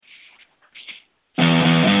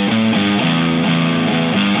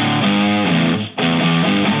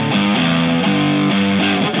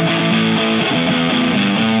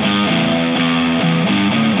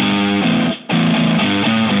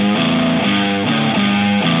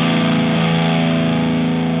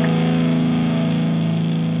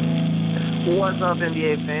What's up,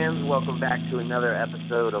 NBA fans? Welcome back to another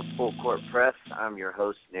episode of Full Court Press. I'm your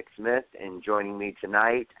host, Nick Smith, and joining me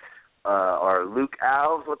tonight are Luke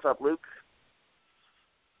Alves. What's up, Luke?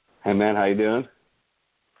 Hey, man. How you doing?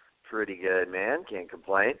 Pretty good, man. Can't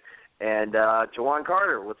complain. And Jawan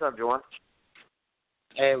Carter. What's up, Jawan?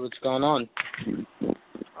 Hey, what's going on?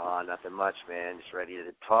 Nothing much, man. Just ready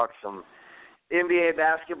to talk some NBA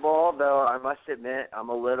basketball, though I must admit I'm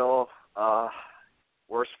a little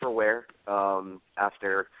worse for wear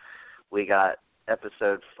after we got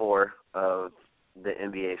episode 4 of the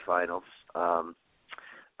NBA Finals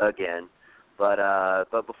again. But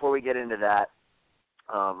before we get into that,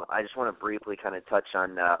 I just want to briefly kind of touch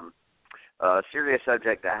on a serious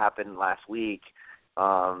subject that happened last week. We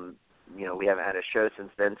haven't had a show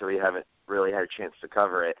since then, so we haven't really had a chance to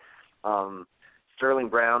cover it. Sterling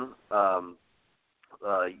Brown,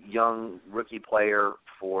 a young rookie player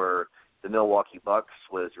for the Milwaukee Bucks,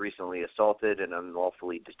 was recently assaulted and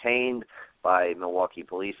unlawfully detained by Milwaukee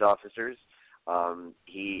police officers.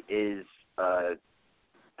 He is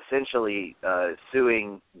essentially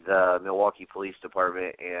suing the Milwaukee Police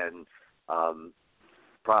Department, and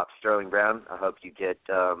props Sterling Brown. I hope you get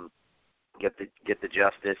the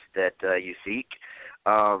justice that you seek.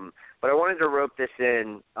 But I wanted to rope this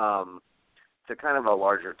in to kind of a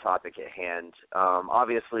larger topic at hand.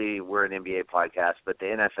 Obviously, we're an NBA podcast, but the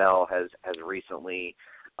NFL has recently,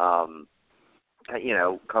 come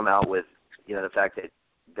out with, the fact that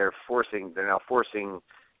they're now forcing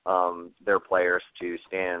their players to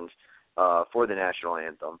stand for the national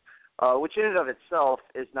anthem, which in and of itself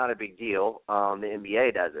is not a big deal. The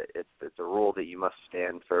NBA does it. It's a rule that you must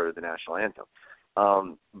stand for the national anthem.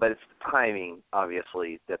 But it's the timing,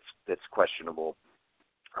 obviously, that's questionable.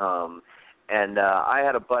 And I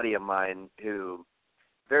had a buddy of mine who,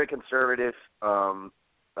 very conservative,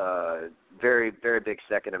 very, very big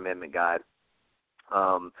Second Amendment guy,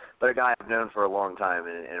 but a guy I've known for a long time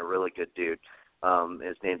and a really good dude.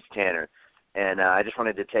 His name's Tanner. And I just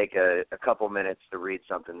wanted to take a couple minutes to read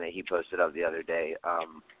something that he posted up the other day.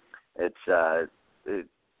 It's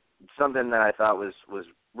something that I thought was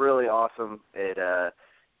really awesome. It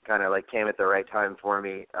kind of came at the right time for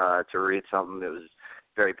me to read something that was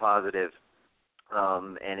very positive.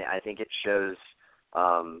 And I think it shows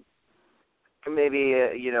maybe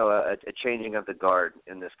a changing of the guard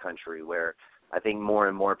in this country, where I think more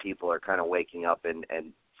and more people are kind of waking up and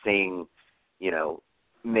seeing,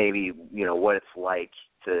 maybe what it's like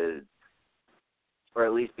to, or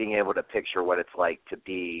at least being able to picture what it's like to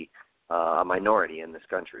be a minority in this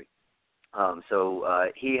country.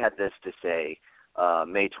 So he had this to say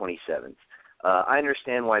May 27th. I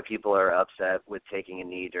understand why people are upset with taking a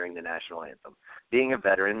knee during the national anthem. Being a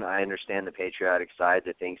veteran, I understand the patriotic side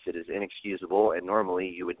that thinks it is inexcusable, and normally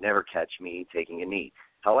you would never catch me taking a knee.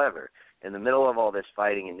 However, in the middle of all this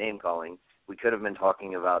fighting and name-calling, we could have been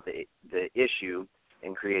talking about the issue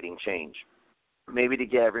and creating change. Maybe to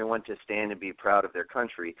get everyone to stand and be proud of their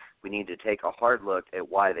country, we need to take a hard look at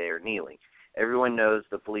why they are kneeling. Everyone knows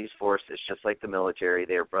the police force is just like the military.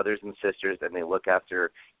 They are brothers and sisters, and they look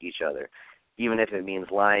after each other, even if it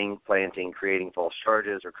means lying, planting, creating false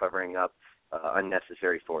charges, or covering up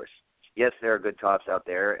unnecessary force. Yes, there are good cops out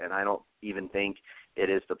there, and I don't even think it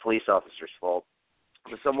is the police officer's fault.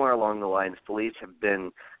 But somewhere along the lines, police have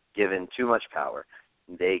been given too much power.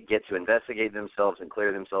 They get to investigate themselves and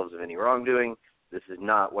clear themselves of any wrongdoing. This is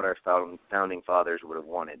not what our founding fathers would have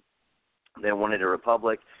wanted. They wanted a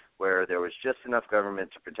republic where there was just enough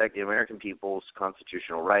government to protect the American people's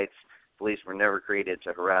constitutional rights. Police were never created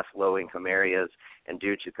to harass low-income areas, and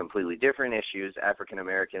due to completely different issues, African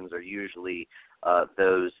Americans are usually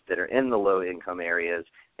those that are in the low-income areas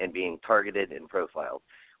and being targeted and profiled.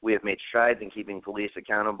 We have made strides in keeping police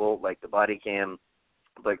accountable, like the body cam,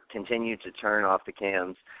 but continue to turn off the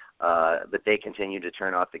cams. But they continue to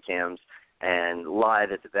turn off the cams and lie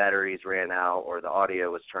that the batteries ran out or the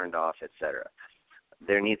audio was turned off, etc.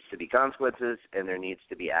 There needs to be consequences, and there needs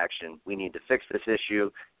to be action. We need to fix this issue.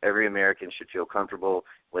 Every American should feel comfortable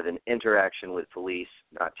with an interaction with police,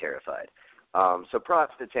 not terrified. So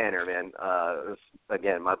props to Tanner, man.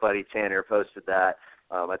 Again, my buddy Tanner posted that.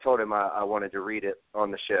 I told him I wanted to read it on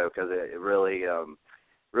the show because it really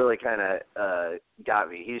kind of got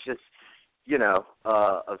me. He's just,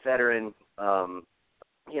 a veteran.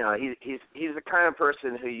 He's the kind of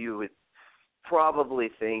person who you would probably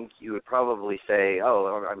say,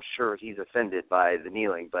 oh, I'm sure he's offended by the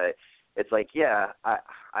kneeling, but it's like, yeah, I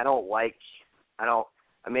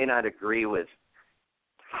may not agree with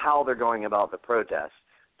how they're going about the protest,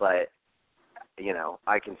 but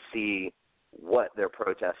I can see what they're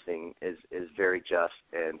protesting is very just,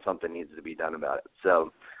 and something needs to be done about it.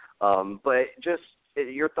 So But just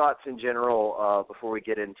your thoughts in general before we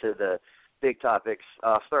get into the big topics.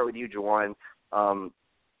 I'll start with you, Juwan. What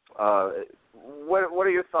are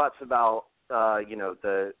your thoughts about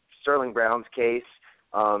the Sterling Brown's case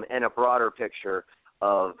and a broader picture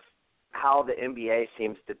of how the NBA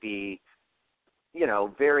seems to be,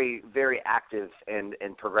 very, very active and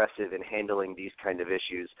progressive in handling these kind of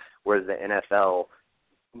issues, whereas the NFL,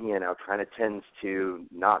 kind of tends to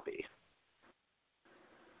not be?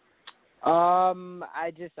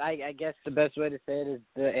 I guess the best way to say it is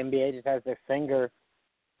the NBA just has their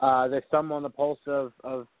thumb on the pulse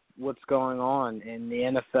of what's going on in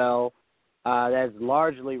the NFL. That's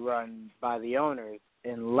largely run by the owners,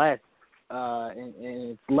 and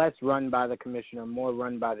it's less run by the commissioner, more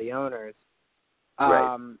run by the owners.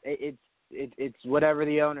 Right. It's whatever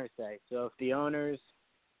the owners say. So if the owners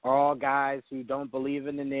are all guys who don't believe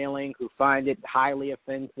in the kneeling, who find it highly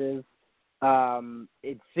offensive,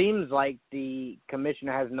 it seems like the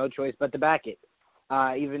commissioner has no choice but to back it.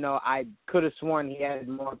 Even though I could have sworn he had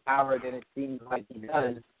more power than it seems like he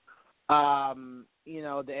does. The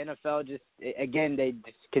NFL they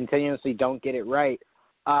just continuously don't get it right.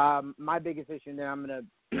 My biggest issue, and then I'm going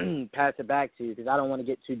to pass it back to you because I don't want to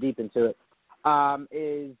get too deep into it,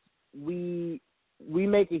 is we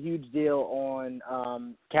make a huge deal on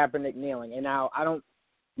Kaepernick kneeling. And now I don't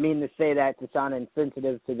mean to say that to sound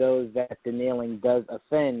insensitive to those that the kneeling does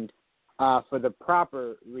offend for the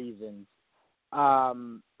proper reasons.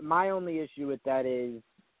 My only issue with that is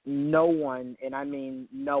no one, and I mean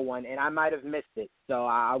no one, and I might have missed it, so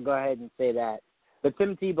I'll go ahead and say that. But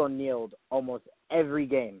Tim Tebow kneeled almost every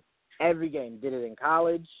game. Every game. Did it in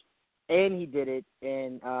college, and he did it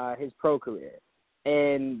in his pro career.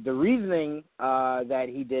 And the reasoning that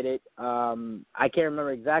he did it, I can't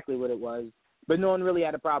remember exactly what it was, but no one really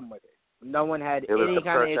had a problem with it. No one had any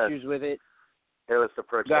kind of issues with it. It was to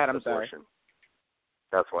protest abortion. Sorry.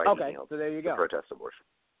 That's why he kneeled. So there you go. To protest abortion.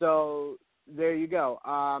 So there you go.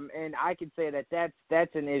 And I could say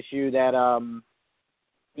that's an issue that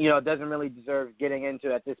doesn't really deserve getting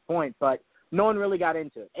into at this point, but no one really got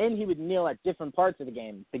into it. And he would kneel at different parts of the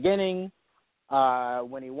game, beginning,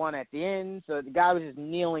 when he won at the end. So the guy was just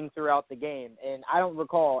kneeling throughout the game, and I don't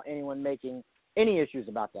recall anyone making any issues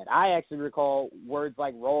about that. I actually recall words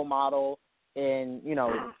like role model and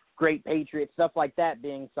great patriot, stuff like that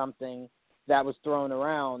being something that was thrown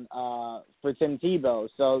around for Tim Tebow.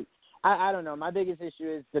 So I don't know. My biggest issue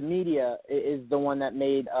is the media is the one that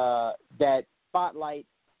made that spotlight,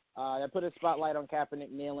 that put a spotlight on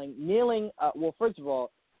Kaepernick kneeling. Well, first of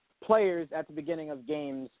all, players at the beginning of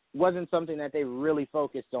games wasn't something that they really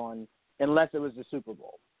focused on unless it was the Super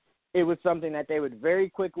Bowl. It was something that they would very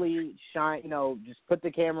quickly shine, just put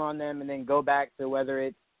the camera on them and then go back to whether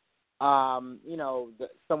it's,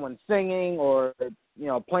 someone singing or,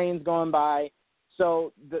 planes going by.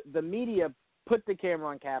 So the media put the camera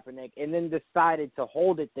on Kaepernick and then decided to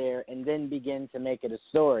hold it there and then begin to make it a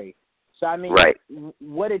story. So, I mean, right.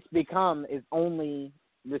 What it's become is only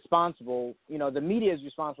responsible, the media is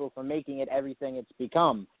responsible for making it everything it's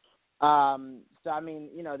become. So, I mean,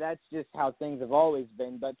 that's just how things have always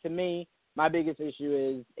been. But to me, my biggest issue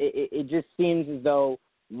is it just seems as though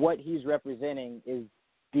what he's representing is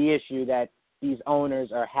the issue that these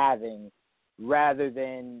owners are having rather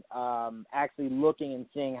than actually looking and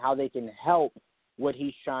seeing how they can help what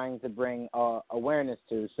he's trying to bring awareness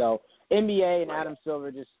to. So NBA and Adam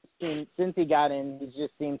Silver since he got in, he's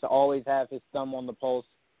just seemed to always have his thumb on the pulse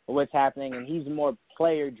of what's happening, and he's more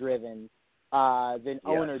player-driven than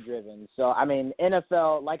owner-driven. So, I mean,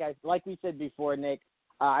 NFL, like we said before, Nick,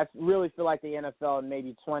 I really feel like the NFL in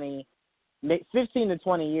maybe 15 to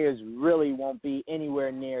 20 years really won't be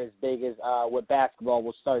anywhere near as big as what basketball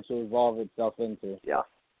will start to evolve itself into.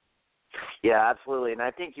 Yeah, absolutely. And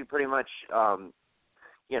I think you pretty much,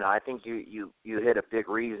 I think you hit a big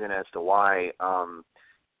reason as to why,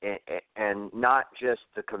 and not just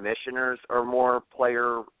the commissioners are more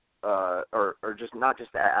player, or just not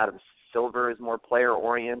just Adam Silver is more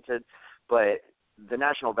player-oriented, but the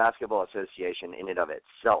National Basketball Association in and of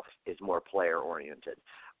itself is more player-oriented,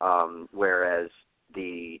 whereas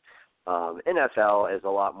the NFL is a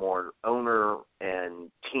lot more owner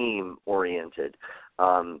and team-oriented.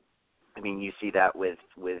 I mean, you see that with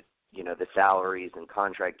the salaries and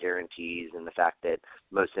contract guarantees and the fact that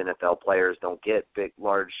most NFL players don't get big,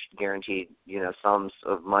 large guaranteed, sums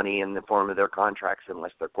of money in the form of their contracts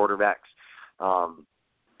unless they're quarterbacks.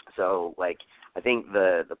 So, I think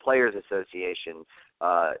the Players Association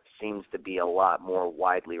seems to be a lot more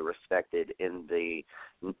widely respected in the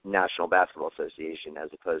National Basketball Association as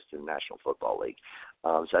opposed to the National Football League.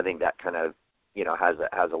 So I think that kind of,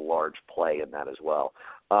 has a large play in that as well.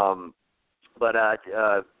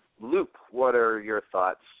 Luke, what are your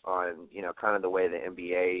thoughts on, kind of the way the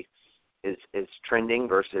NBA is trending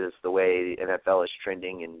versus the way the NFL is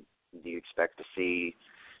trending, and do you expect to see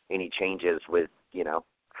any changes with,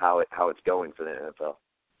 how it's going for the NFL?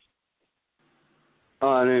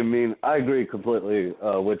 I mean, I agree completely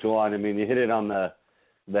with Juwan. I mean, you hit it on the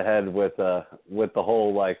head with the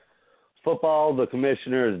whole, like, football. The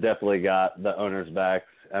commissioner has definitely got the owners' backs.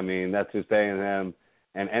 I mean, that's who's paying them.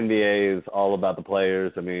 And NBA is all about the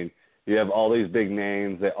players. I mean, you have all these big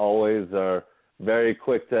names. They always are very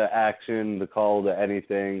quick to action, to call to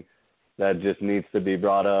anything that just needs to be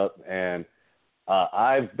brought up. And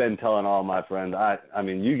I've been telling all my friends, I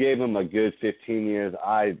mean, you gave them a good 15 years.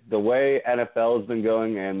 The way NFL has been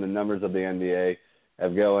going and the numbers of the NBA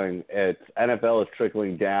have going, NFL is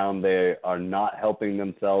trickling down. They are not helping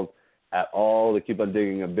themselves at all. They keep on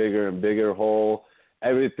digging a bigger and bigger hole.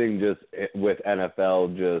 Everything with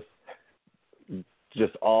NFL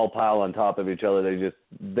just all pile on top of each other.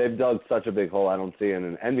 They've dug such a big hole. I don't see it.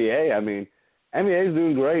 And NBA, I mean, NBA is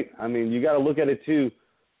doing great. I mean, you got to look at it too.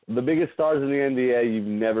 The biggest stars in the NBA, you've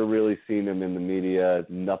never really seen them in the media.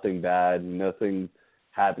 Nothing bad, nothing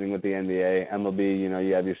happening with the NBA. MLB,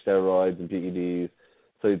 you have your steroids and PEDs.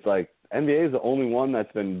 So it's like NBA is the only one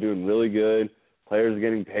that's been doing really good. Players are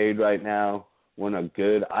getting paid right now. We're not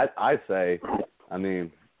good. I say, I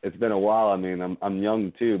mean, it's been a while. I mean, I'm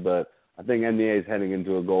young too, but I think NBA is heading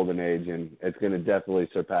into a golden age, and it's going to definitely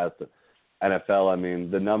surpass the NFL. I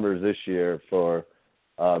mean, the numbers this year for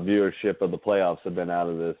viewership of the playoffs have been out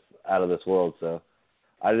of this world. So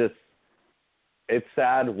it's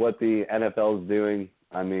sad what the NFL is doing.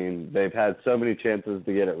 I mean, they've had so many chances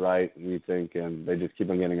to get it right, you think, and they just keep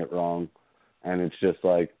on getting it wrong. And it's just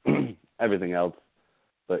like everything else.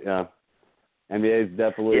 But, yeah, NBA is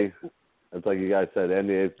definitely, it's like you guys said,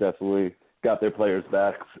 NBA's definitely got their players'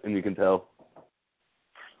 backs, and you can tell.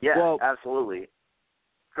 Yeah, well, absolutely.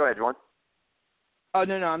 Go ahead, Juan. Oh,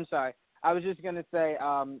 no, I'm sorry. I was just going to say,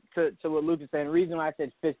 to what Luke is saying, the reason why I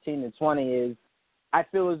said 15 to 20 is I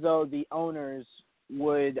feel as though the owners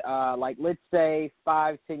would, let's say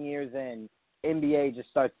 5-10 years in, NBA just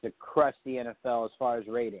starts to crush the NFL as far as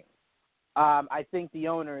ratings. I think the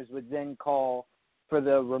owners would then call for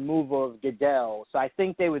the removal of Goodell. So I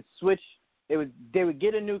think they would switch. They would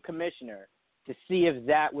get a new commissioner to see if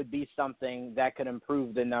that would be something that could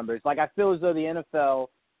improve the numbers. Like, I feel as though the NFL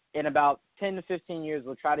in about 10 to 15 years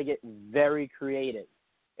will try to get very creative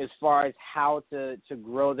as far as how to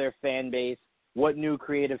grow their fan base, what new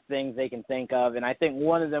creative things they can think of. And I think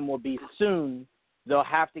one of them will be soon they'll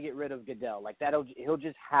have to get rid of Goodell. Like, he'll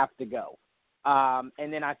just have to go.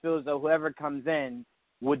 And then I feel as though whoever comes in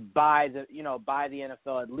would buy the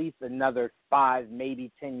NFL at least another 5,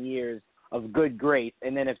 maybe 10 years of good grace.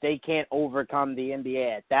 And then if they can't overcome the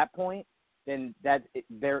NBA at that point, then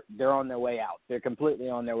they're on their way out. They're completely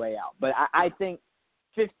on their way out. But I think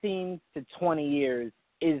 15 to 20 years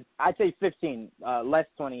is, I'd say 15, less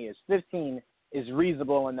 20 years. 15 is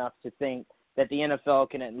reasonable enough to think that the NFL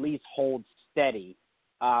can at least hold steady,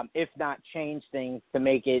 if not change things to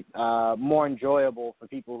make it more enjoyable for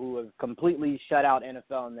people who have completely shut out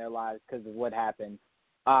NFL in their lives because of what happened.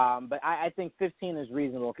 But I think 15 is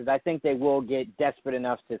reasonable because I think they will get desperate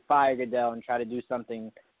enough to fire Goodell and try to do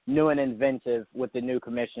something new and inventive with the new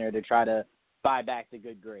commissioner to try to buy back the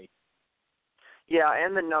good grace. Yeah,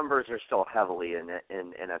 and the numbers are still heavily in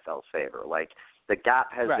NFL's favor. Like, the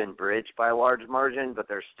gap has been bridged by a large margin, but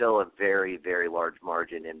there's still a very, very large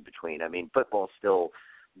margin in between. I mean, football is still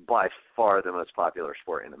by far the most popular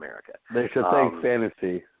sport in America. They should think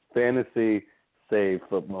fantasy. Fantasy save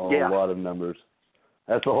football a lot of numbers.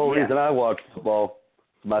 That's the whole reason I watch football.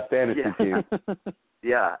 My fantasy team.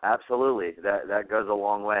 Yeah, absolutely. That goes a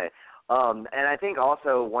long way. And I think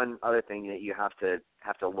also one other thing that you have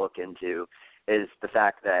to look into is the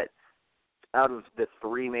fact that out of the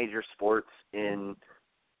 3 major sports in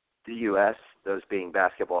the U.S., those being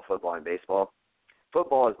basketball, football, and baseball,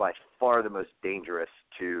 football is by far the most dangerous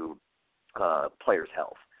to players'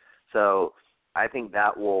 health. So I think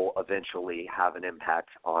that will eventually have an impact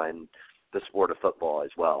on the sport of football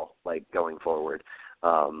as well, like going forward.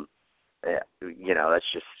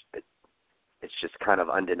 It's just kind of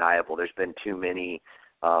undeniable. There's been too many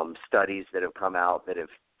studies that have come out that have,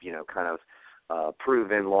 kind of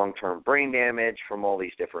proven long-term brain damage from all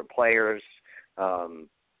these different players. And,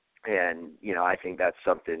 I think that's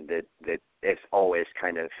something that is always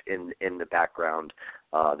kind of in the background.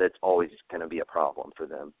 That's always going to be a problem for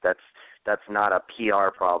them. That's not a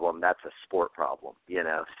PR problem. That's a sport problem,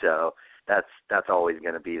 So that's always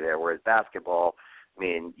going to be there. Whereas basketball, I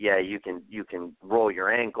mean, yeah, you can roll your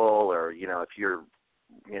ankle or, if you're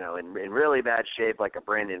in really bad shape, like a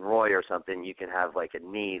Brandon Roy or something, you can have like a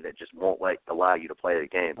knee that just won't allow you to play the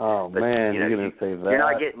game. Oh, but, man, you're going to say that. You're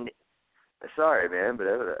not getting. Sorry, man, but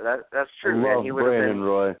that's true. I love man. He Brandon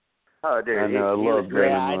Roy. Oh, dude, I know, he I was love great.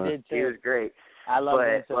 Brandon Roy. I did too. He was great. I love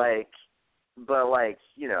him too. But what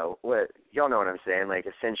y'all know what I'm saying. Like,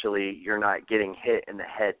 essentially, you're not getting hit in the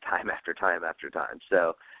head time after time after time.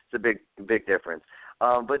 So it's a big difference.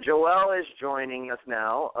 But Joel is joining us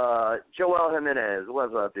now. Joel Jimenez,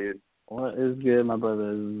 what's up, dude? What is good, my brother?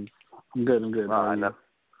 I'm good. How are you?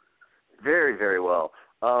 Very, very well.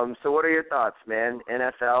 So what are your thoughts, man?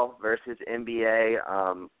 NFL versus NBA,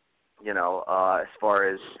 as far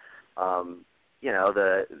as,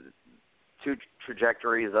 the two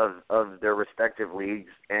trajectories of their respective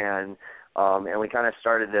leagues. And we kind of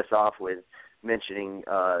started this off with mentioning,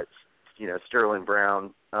 Sterling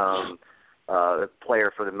Brown, a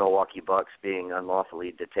player for the Milwaukee Bucks, being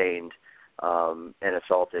unlawfully detained and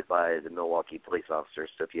assaulted by the Milwaukee police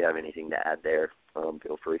officers. So if you have anything to add there,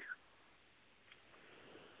 feel free.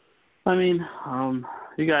 I mean,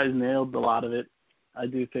 you guys nailed a lot of it. I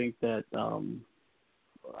do think that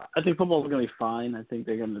I think football is going to be fine. I think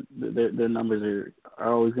their numbers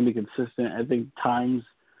are always going to be consistent. I think times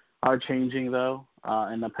are changing though,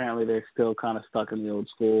 and apparently they're still kind of stuck in the old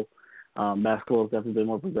school. Basketball has definitely been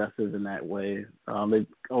more progressive in that way. They've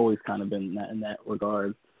always kind of been in that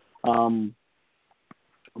regard.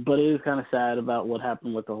 But it is kind of sad about what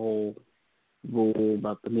happened with the whole rule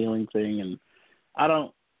about the kneeling thing, and I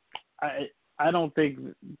don't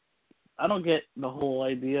get the whole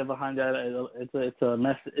idea behind that. It's a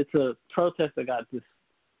mess. It's a protest that got just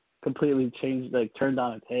completely changed, like turned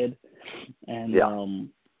on its head, and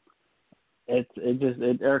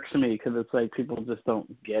it irks me because it's like people just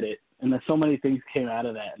don't get it, and there's so many things came out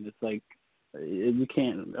of that, and it's like you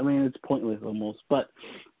can't. I mean, it's pointless almost, but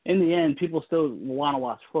in the end, people still want to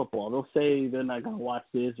watch football. They'll say they're not going to watch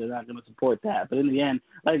this, they're not going to support that, but in the end,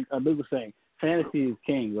 like Luke was saying, fantasy is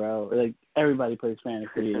king, bro. Like, everybody plays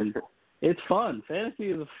fantasy, and it's fun.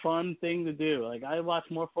 Fantasy is a fun thing to do. Like, I watch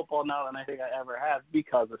more football now than I think I ever have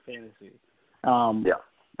because of fantasy.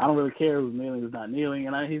 I don't really care who's kneeling, who's not kneeling,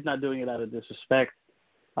 and he's not doing it out of disrespect.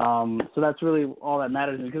 So that's really all that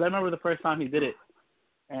matters to me, because I remember the first time he did it,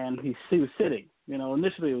 and he was sitting.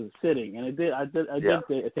 Initially it was sitting, and I did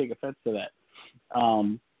take offense to that.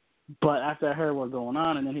 But after I heard what's going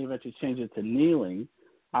on, and then he eventually changed it to kneeling,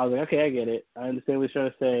 I was like, okay, I get it. I understand what he's trying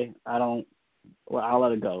to say. I'll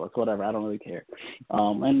let it go. It's whatever. I don't really care.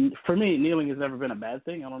 And for me, kneeling has never been a bad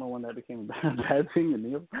thing. I don't know when that became a bad thing to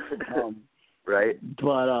kneel. Right.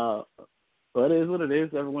 But it is what it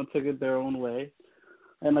is. Everyone took it their own way.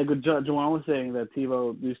 And like what Juwan was saying, that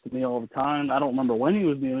Tebow used to kneel all the time. I don't remember when he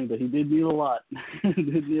was kneeling, but he did kneel a lot. That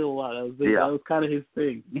was kind of his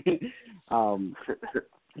thing.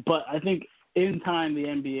 But I think in time the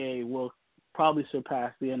NBA will probably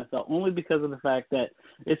surpass the NFL, only because of the fact that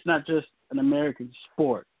it's not just an American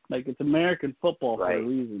sport. Like, it's American football for a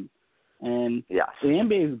reason. And the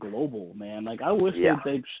NBA is global, man. Like, I wish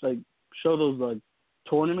they'd show those like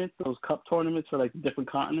tournaments, those cup tournaments for like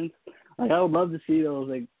different continents. Like, I would love to see those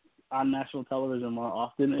like on national television more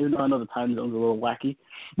often. Even though I know the time zone's a little wacky,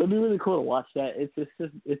 but it'd be really cool to watch that.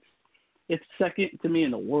 It's second to me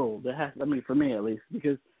in the world. For me at least,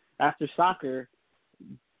 because after soccer,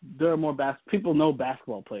 there are more people know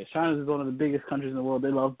basketball players. China is one of the biggest countries in the world. They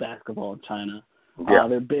love basketball in China.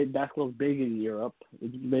 They're big. Basketball's big in Europe.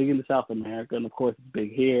 It's big in South America, and of course, it's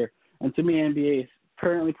big here. And to me, NBA is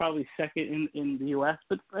currently probably second in the U.S.,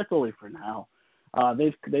 but that's only for now.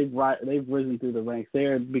 They've risen through the ranks. They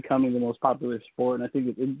are becoming the most popular sport, and I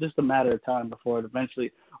think it's just a matter of time before it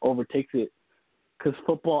eventually overtakes it. Because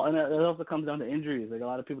football, and it also comes down to injuries. Like, a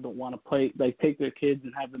lot of people don't want to play, like, take their kids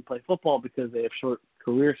and have them play football because they have short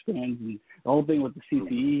career spans, and the whole thing with the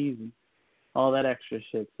CTEs and all that extra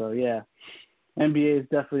shit. So, yeah, NBA is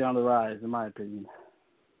definitely on the rise, in my opinion.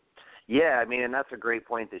 Yeah, I mean, and that's a great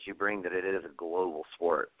point that you bring, that it is a global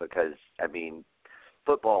sport, because, I mean,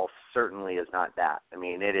 football certainly is not that. I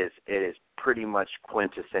mean, it is pretty much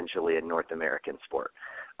quintessentially a North American sport.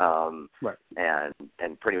 Right.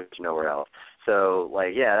 And pretty much nowhere else. So,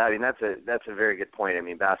 like, yeah, I mean, that's a very good point. I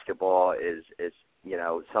mean, basketball is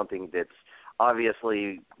something that's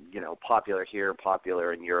obviously, popular here,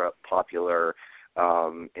 popular in Europe, popular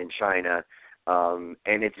in China, and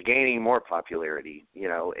it's gaining more popularity,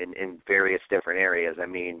 in various different areas. I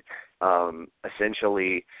mean,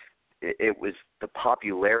 essentially, it was the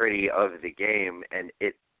popularity of the game and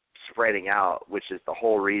it spreading out, which is the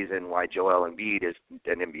whole reason why Joel Embiid is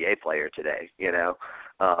an NBA player today, Yeah.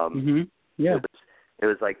 It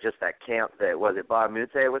was like just that camp that, was it Bob Mute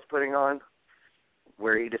was putting on?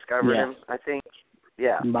 where he discovered him, I think.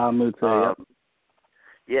 Yeah. Mbah a Moute,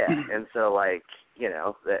 yeah, and so, like, you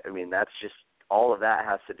know, that's just, all of that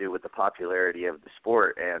has to do with the popularity of the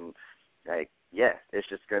sport, and, like, yeah, it's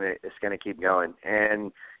gonna keep going.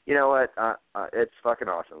 And you know what? It's fucking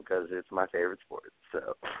awesome because it's my favorite sport.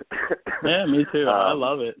 So. Yeah, me too. I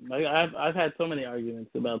love it. Like I've had so many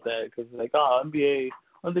arguments about that because like, oh, NBA.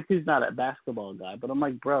 I don't think he's not a basketball guy, but I'm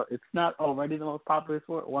like, bro, it's not already the most popular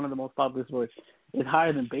sport. One of the most popular sports. It's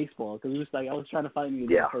higher than baseball because it's like I was trying to find you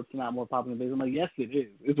that it's not more popular than baseball. I'm like, yes, it is.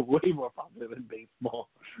 It's way more popular than baseball.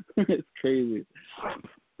 It's crazy.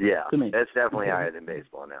 Yeah, it's definitely higher than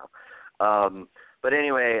baseball now. But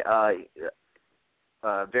anyway,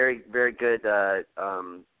 very, very good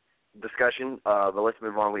discussion. But let's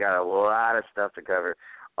move on. We got a lot of stuff to cover.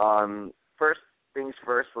 First things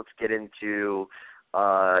first, let's get into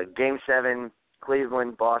Game 7,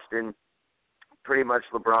 Cleveland, Boston. Pretty much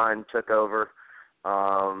LeBron took over.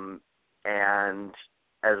 And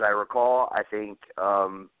as I recall, I think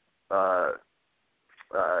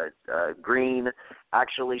Green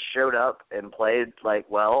actually showed up and played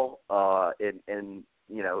well in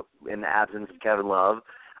the absence of Kevin Love,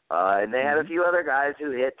 and they had a few other guys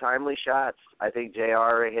who hit timely shots. I think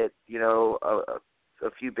JR hit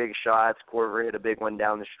a few big shots. Korver hit a big one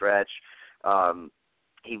down the stretch.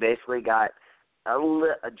 He basically got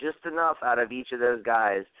just enough out of each of those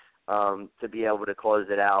guys to be able to close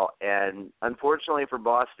it out. And unfortunately for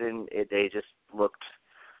Boston, they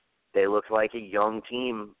looked like a young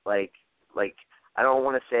team. Like I don't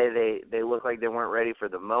want to say they looked like they weren't ready for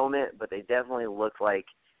the moment, but they definitely looked like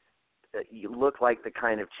the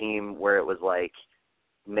kind of team where it was like,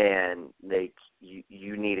 man,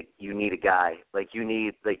 you need a guy.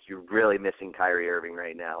 You're really missing Kyrie Irving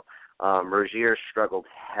right now. Rozier struggled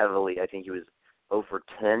heavily. I think he was 0 for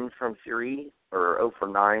 10 from 3 or 0 for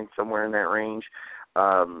 9, somewhere in that range.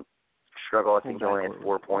 Struggled, I think he only had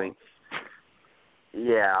 4 points.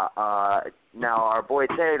 Yeah. Now our boy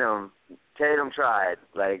Tatum tried.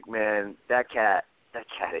 Like, man, that cat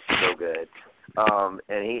is so good.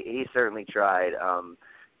 And he certainly tried.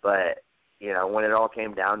 But when it all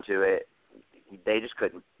came down to it, they just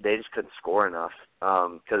couldn't score enough.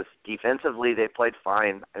 Because defensively they played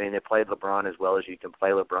fine. I mean, they played LeBron as well as you can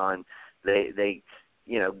play LeBron. They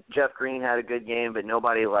Jeff Green had a good game, but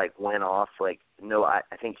nobody went off. I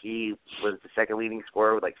think he was the second leading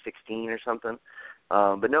scorer with 16 or something.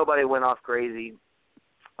 But nobody went off crazy.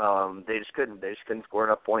 They just couldn't score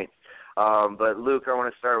enough points. But Luke, I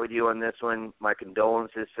want to start with you on this one. My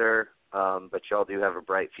condolences, sir. But y'all do have a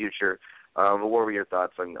bright future. But what were your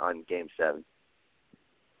thoughts on Game 7?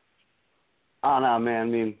 Oh, no, man. I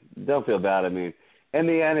mean, don't feel bad. I mean, in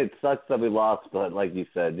the end, it sucks that we lost. But like you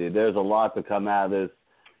said, dude, there's a lot to come out of this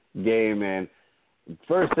game. And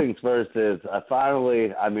first things first is I've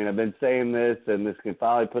been saying this, and this can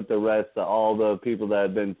finally put the rest to all the people that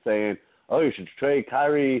have been saying, oh, you should trade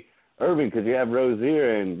Kyrie Irving because you have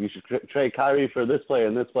Rozier, and you should trade Kyrie for this player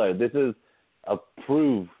and this player. This is a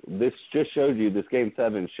proof. This just shows you, this Game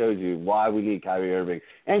 7 shows you why we need Kyrie Irving.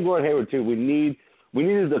 And Gordon Hayward, too. We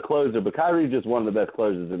needed the closer, but Kyrie just one of the best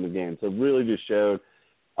closers in the game. So it really just showed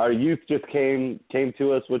our youth just came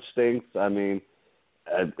to us, which stinks. I mean,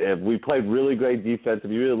 we played really great defense.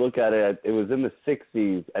 If you really look at it, it was in the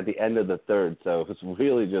 60s at the end of the third. So it was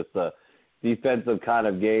really just a defensive kind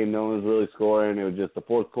of game. No one was really scoring. It was just the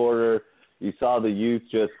fourth quarter. You saw the youth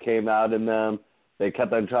just came out in them. They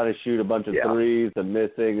kept on trying to shoot a bunch of threes and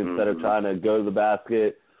missing instead of trying to go to the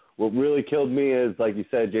basket. What really killed me is, like you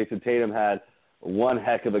said, Jason Tatum had one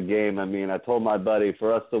heck of a game. I mean, I told my buddy,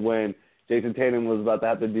 for us to win, Jason Tatum was about to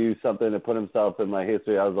have to do something to put himself in my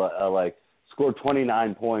history. I was like score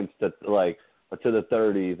 29 points to the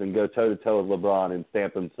 30s and go toe-to-toe with LeBron and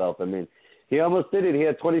stamp himself. I mean, he almost did it. He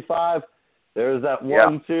had 25. There was that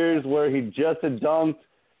one series where he just had dunked,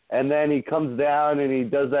 and then he comes down and he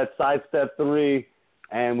does that sidestep 3,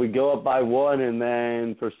 and we go up by 1, and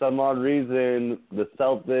then for some odd reason, the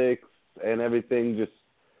Celtics and everything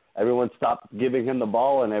everyone stopped giving him the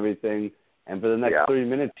ball and everything, and for the next 3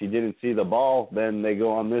 minutes, he didn't see the ball. Then they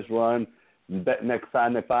go on this run. Next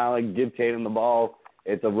time they finally give Tatum the ball,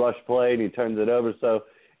 it's a rush play, and he turns it over. So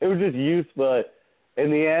it was just youth, but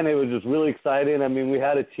in the end, it was just really exciting. I mean, we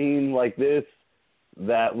had a team like this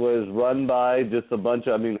that was run by just a bunch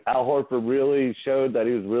of, Al Horford really showed that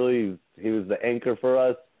he was the anchor for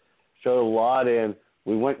us, showed a lot, and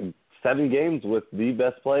we went 7 games with the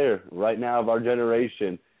best player right now of our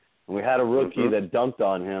generation. And we had a rookie that dunked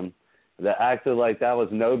on him, that acted like that was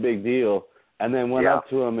no big deal, and then went up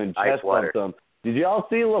to him and chest bumped him. Did y'all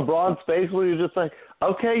see LeBron's face when he was just like,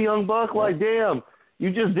 okay, young buck, damn,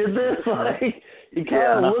 you just did this? He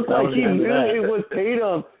kind of looked like he knew it was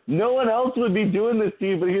Tatum. No one else would be doing this to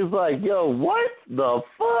you, but he was like, yo, what the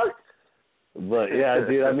fuck? But, yeah,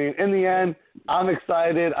 dude, I mean, in the end, I'm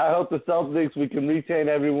excited. I hope the Celtics, we can retain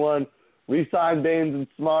everyone, re-sign Baines and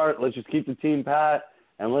Smart. Let's just keep the team pat,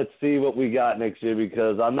 and let's see what we got next year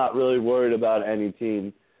because I'm not really worried about any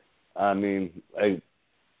team. I mean,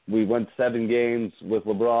 we went 7 games with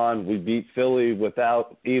LeBron. We beat Philly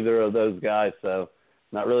without either of those guys, so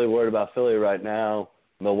not really worried about Philly right now.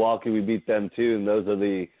 Milwaukee, we beat them too, and those are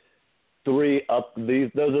the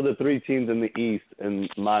 3 teams in the East in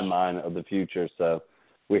my mind of the future. So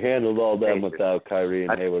we handled all them without Kyrie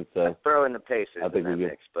and Hayward. So I'd throw in the Pacers in that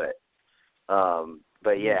mix,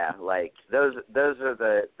 but yeah, like those are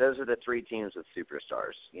the 3 teams with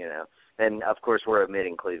superstars, you know. And of course we're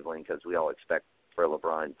omitting Cleveland because we all expect for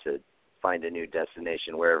LeBron to find a new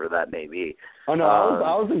destination wherever that may be. Oh no,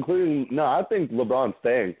 I was including. No, I think LeBron's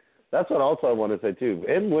staying. That's what also I want to say too.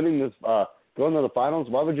 In winning this, going to the finals,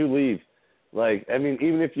 why would you leave? Like, I mean,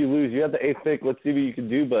 even if you lose, you have the 8th pick. Let's see what you can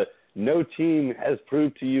do. But no team has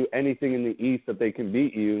proved to you anything in the East that they can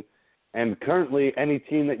beat you. And currently, any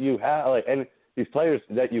team that you have, like, and these players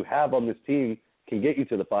that you have on this team can get you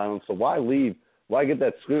to the finals. So why leave? Why get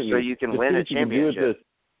that scrutiny? So you can win a championship.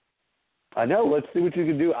 I know. Let's see what you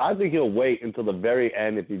can do. I think he'll wait until the very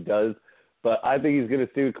end if he does. But I think he's going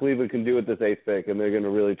to see what Cleveland can do with this 8th pick, and they're going to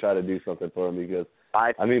really try to do something for him because,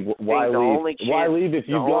 I mean, why leave? Why leave if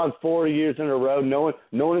you've gone 4 years in a row? No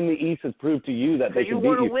one in the East has proved to you that they can beat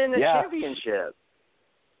you. You want to win the championship.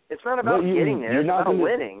 It's not about getting there. It's about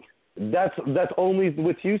winning. That's only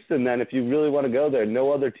with Houston then. If you really want to go there,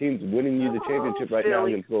 no other team's winning you the championship right now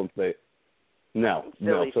against Golden State. No,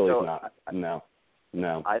 Philly's not. No.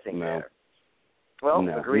 I think no. Well,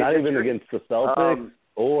 no. Not even against the Celtics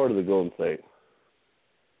or the Golden State.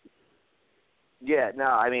 Yeah, no,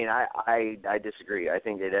 I mean, I disagree. I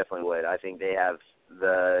think they definitely would. I think they have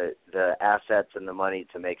the assets and the money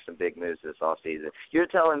to make some big moves this offseason. You're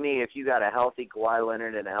telling me if you got a healthy Kawhi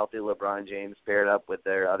Leonard and a healthy LeBron James paired up with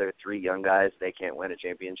their other 3 young guys, they can't win a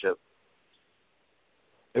championship?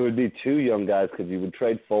 It would be 2 young guys because you would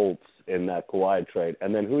trade Fultz in that Kawhi trade.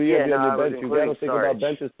 And then who you have on your bench? You got to think about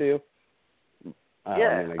benches too.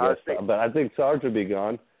 But I think Sarge would be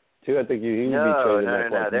gone too. I think he would be traded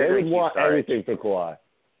in that. They would want everything for Kawhi.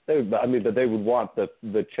 But they would want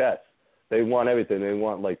the chest. They want everything. They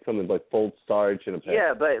want like something like Fultz, Sarge, and a pick.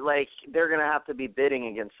 Yeah, but like they're gonna have to be bidding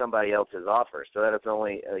against somebody else's offer. So that's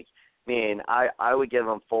only like. I mean, I would give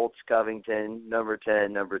them Fultz, Covington, number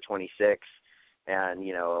 10, number 26. And,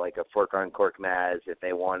 you know, like a Furkan Korkmaz if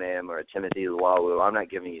they want him, or a Timothy Luwawu. I'm not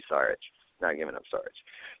giving you Sarge. Not giving up Sarge.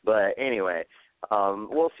 But anyway,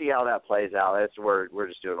 we'll see how that plays out. We're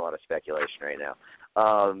just doing a lot of speculation right now.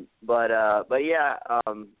 But yeah,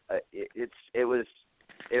 it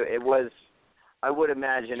was. I would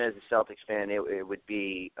imagine as a Celtics fan, it would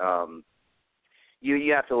be.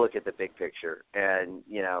 You have to look at the big picture, and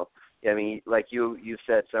you know, I mean, like you've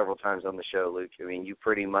said several times on the show, Luke. I mean, you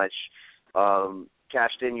pretty much.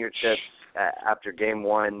 Cashed in your chips after game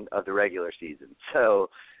 1 of the regular season. So,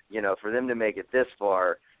 you know, for them to make it this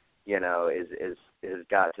far, you know, is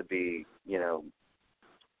got to be, you know,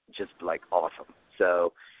 just like awesome.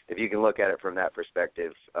 So if you can look at it from that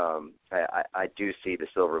perspective, I do see the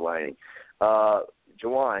silver lining.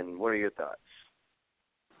 Juwan, what are your thoughts?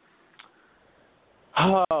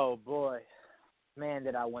 Oh boy, man,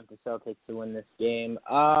 did I want the Celtics to win this game.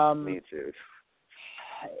 Me too.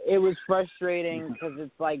 It was frustrating because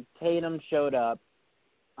it's like Tatum showed up.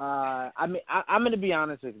 I mean, I'm going to be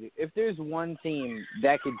honest with you. If there's one team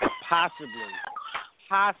that could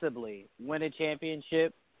possibly win a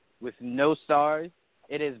championship with no stars,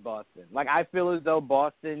 it is Boston. Like, I feel as though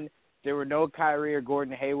Boston, there were no Kyrie or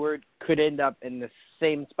Gordon Hayward, could end up in the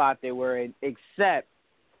same spot they were in, except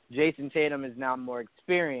Jason Tatum is now more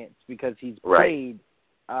experienced because he's played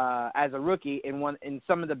as a rookie in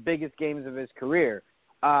some of the biggest games of his career.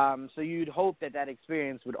 So you'd hope that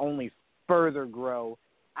experience would only further grow.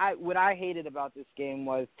 What I hated about this game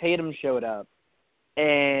was Tatum showed up,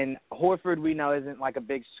 and Horford we know isn't like a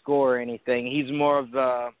big scorer or anything. He's more of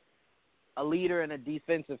a leader and a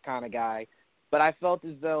defensive kind of guy. But I felt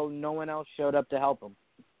as though no one else showed up to help him.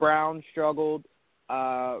 Brown struggled.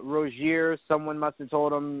 Rozier, someone must have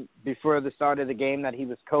told him before the start of the game that he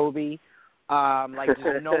was Kobe.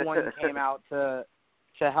 Just no one came out to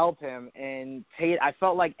help him, and I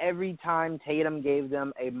felt like every time Tatum gave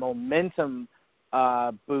them a momentum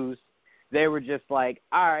boost, they were just like,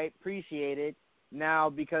 all right, appreciate it.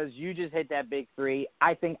 Now, because you just hit that big 3,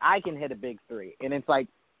 I think I can hit a big 3. And it's like,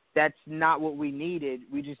 that's not what we needed.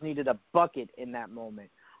 We just needed a bucket in that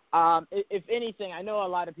moment. If anything, I know a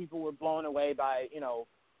lot of people were blown away by,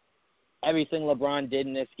 everything LeBron did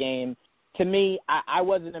in this game. To me, I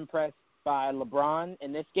wasn't impressed by LeBron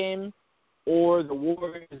in this game or the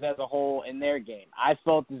Warriors as a whole in their game. I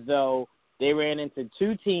felt as though they ran into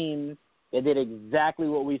two teams that did exactly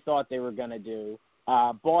what we thought they were going to do.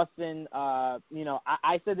 Boston,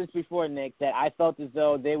 I said this before, Nick, that I felt as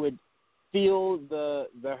though they would feel the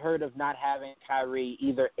hurt of not having Kyrie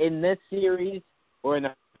either in this series or in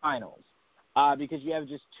the finals because you have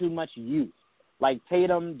just too much youth. Like,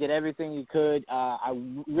 Tatum did everything he could. I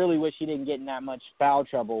really wish he didn't get in that much foul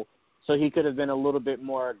trouble so he could have been a little bit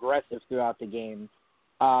more aggressive throughout the game.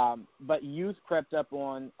 But youth crept up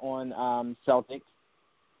on Celtics.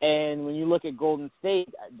 And when you look at Golden State,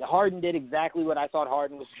 Harden did exactly what I thought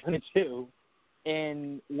Harden was going to do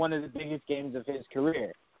in one of the biggest games of his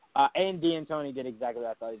career. And D'Antoni did exactly what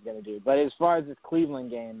I thought he was going to do. But as far as this Cleveland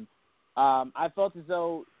game, I felt as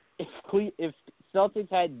though if Celtics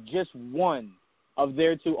had just one of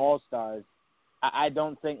their two All-Stars, I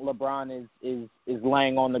don't think LeBron is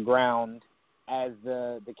laying on the ground as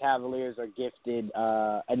the Cavaliers are gifted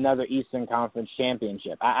another Eastern Conference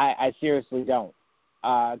championship. I seriously don't.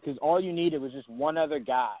 Because all you needed was just one other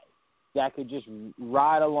guy that could just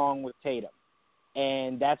ride along with Tatum.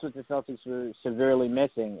 And that's what the Celtics were severely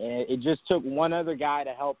missing. And it just took one other guy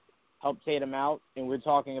to help Tatum out, and we're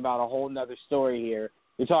talking about a whole nother story here.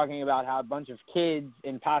 We're talking about how a bunch of kids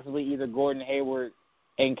and possibly either Gordon Hayward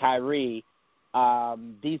and Kyrie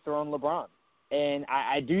dethrone LeBron. And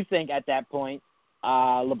I do think at that point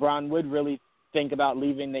LeBron would really think about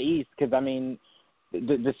leaving the East because, I mean,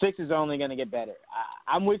 the Sixers are only going to get better.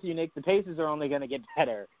 I'm with you, Nick. The Pacers are only going to get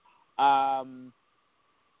better.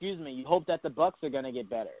 You hope that the Bucks are going to get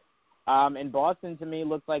better. And Boston, to me,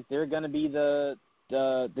 looks like they're going to be the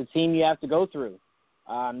team you have to go through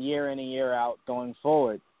year in and year out going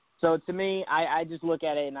forward. So to me, I just look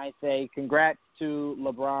at it and I say congrats to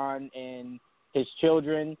LeBron and his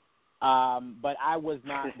children. But I was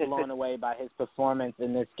not blown away by his performance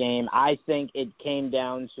in this game. I think it came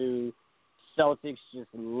down to Celtics just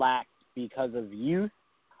lacked because of youth.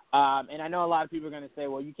 And I know a lot of people are going to say,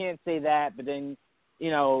 well, you can't say that, but then,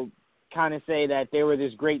 kind of say that they were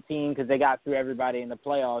this great team because they got through everybody in the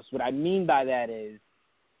playoffs. What I mean by that is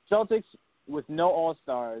Celtics with no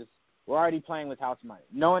All-Stars were already playing with house money.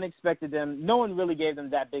 No one expected them. No one really gave them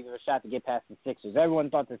that big of a shot to get past the Sixers. Everyone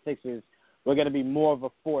thought the Sixers were going to be more of a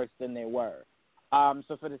force than they were.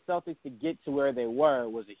 So for the Celtics to get to where they were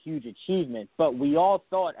was a huge achievement. But we all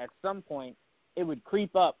thought at some point it would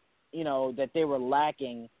creep up, that they were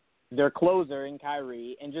lacking their closer in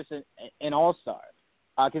Kyrie and just an all-star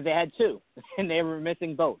because they had two and they were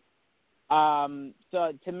missing both.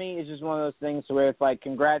 So to me, it's just one of those things where it's like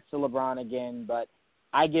congrats to LeBron again, but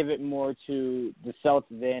I give it more to the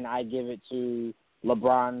Celtics than I give it to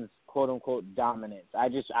LeBron's quote-unquote dominance.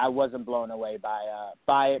 I wasn't blown away by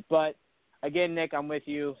it. But, again, Nick, I'm with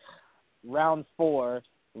you. Round 4,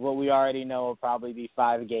 what we already know will probably be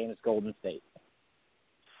 5 games Golden State.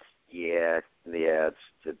 Yeah,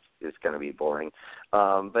 it's going to be boring.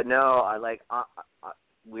 But no,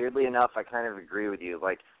 weirdly enough, I kind of agree with you.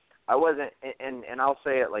 Like, I wasn't, and I'll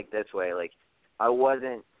say it like this way, like, I was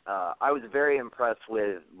very impressed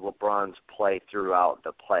with LeBron's play throughout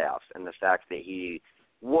the playoffs and the fact that he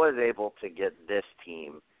was able to get this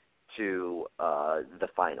team to the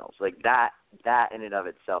finals. Like, that in and of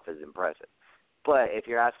itself is impressive. But if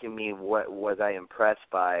you're asking me what was I impressed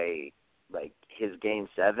by, like, his Game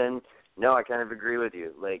 7, no, I kind of agree with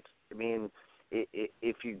you. Like, I mean,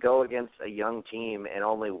 if you go against a young team and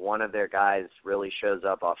only one of their guys really shows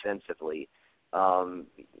up offensively,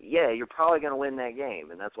 you're probably going to win that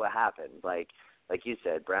game, and that's what happened. Like you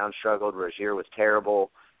said, Brown struggled, Rozier was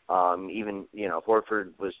terrible. Even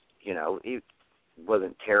Horford was, he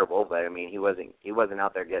wasn't terrible, but I mean he wasn't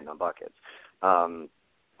out there getting on buckets.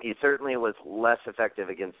 He certainly was less effective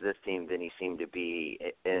against this team than he seemed to be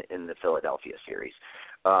in the Philadelphia series.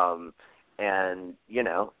 And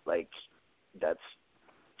that's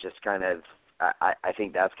just kind of I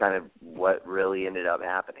think that's kind of what really ended up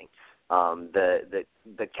happening. The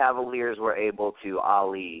Cavaliers were able to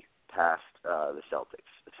ollie past the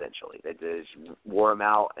Celtics, essentially. They just wore them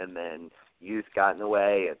out, and then youth got in the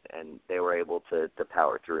way, and they were able to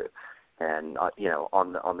power through. And,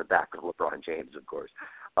 on the back of LeBron James, of course.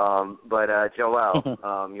 But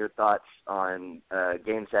Joel, your thoughts on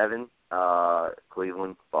Game 7,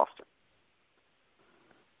 Cleveland, Boston?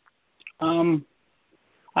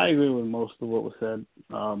 I agree with most of what was said.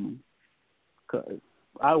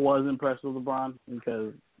 I was impressed with LeBron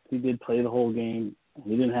because he did play the whole game.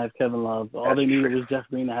 He didn't have Kevin Love. All they needed was Jeff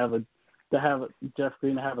Green to have Jeff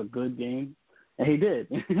Green to have a good game, and he did.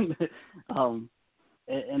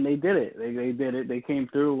 And they did it. They did it. They came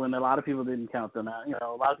through when a lot of people didn't count them out. A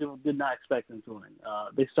lot of people did not expect them to win.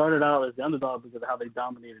 They started out as the underdog because of how they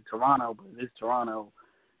dominated Toronto, but it is Toronto,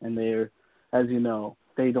 and they're, as you know,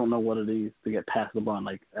 they don't know what it is to get past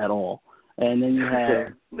LeBron at all. And then you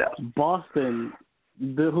have Boston,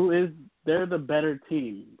 they're the better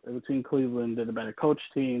team between Cleveland. They're the better coach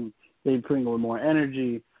team. They bring with more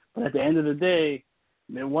energy. But at the end of the day,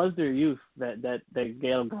 it was their youth that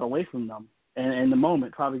got away from them. And in the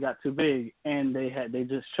moment probably got too big, and they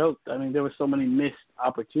just choked. I mean, there were so many missed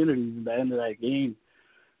opportunities at the end of that game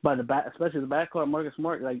by especially the backcourt. Marcus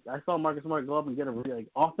Smart, I saw Marcus Smart go up and get a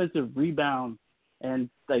offensive rebound, and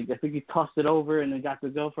I think he tossed it over, and they got to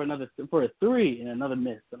go for a three, and another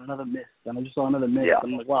miss, and I just saw another miss. Yeah.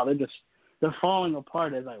 I'm like, wow, they're falling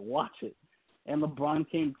apart as I watch it. And LeBron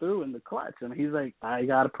came through in the clutch, and he's like, I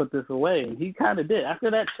got to put this away, and he kind of did.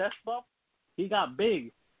 After that chest bump, he got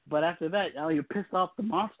big. But after that, you pissed off the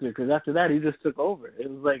monster because after that, he just took over. It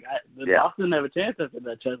was like Boston didn't have a chance after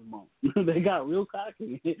that chest bump. They got real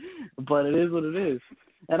cocky. But it is what it is.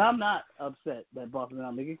 And I'm not upset that Boston did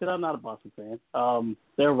not make it because I'm not a Boston fan.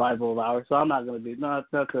 They're a rival of ours, so I'm not going to be not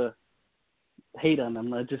to hate on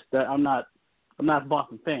them. I'm not a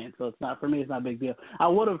Boston fan, so it's not for me. It's not a big deal. I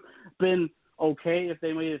would have been okay if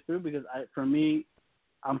they made it through because for me,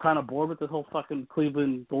 I'm kind of bored with this whole fucking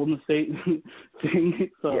Cleveland Golden State thing.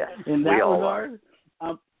 So in that regard,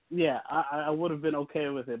 I would have been okay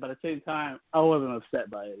with it. But at the same time, I wasn't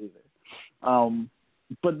upset by it either.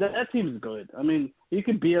 But that team is good. I mean, you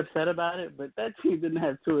could be upset about it, but that team didn't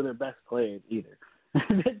have two of their best players either.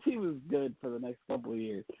 That team was good for the next couple of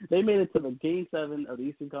years. They made it to the Game 7 of the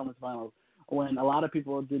Eastern Conference Finals when a lot of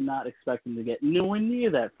people did not expect them to get nowhere near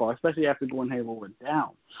that far, especially after Gordon Hayward went down.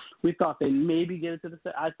 We thought they'd maybe get it to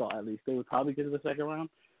I thought at least they would probably get to the second round,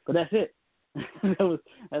 but that's it.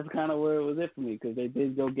 That's kind of where it was it for me because they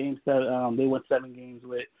did go Game 7. They went 7 games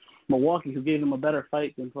with Milwaukee, who gave them a better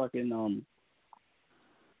fight than fucking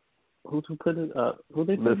who put it? Who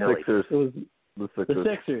they put? The Sixers. It was the Sixers. The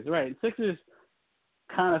Sixers, right? Sixers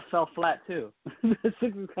kind of fell flat too. The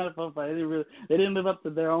Sixers kind of fell flat. They didn't live up to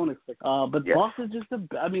their own expectations. But Boston's just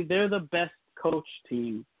they're the best coach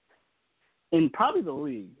team in probably the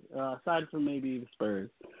league, aside from maybe the Spurs.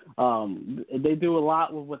 They do a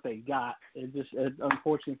lot with what they got. It's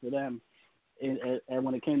unfortunate for them. And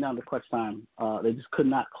when it came down to clutch time, they just could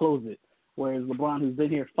not close it. Whereas LeBron, who's been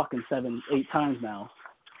here fucking 7-8 times now,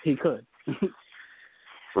 he could.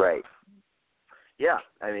 Right. Yeah,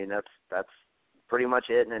 I mean that's pretty much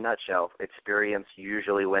it in a nutshell. Experience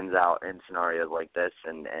usually wins out in scenarios like this,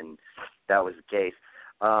 and that was the case.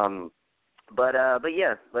 But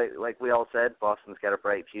yeah, like we all said, Boston's got a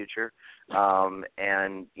bright future. And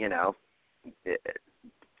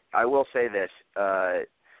I will say this: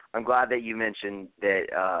 I'm glad that you mentioned that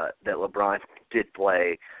LeBron did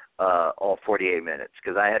play all 48 minutes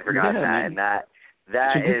because I had forgotten that, and that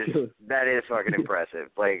is fucking impressive.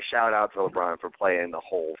 Like, shout out to LeBron for playing the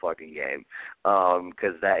whole fucking game,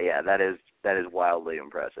 because that is wildly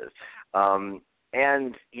impressive. And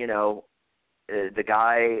the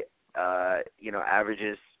guy,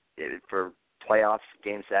 averages for playoffs,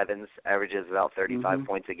 Game 7s, averages about 35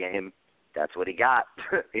 points a game. That's what he got.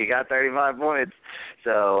 He got 35 points.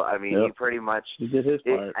 So I mean, he pretty much he did his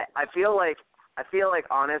part. I feel like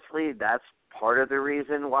honestly, that's part of the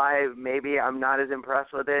reason why maybe I'm not as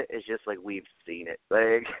impressed with it. Is just like we've seen it.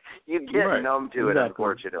 Like you get numb to it,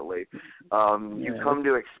 unfortunately. You come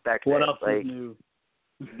to expect what it. Else like, is new?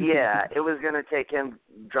 Yeah, it was gonna take him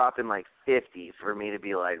dropping like 50 for me to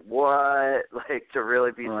be like, what? Like to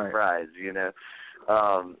really be surprised,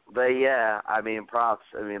 But yeah, I mean, props.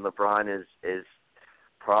 I mean, LeBron is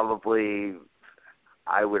probably,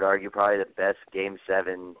 I would argue, probably the best Game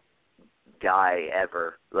 7 guy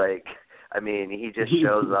ever. Like, I mean, he just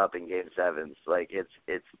shows up in Game 7s. Like,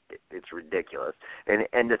 it's ridiculous.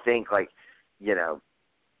 And to think, like,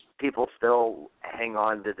 people still hang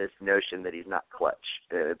on to this notion that he's not clutch.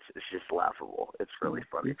 It's just laughable. It's really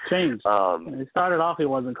funny. It's changed. He started off, he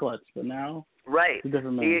wasn't clutch, but now right. He's a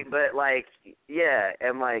different man. But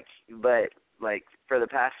for the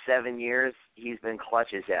past 7 years, he's been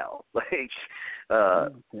clutch as hell.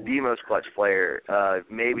 The most clutch player,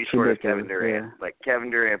 maybe short of Kevin Durant. Yeah. Like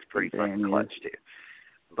Kevin Durant's pretty fucking clutch too.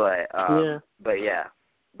 But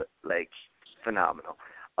phenomenal.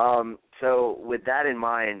 So with that in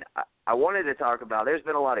mind, I wanted to talk about, there's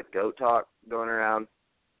been a lot of GOAT talk going around.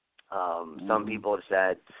 Some people have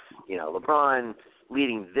said, LeBron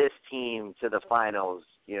leading this team to the finals,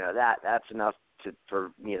 that's enough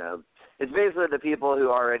for it's basically the people who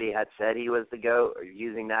already had said he was the GOAT are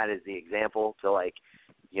using that as the example to, like,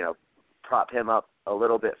 you know, prop him up a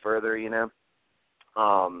little bit further, you know.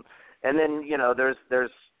 And then, you know, there's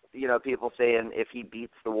you know, people saying if he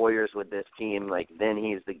beats the Warriors with this team, like, then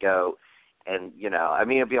he's the GOAT. And, you know, I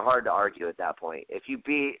mean, it'd be hard to argue at that point. If you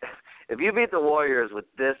beat the Warriors with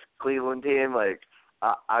this Cleveland team, like,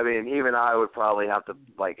 I mean, even I would probably have to,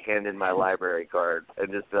 like, hand in my library card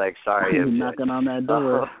and just be like, sorry. I'm knocking on that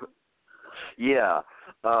door. Yeah.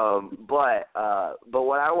 But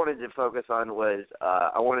what I wanted to focus on was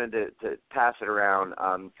I wanted to pass it around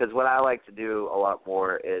because what I like to do a lot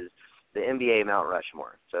more is the NBA Mount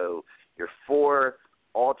Rushmore. So your 4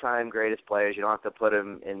 all-time greatest players. You don't have to put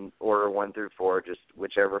them in order 1 through 4, just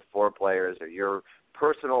whichever 4 players are your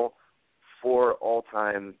personal 4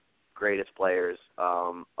 all-time greatest players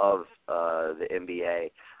of the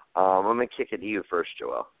NBA. I'm going to kick it to you first,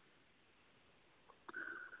 Joel.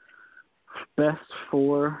 Best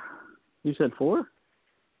 4. You said 4?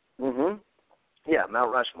 Mm-hmm. Yeah,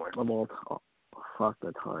 Mount Rushmore. Fuck,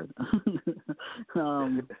 that's hard.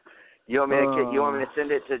 You want me to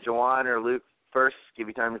send it to Juwan or Luke first? Give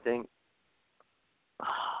you time to think.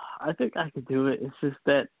 I think I could do it. It's just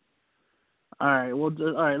that. All right. Well,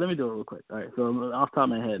 all right. Let me do it real quick. All right. So off the top of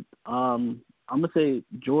my head, I'm gonna say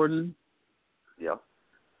Jordan. Yeah.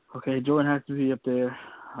 Okay, Jordan has to be up there.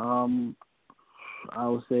 I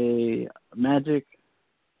would say Magic.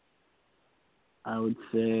 I would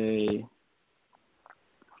say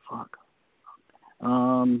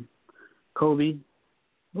Kobe,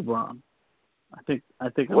 LeBron. I think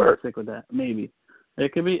I'm gonna stick with that. Maybe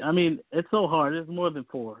it could be. I mean, it's so hard. It's more than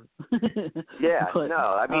 4. Yeah. But, no.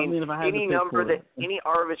 I mean if I had any to number pick 4, any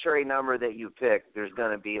arbitrary number that you pick, there's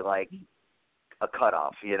gonna be like a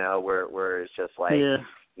cutoff. You know, where it's just like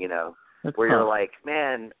you know. That's where tough. You're like,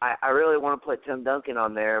 man, I really want to put Tim Duncan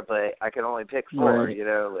on there, but I can only pick 4, right. You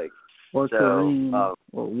know, like or so, Kareem,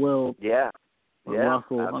 or Wilt, yeah, or yeah,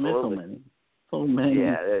 Russell. absolutely. I mean, so many.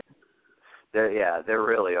 Yeah, there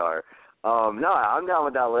really are. No, I'm down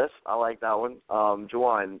with that list. I like that one.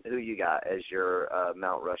 Juwan, who you got as your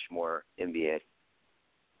Mount Rushmore NBA?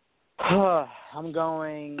 I'm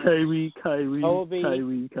going Kyrie, Kobe.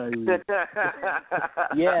 Kyrie.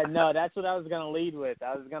 Yeah, no, that's what I was gonna lead with.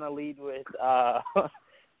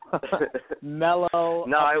 Melo.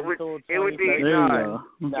 No, it would be no.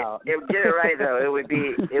 Get it right though. It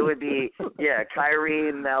would be yeah,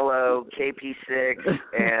 Kyrie, Melo, KP6,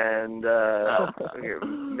 and you're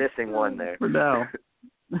missing one there. For now.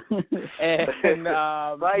 and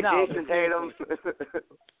right, Jason Tatum.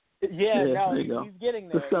 Yeah, no, there you go. He's getting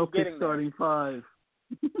there. The Celtics starting 5.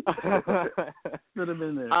 Should have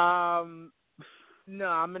been there. No,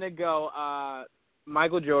 I'm gonna go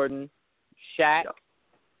Michael Jordan, Shaq,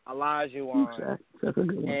 Olajuwon, Shaq. That's a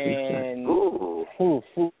good one. and who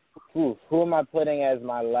am I putting as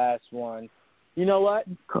my last one? You know what?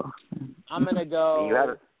 I'm gonna go. You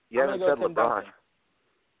haven't said LeBron.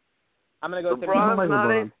 I'm gonna go. LeBron's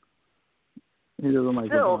not it. He doesn't like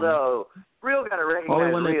Still, LeBron. though, Real got to recognize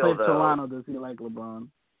only when they Real, play though. Toronto does he like LeBron.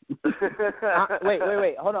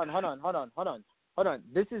 Wait. Hold on.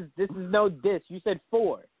 This is no diss. You said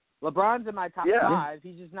 4. LeBron's in my top 5.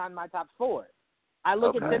 He's just not in my top 4. I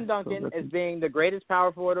look at Tim Duncan as being the greatest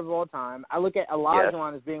power forward of all time. I look at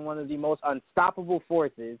Olajuwon as being one of the most unstoppable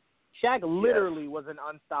forces. Shaq literally was an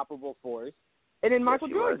unstoppable force. And then Michael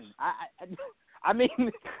Jordan. I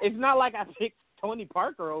mean, it's not like I picked Tony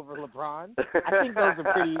Parker over LeBron. I think those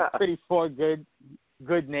are pretty 4 good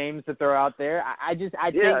names to throw out there. I think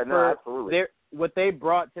what they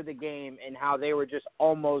brought to the game and how they were just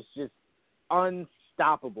almost just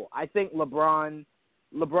unstoppable. I think LeBron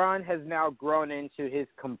has now grown into his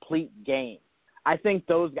complete game. I think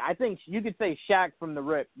you could say Shaq from the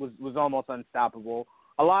rip was almost unstoppable.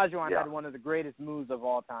 Olajuwon had one of the greatest moves of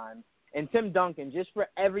all time. And Tim Duncan, just for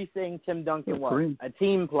everything Tim Duncan was, a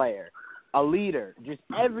team player, a leader, just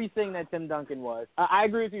everything that Tim Duncan was. I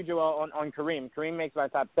agree with you, Joel, on Kareem. Kareem makes my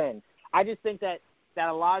top 10. I just think that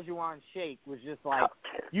Olajuwon shake was just like,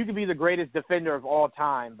 you could be the greatest defender of all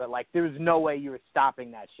time, but, like, there was no way you were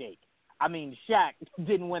stopping that shake. I mean, Shaq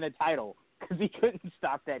didn't win a title because he couldn't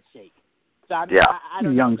stop that shake. So, I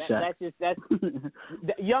don't young know. Shaq. That's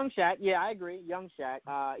young Shaq. Yeah, I agree. Young Shaq.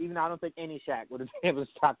 Even though I don't think any Shaq would have been able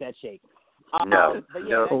to stop that shake. No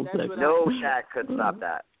Shaq could stop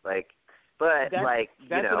that.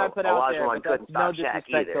 Olajuwon couldn't stop Shaq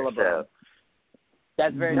either. So.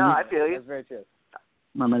 That's very true. true. I feel you. That's very true.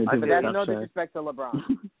 But that's no disrespect to LeBron.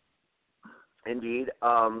 Indeed.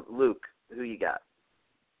 Luke, who you got?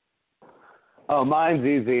 Oh, mine's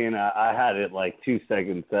easy, and I had it like 2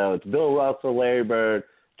 seconds. So it's Bill Russell, Larry Bird,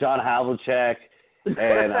 John Havlicek,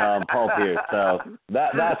 and Paul Pierce. So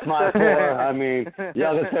that's my 4. I mean,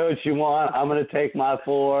 y'all can say what you want. I'm going to take my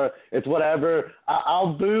 4. It's whatever.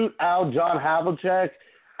 I'll boot out John Havlicek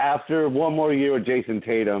after one more year with Jason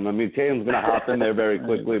Tatum. I mean, Tatum's going to hop in there very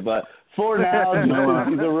quickly, but for now, just because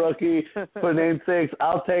he's a rookie, for name 6,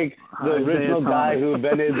 I'll take the original guy who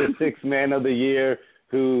invented the 6th man of the year,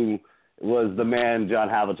 who was the man, John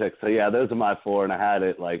Havlicek. So, yeah, those are my 4, and I had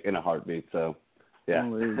it, like, in a heartbeat. So, yeah.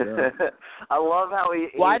 I love how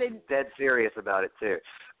he's dead serious about it, too.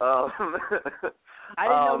 I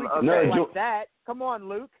didn't know we could play like that. Come on,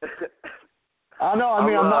 Luke. I know. I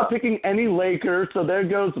mean, I'm not picking any Lakers, so there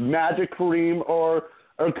goes Magic, Kareem, or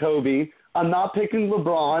Kobe. I'm not picking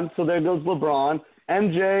LeBron, so there goes LeBron.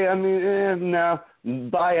 MJ, I mean, no.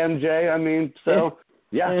 Bye, MJ. I mean, so,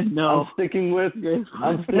 yeah, no. I'm sticking with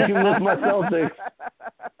my Celtics.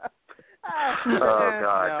 Oh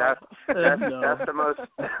God, that's the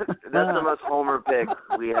most homer pick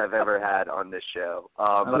we have ever had on this show.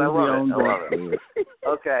 But I love it.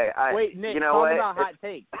 Okay, wait, Nick, you know talk what? about hot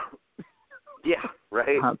take. Yeah,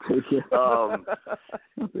 right. Hot take.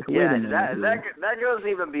 Yeah, that goes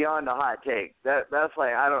even beyond a hot take. That's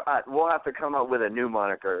like we'll have to come up with a new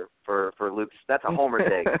moniker for Luke's. That's a homer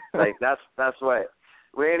take. Like that's what.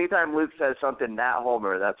 Anytime Luke says something that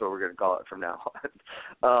homer, that's what we're gonna call it from now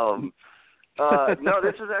on. No,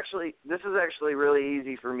 this is actually really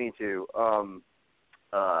easy for me too.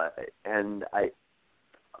 And I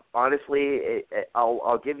honestly,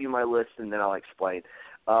 I'll give you my list and then I'll explain.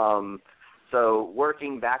 So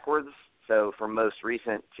working backwards, so from most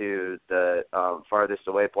recent to the farthest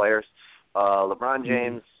away players, LeBron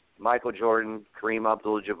James, Michael Jordan, Kareem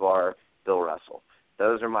Abdul-Jabbar, Bill Russell.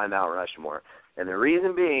 Those are my Mount Rushmore. And the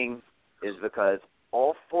reason being is because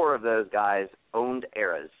all 4 of those guys owned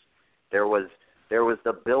eras. There was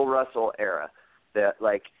the Bill Russell era. That,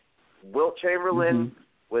 like, Wilt Chamberlain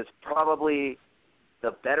was probably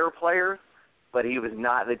the better player, but he was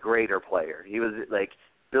not the greater player. He was like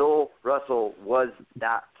Bill Russell was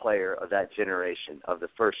that player of that generation, of the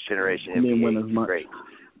first generation NBA greats.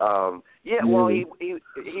 Well,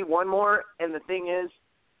 he won more. And the thing is,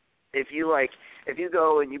 if you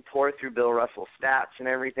go and you pour through Bill Russell's stats and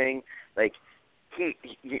everything, like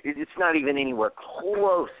it's not even anywhere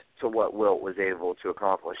close to what Wilt was able to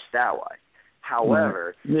accomplish stat-wise.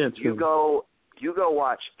 However, you go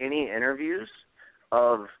watch any interviews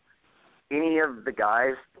of any of the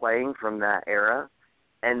guys playing from that era,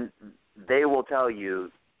 and they will tell you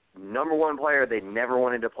number 1 player they never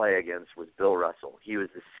wanted to play against was Bill Russell. He was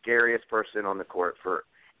the scariest person on the court for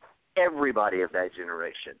everybody of that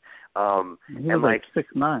generation. He was like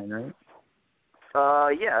 6'9", right?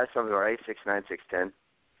 Yeah, that sounds all right. 6'9",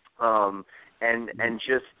 6'10". And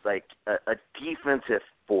just like a defensive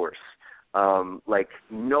force. Like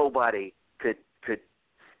nobody could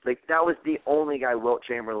like that was the only guy Wilt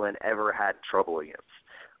Chamberlain ever had trouble against.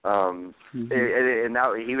 And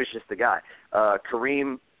now he was just the guy.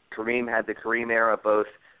 Kareem had the Kareem era. Both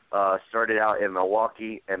started out in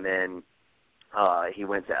Milwaukee, and then he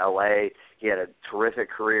went to L.A. He had a terrific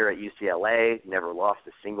career at UCLA. Never lost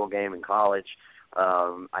a single game in college.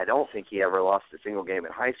 I don't think he ever lost a single game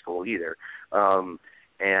in high school either.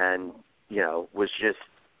 And was just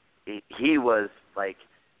he was like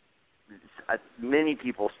many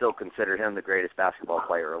people still consider him the greatest basketball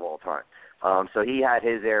player of all time. So he had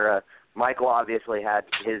his era. Michael obviously had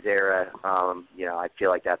his era. I feel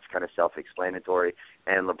like that's kind of self-explanatory.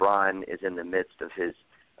 And LeBron is in the midst of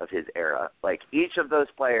his era. Like each of those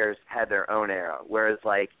players had their own era. Whereas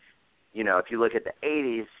like, if you look at the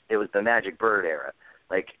 80s, it was the Magic Bird era.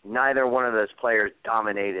 Like neither one of those players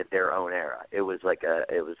dominated their own era. It was like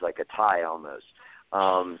a tie almost.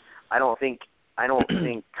 I don't think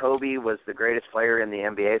Kobe was the greatest player in the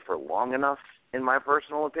NBA for long enough, in my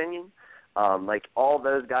personal opinion. Like all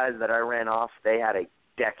those guys that I ran off, they had a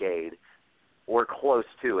decade or close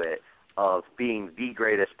to it of being the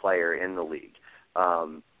greatest player in the league.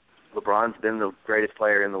 LeBron's been the greatest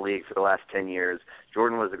player in the league for the last 10 years.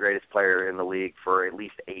 Jordan was the greatest player in the league for at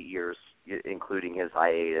least 8 years, including his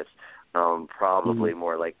hiatus. Probably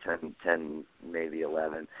more like 10, maybe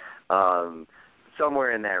 11.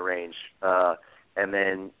 Somewhere in that range. And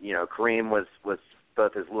then, Kareem was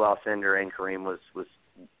both as Lou Alcindor and Kareem was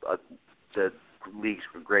the league's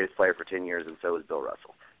greatest player for 10 years, and so was Bill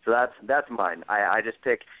Russell. So that's mine. I just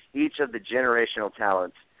pick each of the generational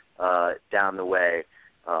talents down the way,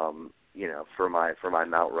 for my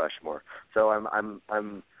Mount Rushmore. So I'm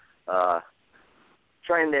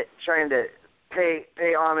trying to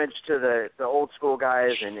pay homage to the old school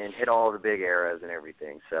guys and hit all the big eras and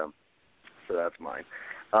everything. So that's mine.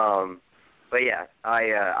 But yeah,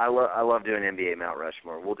 I love doing NBA Mount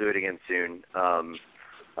Rushmore. We'll do it again soon.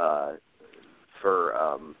 For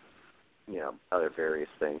other various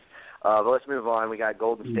things. But let's move on. We got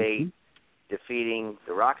Golden State defeating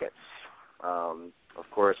the Rockets. Of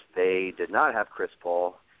course, they did not have Chris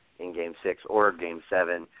Paul in Game 6 or Game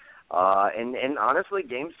 7. And honestly,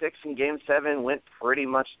 Game 6 and Game 7 went pretty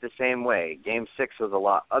much the same way. Game 6 was a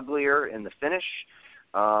lot uglier in the finish.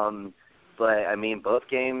 But, I mean, both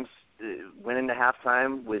games went into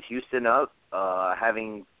halftime with Houston up,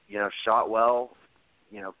 having, shot well,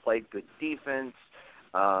 played good defense,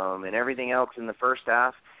 and everything else in the first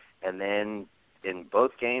half. And then in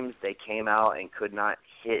both games, they came out and could not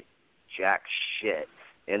hit jack shit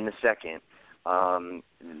in the second.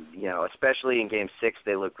 Especially in Game 6,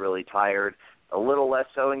 they looked really tired. A little less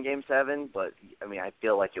so in Game 7, but, I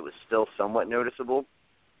feel like it was still somewhat noticeable.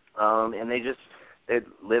 And they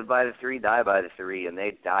live by the three, die by the three, and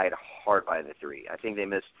they died hard by the three. I think they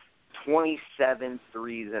missed 27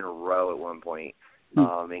 threes in a row at one point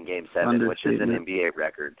in Game 7, which is an NBA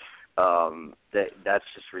record. That's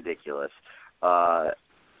just ridiculous.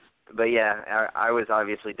 But yeah, I was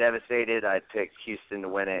obviously devastated. I picked Houston to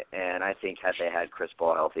win it, and I think had they had Chris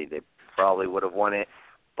Paul healthy, they probably would have won it.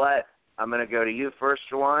 But I'm going to go to you first,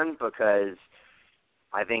 Juwan, because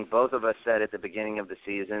I think both of us said at the beginning of the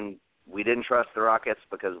season we didn't trust the Rockets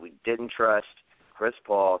because we didn't trust Chris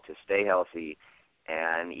Paul to stay healthy.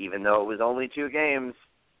 And even though it was only 2 games,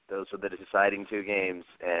 those were the deciding 2 games.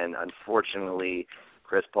 And unfortunately,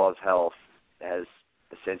 Chris Paul's health has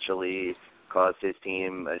essentially caused his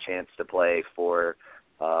team a chance to play for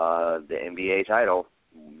the NBA title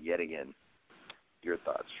yet again. Your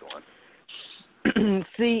thoughts, Juwan?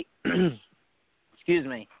 See, excuse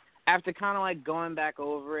me. After kind of like going back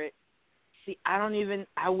over it,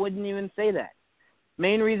 I wouldn't even say that.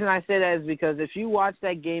 Main reason I say that is because if you watch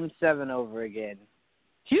that Game 7 over again,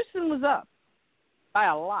 Houston was up by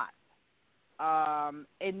a lot.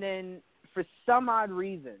 And then for some odd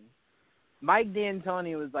reason, Mike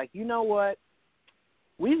D'Antoni was like, you know what?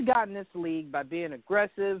 We've gotten this league by being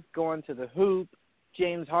aggressive, going to the hoop.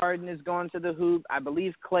 James Harden is going to the hoop. I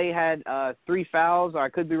believe Clay had 3 fouls, or I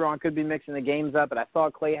could be wrong, could be mixing the games up, but I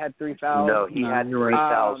thought Clay had 3 fouls. No, he had 3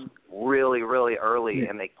 fouls really, really early,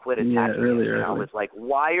 and they quit attacking him. And I was like,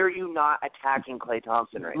 why are you not attacking Klay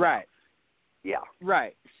Thompson right now? Right. Yeah.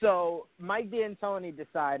 Right. So Mike D'Antoni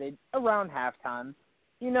decided around halftime,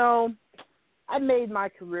 I made my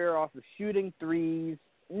career off of shooting threes,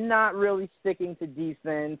 not really sticking to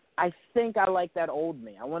defense. I think I like that old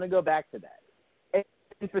me. I want to go back to that.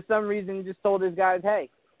 And for some reason, he just told his guys, hey,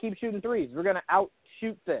 keep shooting threes. We're going to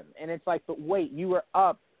outshoot them. And it's like, but wait, you were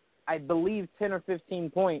up, I believe, 10 or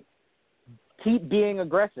 15 points. Keep being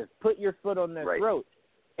aggressive. Put your foot on their throat.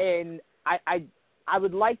 And I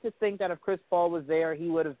would like to think that if Chris Paul was there, he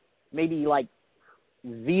would have maybe,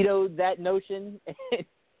 vetoed that notion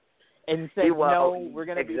and said, no, we're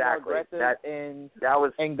going to be more aggressive and go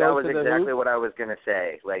to the hoop. That was exactly what I was going to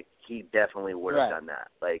say. He definitely would have done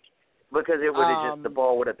that. Because it would have the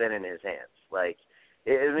ball would have been in his hands.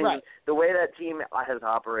 The way that team has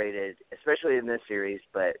operated, especially in this series,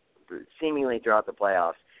 but seemingly throughout the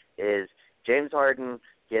playoffs, is James Harden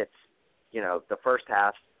gets, the first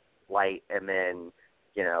half light, and then,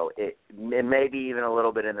 it maybe even a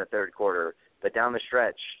little bit in the third quarter, but down the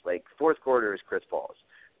stretch, fourth quarter is Chris Paul's,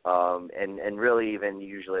 and really even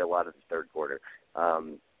usually a lot of the third quarter.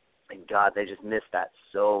 And God, they just missed that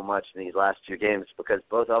so much in these last 2 games because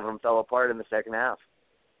both of them fell apart in the second half.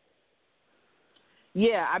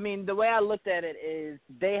 Yeah, the way I looked at it is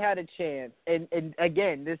they had a chance. And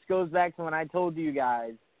again, this goes back to when I told you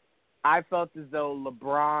guys, I felt as though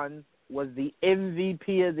LeBron was the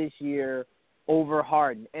MVP of this year over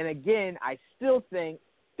Harden. And again, I still think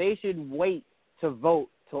they should wait to vote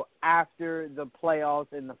till after the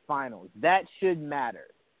playoffs and the finals. That should matter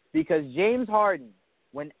because James Harden,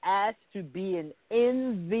 when asked to be an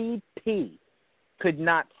MVP, could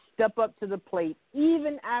not step up to the plate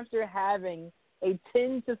even after having a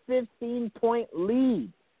 10 to 15-point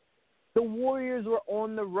lead. The Warriors were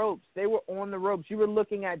on the ropes. They were on the ropes. You were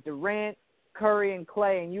looking at Durant, Curry, and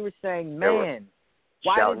Clay, and you were saying, man,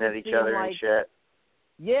 why shouting at each other and shit.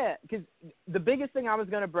 Yeah, because the biggest thing I was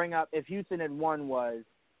going to bring up if Houston had won was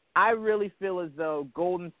I really feel as though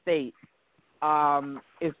Golden State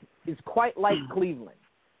is quite like Cleveland,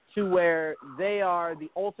 to where they are the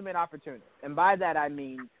ultimate opportunist. And by that I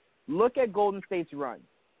mean, look at Golden State's run.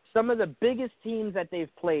 Some of the biggest teams that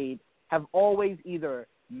they've played have always either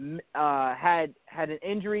had an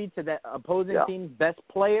injury to the opposing team's best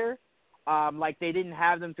player, like they didn't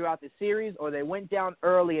have them throughout the series, or they went down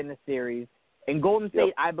early in the series, And Golden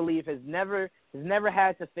State, I believe, has never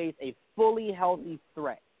had to face a fully healthy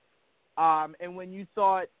threat. And when you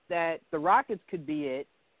thought that the Rockets could be it,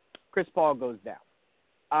 Chris Paul goes down.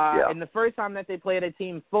 And the first time that they played a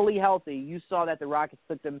team fully healthy, you saw that the Rockets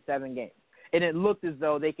took them 7 games. And it looked as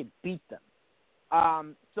though they could beat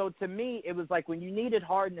them. So to me, it was like when you needed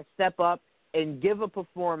Harden to step up and give a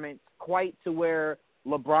performance quite to where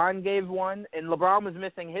LeBron gave one, and LeBron was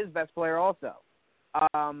missing his best player also.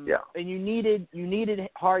 And you needed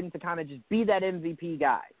Harden to kind of just be that MVP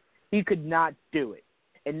guy. He could not do it.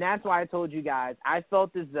 And that's why I told you guys, I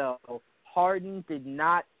felt as though Harden did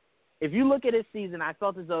not – if you look at his season, I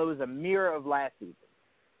felt as though it was a mirror of last season.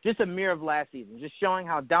 Just a mirror of last season, just showing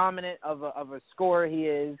how dominant of a scorer he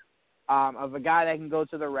is, of a guy that can go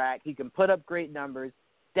to the rack. He can put up great numbers.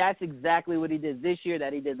 That's exactly what he did this year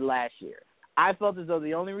that he did last year. I felt as though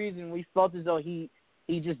the only reason we felt as though he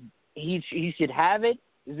should have it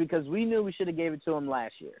is because we knew we should have gave it to him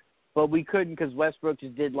last year, but we couldn't because Westbrook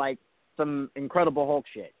just did like some incredible Hulk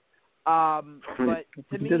shit. But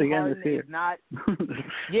to me, Harden is not.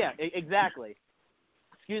 Yeah, exactly.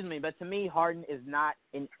 Excuse me, but to me, Harden is not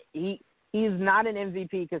he's not an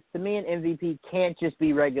MVP because to me, an MVP can't just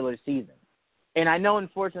be regular season. And I know,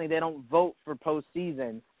 unfortunately, they don't vote for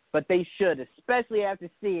postseason, but they should, especially after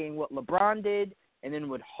seeing what LeBron did and then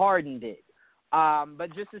what Harden did.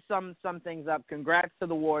 But just to sum things up, congrats to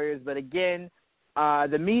the Warriors. But again,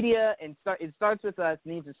 the media, and it starts with us,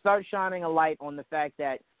 needs to start shining a light on the fact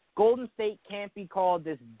that Golden State can't be called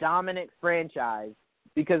this dominant franchise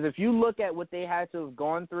because if you look at what they had to have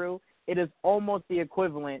gone through, it is almost the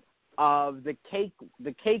equivalent of the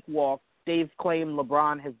cakewalk they've claimed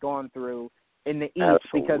LeBron has gone through in the East.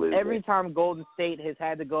 Absolutely. Because every time Golden State has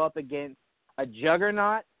had to go up against a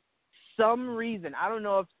juggernaut, some reason, I don't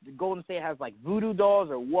know if Golden State has like voodoo dolls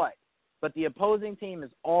or what, but the opposing team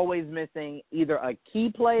is always missing either a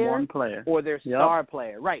key player, or their star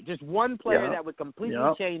player. Right, just one player that would completely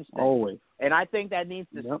change things. Always. And I think that needs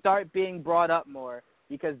to start being brought up more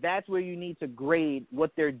because that's where you need to grade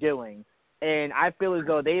what they're doing. And I feel as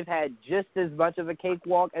though they've had just as much of a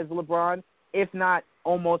cakewalk as LeBron, if not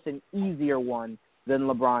almost an easier one than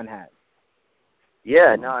LeBron has.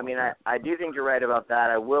 Yeah, no, I mean, I do think you're right about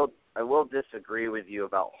that. I will disagree with you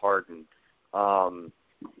about Harden. I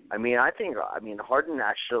mean, Harden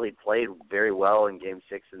actually played very well in Game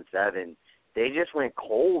 6 and 7. They just went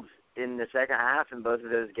cold in the second half in both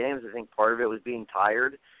of those games. I think part of it was being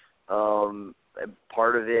tired.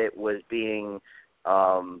 Part of it was being,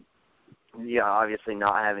 obviously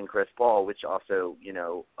not having Chris Paul, which also,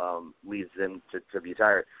 leads them to be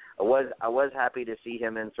tired. I was happy to see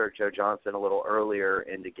him insert Joe Johnson a little earlier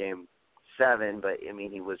into Game 7, but I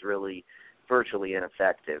mean he was really virtually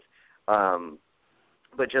ineffective.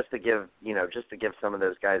 But just to give some of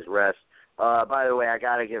those guys rest. By the way, I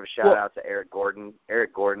got to give a shout out to Eric Gordon.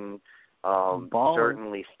 Eric Gordon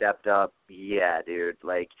certainly stepped up. Yeah, dude.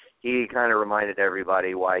 Like he kind of reminded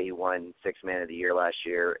everybody why he won Sixth Man of the Year last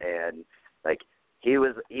year, and like he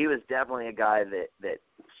was definitely a guy that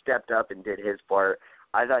stepped up and did his part.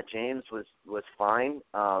 I thought James was fine.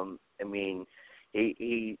 I mean,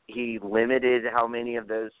 he limited how many of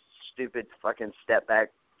those stupid fucking step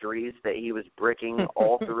back threes that he was bricking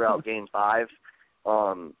all throughout Game 5.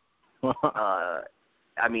 I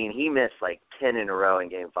mean, he missed like 10 in a row in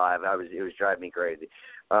Game 5. It was driving me crazy.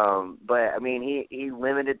 But I mean, he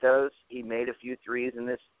limited those. He made a few threes in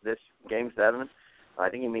this Game 7. I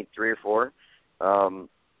think he made 3 or 4.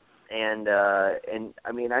 And I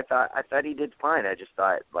mean, I thought he did fine. I just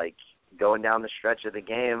thought, like, going down the stretch of the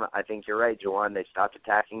game, I think you're right, Juwan. They stopped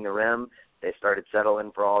attacking the rim. They started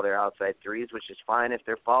settling for all their outside threes, which is fine if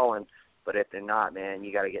they're falling. But if they're not, man,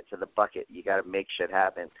 you got to get to the bucket. You got to make shit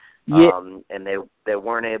happen. Yeah. And they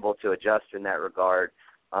weren't able to adjust in that regard.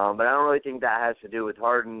 But I don't really think that has to do with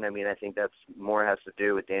Harden. I mean, I think that's more has to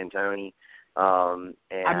do with D'Antoni and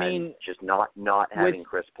just not having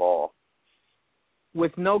Chris Paul.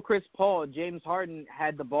 With no Chris Paul, James Harden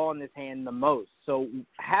had the ball in his hand the most. So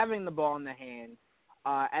having the ball in the hand,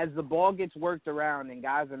 as the ball gets worked around and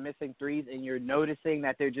guys are missing threes and you're noticing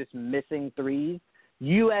that they're just missing threes,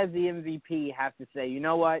 you as the MVP have to say, you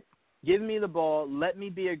know what, give me the ball, let me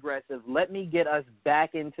be aggressive, let me get us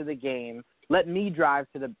back into the game, let me drive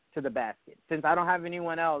to the basket. Since I don't have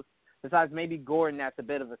anyone else besides maybe Gordon that's a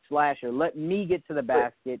bit of a slasher, let me get to the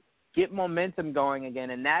basket, get momentum going again,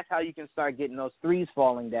 and that's how you can start getting those threes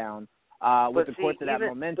falling down with the course of that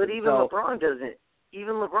momentum. But even LeBron doesn't.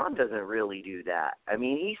 Even LeBron doesn't really do that. I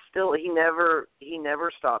mean, he never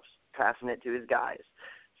stops passing it to his guys.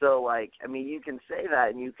 So, like, I mean, you can say that,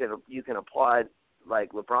 and you can applaud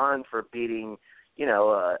like LeBron for beating,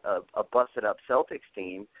 a busted up Celtics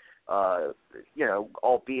team,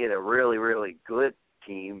 albeit a really, really good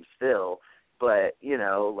team still. But,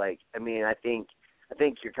 I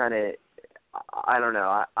think you're kind of, I don't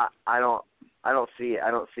know. I don't see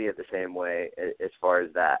it the same way as far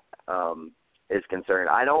as that is concerned.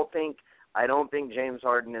 I don't think James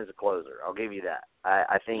Harden is a closer. I'll give you that.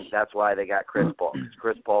 I think that's why they got Chris Paul. 'Cause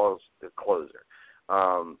Chris Paul is the closer.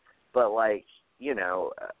 But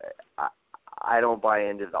I don't buy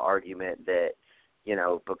into the argument that,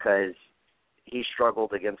 because he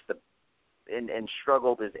struggled against and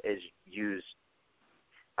struggled is used.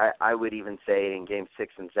 I would even say in Game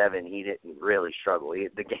 6 and 7 he didn't really struggle.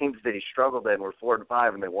 The games that he struggled in were 4 and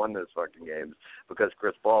 5, and they won those fucking games because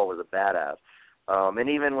Chris Paul was a badass. And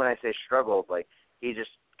even when I say struggled, he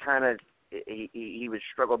just kind of he would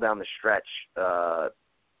struggle down the stretch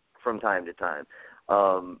from time to time.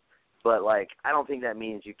 But I don't think that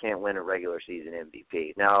means you can't win a regular season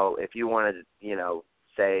MVP. Now, if you want to,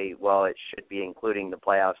 say, well, it should be including the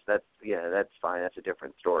playoffs, that's fine. That's a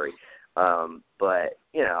different story. But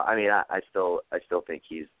I still think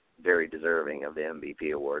he's very deserving of the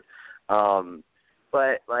MVP award.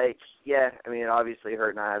 But it obviously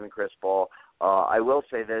hurt not having Chris Paul. I will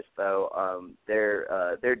say this though,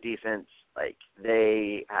 their defense,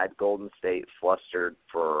 they had Golden State flustered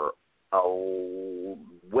for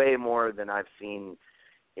way more than I've seen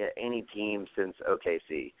any team since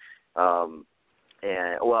OKC.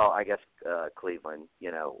 And I guess Cleveland,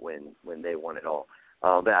 when they won it all.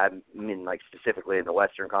 But I mean, specifically in the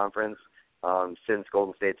Western Conference, since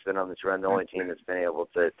Golden State's been on this run, the only team that's been able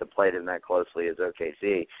to play them that closely is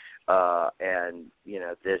OKC. And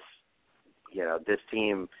this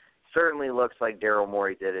team certainly looks like Daryl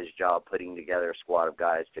Morey did his job putting together a squad of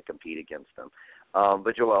guys to compete against them.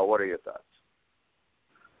 But Joel, what are your thoughts?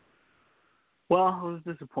 Well, I was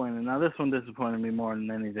disappointed. Now, this one disappointed me more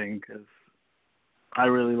than anything because I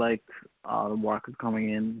really liked the Rockets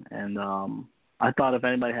coming in, and I thought if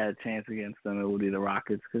anybody had a chance against them, it would be the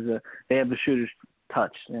Rockets because they have the shooter's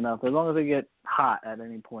touch. As long as they get hot at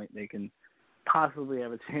any point, they can possibly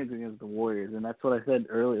have a chance against the Warriors. And that's what I said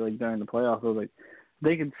earlier, during the playoffs. I was like,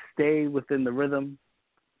 they can stay within the rhythm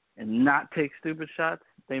and not take stupid shots,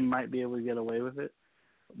 they might be able to get away with it.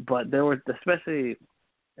 But there were, especially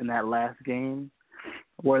in that last game,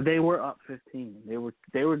 where they were up 15.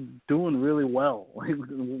 They were doing really well.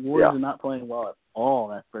 The Warriors are not playing well at all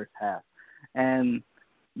that first half. And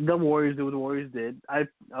the Warriors did what the Warriors did.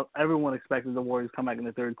 Everyone expected the Warriors to come back in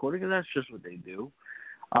the third quarter because that's just what they do.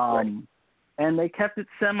 Right. And they kept it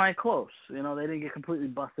semi-close. They didn't get completely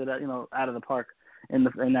busted out of the park in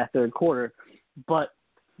that third quarter. But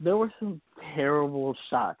there were some terrible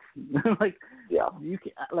shots. I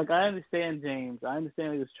understand James. I understand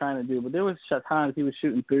what he was trying to do, but there was times he was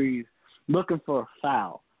shooting threes looking for a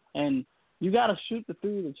foul. And you got to shoot the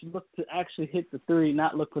three that you look to actually hit the three,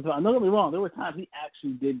 not look for the foul. Don't get me wrong. There were times he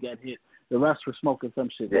actually did get hit. The refs were smoking some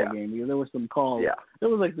shit that game. There were some calls. Yeah. There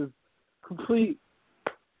was this complete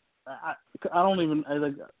I don't even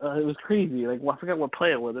it was crazy. I forgot what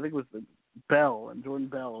play it was. I think it was Bell and Jordan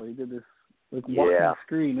Bell. He did this walking the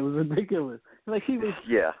screen. It was ridiculous. He was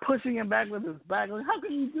pushing him back with his back. How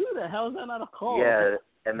can you do that? How is that not a call? Yeah,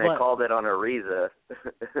 and they called it on Ariza.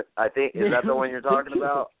 I think is that the one you're talking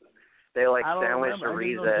about? They sandwiched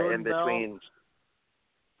Ariza in between.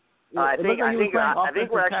 I think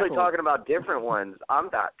we're actually talking about different ones. I'm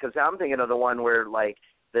thinking of the one where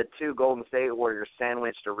the two Golden State Warriors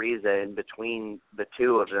sandwiched Ariza in between the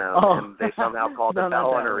two of them, and they somehow called the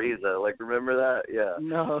foul on Ariza. Remember that? Yeah.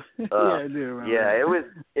 No. I do remember. Yeah,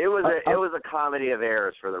 it was a comedy of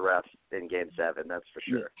errors for the refs in Game 7. That's for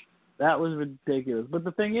sure. That was ridiculous. But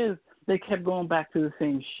the thing is, they kept going back to the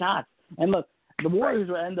same shots. And look, the Warriors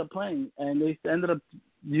would end up playing, and they ended up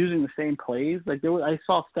using the same plays. I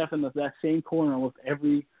saw Steph in that same corner almost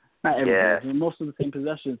not every, most of the same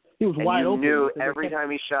possessions. He was wide open. You knew every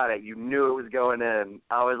time he shot it, you knew it was going in.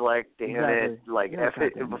 I was like, damn it,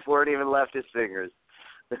 before it even left his fingers.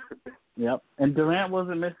 Yep. And Durant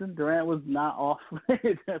wasn't missing. Durant was not off,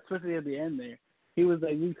 especially at the end there. He was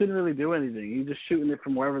you couldn't really do anything. He was just shooting it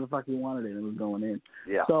from wherever the fuck he wanted it, and it was going in.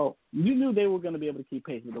 Yeah. So you knew they were going to be able to keep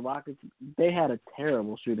pace. With the Rockets, they had a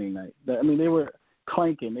terrible shooting night. They were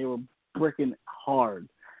clanking. They were bricking hard.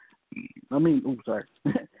 Sorry.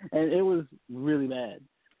 And it was really bad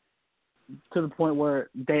to the point where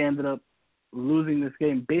they ended up losing this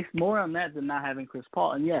game based more on that than not having Chris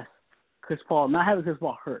Paul. And yes, not having Chris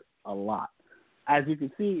Paul hurt a lot. As you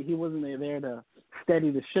can see, he wasn't there to steady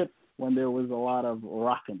the ship when there was a lot of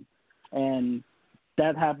rocking. And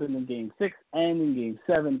that happened in Game 6 and in Game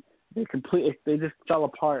 7. They just fell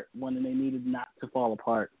apart when they needed not to fall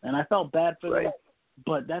apart, and I felt bad for them.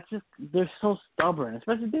 But that's just they're so stubborn.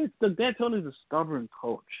 Especially D'Antoni's a stubborn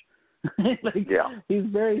coach. He's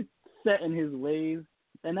very set in his ways,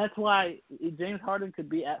 and that's why James Harden could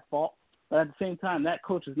be at fault. But at the same time, that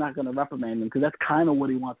coach is not going to reprimand him because that's kind of what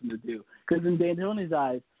he wants him to do. Because in D'Antoni's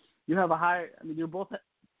eyes, you have you're both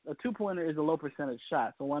a 2-pointer is a low percentage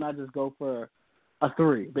shot, so why not just go for a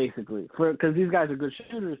 3, basically? Because these guys are good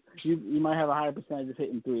shooters, you might have a higher percentage of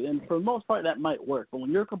hitting 3, and for the most part that might work. But when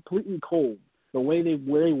you're completely cold, the way they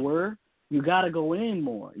were, you got to go in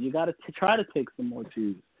more. You got to try to take some more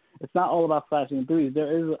 2s. It's not all about flashing 3s.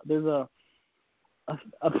 There's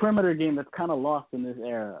a perimeter game that's kind of lost in this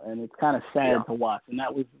era, and it's kind of sad to watch. And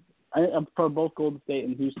that was for both Golden State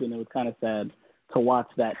and Houston. It was kind of sad to watch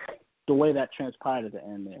that the way that transpired at the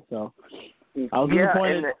end there. So I was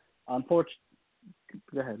disappointed. Unfortunately,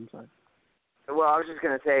 go ahead. I'm sorry. Well, I was just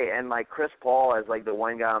gonna say, and like Chris Paul is like the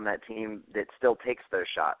one guy on that team that still takes those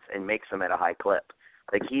shots and makes them at a high clip.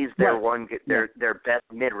 Like he's their their best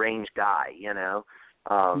mid-range guy, you know.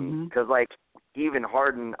 Because like even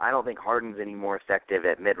Harden, I don't think Harden's any more effective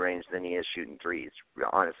at mid-range than he is shooting 3s.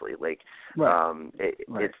 Honestly, like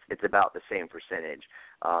it's about the same percentage.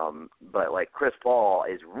 But like Chris Paul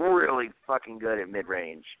is really fucking good at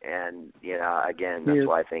mid-range, and again, that's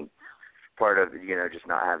why I think part of just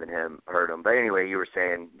not having him hurt him. But anyway, you were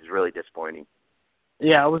saying it's really disappointing.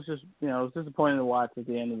 Yeah, I was just I was disappointed to watch at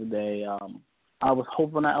the end of the day. I was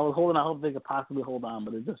hoping I hope they could possibly hold on,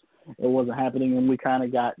 but it wasn't happening, and we kind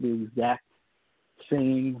of got the exact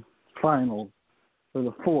same finals for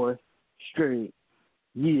the 4th straight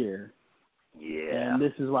year. Yeah. And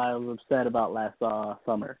this is why I was upset about last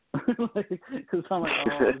summer. Because I'm like,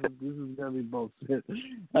 this is going to be bullshit.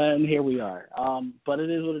 And here we are. But it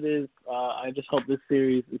is what it is. I just hope this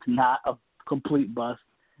series is not a complete bust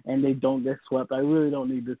and they don't get swept. I really don't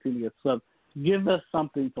need this team to get swept. Give us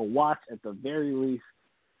something to watch at the very least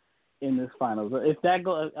in this finals. If that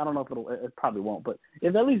goes, I don't know if it probably won't, but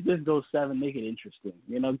if at least this goes 7, make it interesting.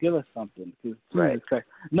 Give us something. I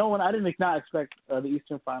did not expect the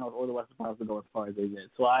Eastern Finals or the Western Finals to go as far as they did.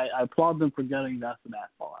 So I applaud them for getting us that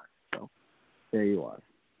far. So there you are.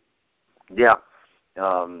 Yeah.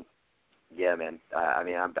 Yeah, man. I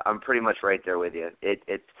mean, I'm pretty much right there with you.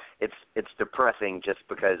 It's depressing just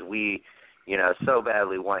because we so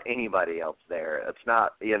badly want anybody else there. It's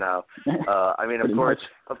not, I mean, of course,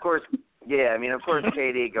 yeah, I mean, of course,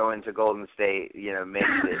 KD going to Golden State, makes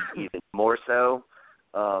it even more so,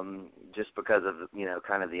 just because of,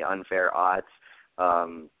 kind of the unfair odds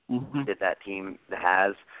that team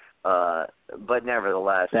has. But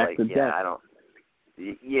nevertheless, yeah,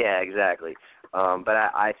 exactly. But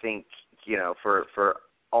I think, for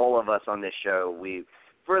all of us on this show, we,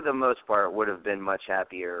 for the most part, would have been much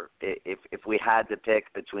happier if we had to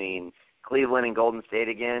pick between Cleveland and Golden State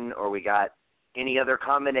again, or we got any other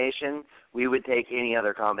combination. We would take any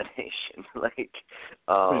other combination.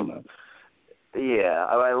 Yeah.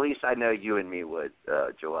 At least I know you and me would,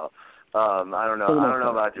 Joel. I don't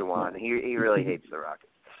know about Juwan. He really hates the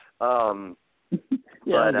Rockets. And the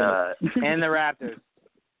Raptors. And the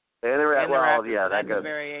Raptors. That goes. A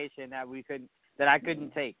variation that I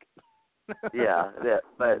couldn't take. yeah,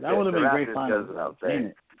 but that would have been great fun. Goes without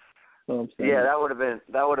saying. Yeah, that would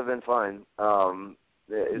have been fun.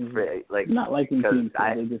 It's not liking teams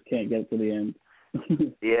they just can't get to the end.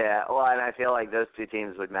 Yeah, well, and I feel like those two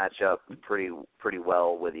teams would match up pretty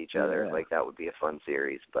well with each other. Yeah. Like that would be a fun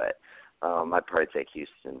series, but I'd probably take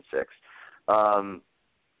Houston 6.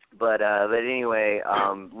 But anyway,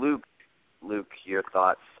 Luke, your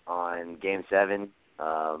thoughts on Game 7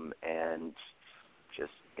 and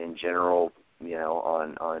just in general,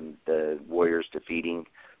 on the Warriors defeating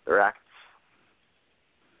the Rockets?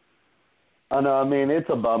 I know. I mean, it's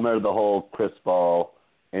a bummer, the whole Chris Paul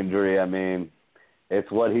injury. I mean, it's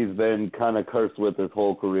what he's been kind of cursed with his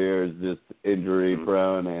whole career, is just injury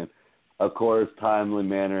prone. And, of course, timely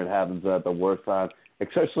manner, it happens at the worst time,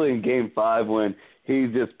 especially in Game 5 when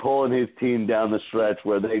he's just pulling his team down the stretch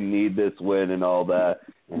where they need this win and all that,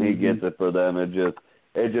 and he gets it for them. It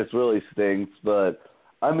just really stinks. But,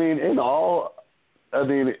 I mean,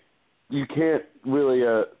 you can't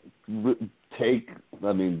really take,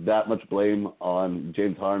 that much blame on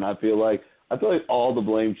James Harden. I feel like all the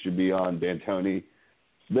blame should be on D'Antoni.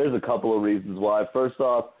 There's a couple of reasons why. First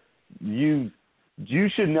off, you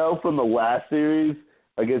should know from the last series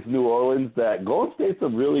against New Orleans that Golden State's a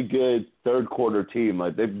really good third-quarter team.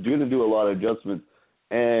 Like, they're going to do a lot of adjustments,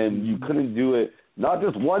 and you couldn't do it not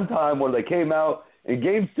just one time where they came out. In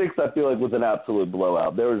Game 6, I feel like was an absolute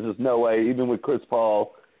blowout. There was just no way, even with Chris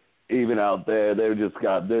Paul even out there. That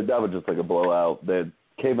was just like a blowout. They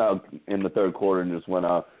came out in the third quarter and just went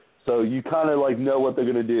off. So you kind of like know what they're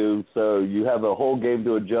going to do. So you have a whole game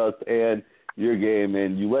to adjust and your game,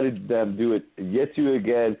 and you let them do it yet to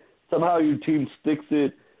again. Somehow your team sticks,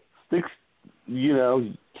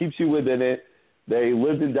 keeps you within it. They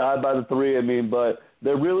lived and died by the three. I mean, but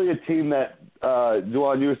they're really a team that,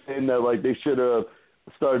 Juwan, you were saying that like they should have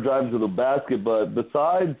started driving to the basket, but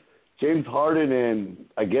besides James Harden and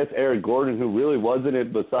I guess Eric Gordon, who really wasn't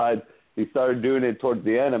it, besides he started doing it towards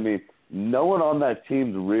the end, I mean, no one on that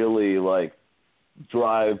team's really like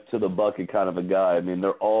drive to the bucket kind of a guy. I mean,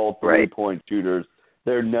 they're all three-point shooters.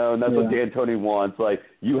 They're known. That's what D'Antoni wants. Like,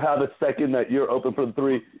 you have a second that you're open for the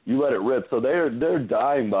three, you let it rip. So they're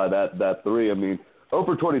dying by that three. I mean, 0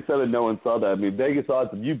 for 27, no one saw that. I mean, Vegas odds,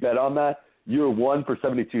 if you bet on that, you're one for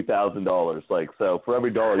 $72,000. Like, so for every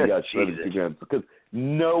dollar you got 72 grams. Because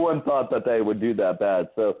no one thought that they would do that bad.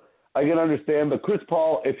 So I can understand. But Chris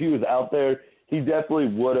Paul, if he was out there, he definitely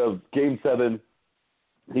would have, Game 7,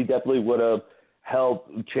 he definitely would have helped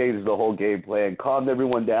change the whole game plan, calmed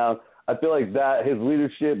everyone down. I feel like that, his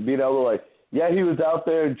leadership, being able to, like, yeah, he was out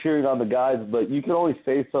there and cheering on the guys, but you can only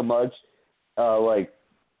say so much, like,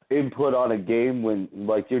 input on a game when,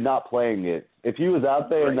 like, you're not playing it. If he was out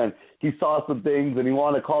there and then he saw some things and he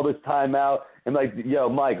wanted to call this timeout and, like, yo,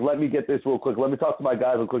 Mike, let me get this real quick. Let me talk to my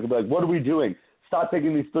guys real quick and be like, what are we doing? Stop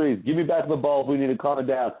taking these threes. Give me back the ball if we need to calm it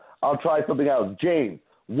down. I'll try something else. James,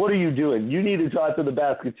 what are you doing? You need to drive to the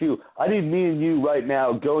basket, too. I need me and you right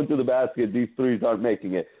now going to the basket. These threes aren't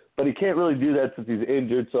making it. But he can't really do that since he's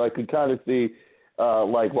injured, so I could kind of see,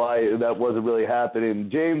 like, why that wasn't really happening.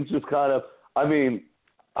 James just kind of, I mean,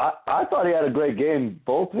 I thought he had a great game.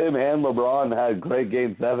 Both him and LeBron had great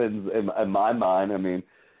Game 7s in my mind. I mean,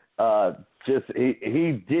 just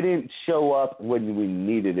he didn't show up when we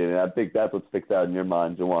needed it, and I think that's what sticks out in your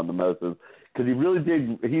mind, Juwan, the most, is because he really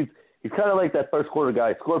did. He's kind of like that first quarter guy.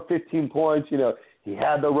 He scored 15 points. You know, he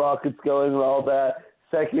had the Rockets going and all that.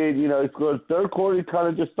 Second, you know, he scored. Third quarter, he kind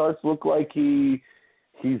of just starts to look like he's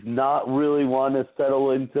not really wanting to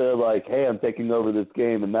settle into, like, hey, I'm taking over this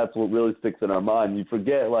game, and that's what really sticks in our mind. You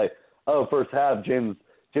forget, like, oh, first half, James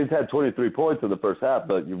had 23 points in the first half,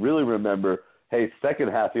 but you really remember, hey, second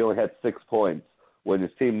half, he only had 6 points when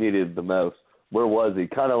his team needed the most. Where was he?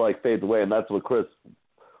 Kind of, like, fades away, and that's what Chris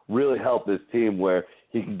really helped this team, where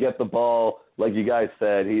he can get the ball, like you guys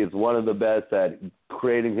said. He is one of the best at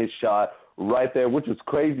creating his shot right there, which is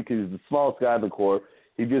crazy because he's the smallest guy on the court.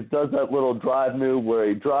 He just does that little drive move where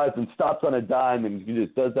he drives and stops on a dime, and he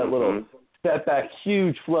just does that little step back,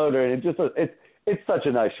 huge floater, and it's such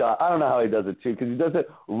a nice shot. I don't know how he does it too, because he does it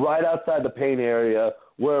right outside the paint area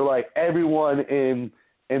where, like, everyone in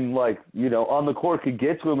like, you know, on the court could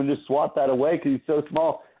get to him and just swat that away because he's so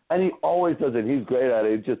small, and he always does it. He's great at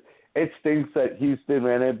it. It stinks that Houston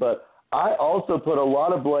ran it, but I also put a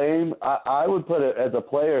lot of blame. I would put it as a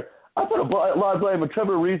player. I put a lot of blame on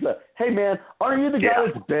Trevor Ariza. Hey, man, aren't you the guy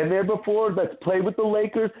that's been there before, that's played with the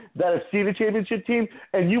Lakers, that have seen a championship team,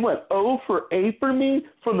 and you went 0 for 8 for me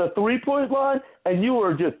from the three-point line, and you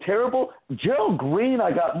were just terrible? Gerald Green,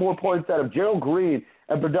 I got more points out of Gerald Green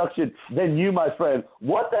and production than you, my friend.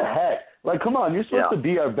 What the heck? Like, come on, you're supposed to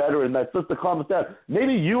be our veteran that's supposed to calm us down.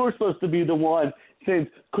 Maybe you were supposed to be the one since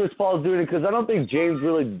Chris Paul's doing it, because I don't think James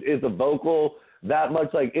really is a vocal that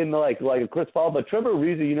much, like, in the, like a Chris Paul. But Trevor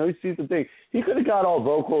Ariza, you know, he sees the thing. He could have got all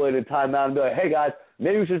vocal in a timeout and be like, hey, guys,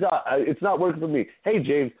 maybe we should not, it's not working for me. Hey,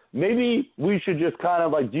 James, maybe we should just kind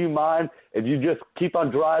of, like, do you mind if you just keep on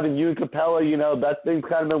driving, you and Capella, you know, that thing's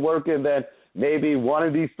kind of been working, then maybe one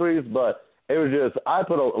of these threes. But it was just,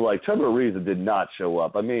 Trevor Ariza did not show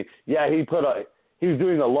up. I mean, yeah, he was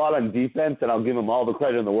doing a lot on defense, and I'll give him all the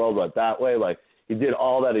credit in the world right that way. Like, he did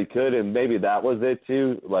all that he could, and maybe that was it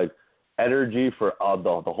too, like, energy for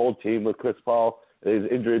the whole team with Chris Paul. His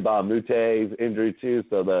injury, Bahamute's injury too,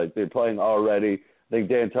 so they're playing already. I think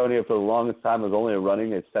D'Antonio for the longest time was only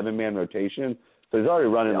running a 7-man rotation, so he's already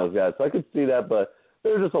running those guys. So I could see that, but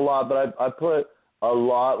there was just a lot. But I put a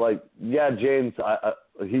lot, like, yeah, James,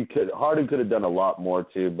 Harden could have done a lot more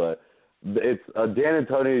too, but it's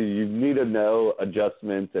D'Antonio. You need to know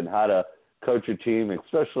adjustments and how to coach your team,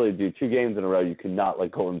 especially do 2 games in a row. You cannot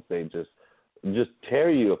let Golden State just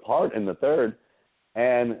tear you apart in the third.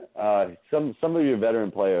 And some of your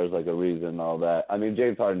veteran players, like Ariza and all that. I mean,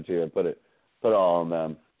 James Harden too. I put it all on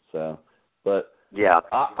them. So, but yeah,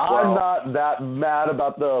 I'm not that mad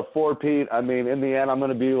about the 4-peat. I mean, in the end, I'm going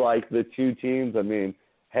to be like the 2 teams. I mean,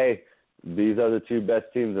 hey, these are the 2 best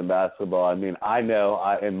teams in basketball. I mean, I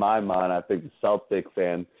know in my mind, I think the Celtics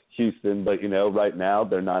and Houston, but, you know, right now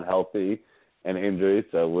they're not healthy. and injuries.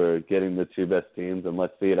 So we're getting the two best teams, and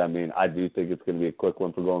let's see it. I mean, I do think it's going to be a quick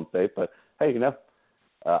one for Golden State, but hey,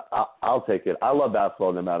 I'll take it. I love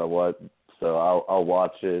basketball no matter what, so I'll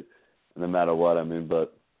watch it no matter what. I mean,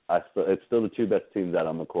 but it's still the two best teams out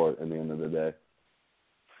on the court at the end of the day.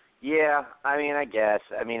 Yeah, I mean, I guess.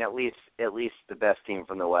 I mean, at least the best team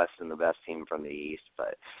from the West and the best team from the East.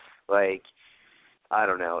 But, like, I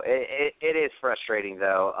don't know. It is frustrating,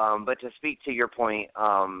 though. But to speak to your point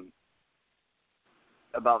about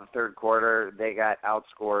the third quarter, they got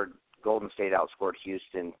outscored. Golden State outscored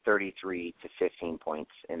Houston 33 to 15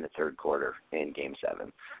 points in the third quarter in Game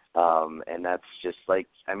 7. And that's just like,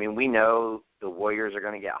 I mean, we know the Warriors are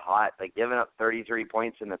going to get hot. Like, giving up 33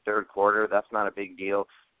 points in the third quarter, that's not a big deal.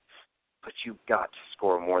 But you've got to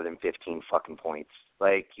score more than 15 fucking points.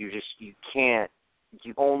 Like, you can't.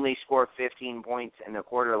 You only score 15 points in a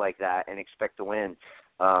quarter like that and expect to win.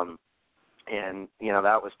 And, you know,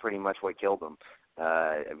 that was pretty much what killed them.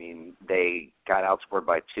 I mean, they got outscored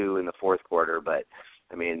by 2 in the fourth quarter, but,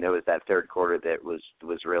 I mean, there was that third quarter that was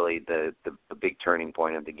really the big turning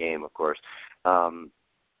point of the game, of course.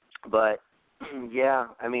 But, yeah,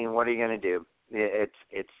 I mean, what are you going to do? It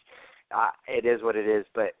is what it is,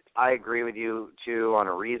 but I agree with you, too, on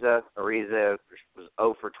Ariza. Ariza was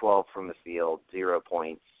 0 for 12 from the field, 0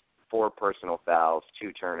 points, 4 personal fouls,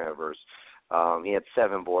 2 turnovers. He had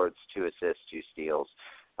 7 boards, 2 assists, 2 steals.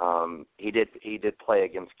 He did play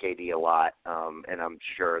against KD a lot, and I'm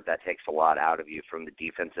sure that takes a lot out of you from the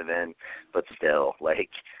defensive end, but still, like,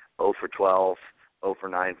 0 for 12, 0 for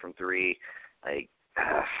 9 from 3, like,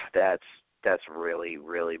 that's really,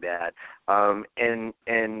 really bad.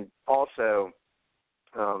 And also,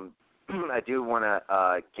 I do want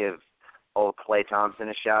to give old Klay Thompson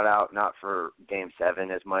a shout out, not for Game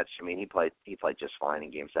 7 as much. I mean, he played just fine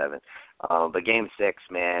in Game 7, but Game 6,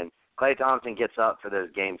 man, Klay Thompson gets up for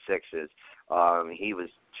those Game 6s. He was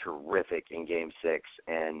terrific in Game 6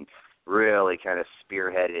 and really kind of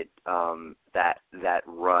spearheaded that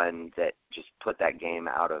run that just put that game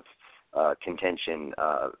out of contention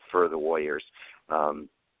for the Warriors.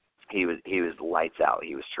 He was lights out.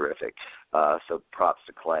 He was terrific. So props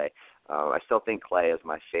to Klay. I still think Klay is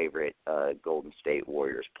my favorite Golden State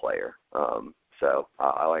Warriors player. So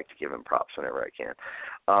I like to give him props whenever I can.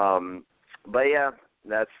 But yeah,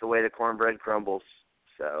 that's the way the cornbread crumbles.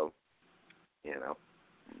 So, you know,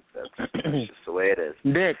 that's just the way it is.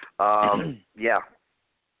 Dick. Yeah.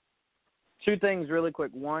 2 things really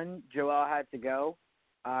quick. 1, Joel had to go.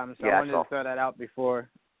 So yeah, I wanted to throw that out before.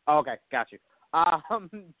 Oh, okay, got you.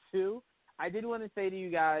 2, I did want to say to you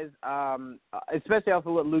guys, especially off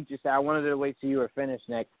of what Luke just said, I wanted to wait till you were finished,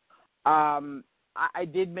 Nick. I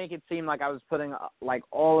did make it seem like I was putting like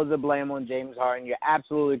all of the blame on James Harden. You're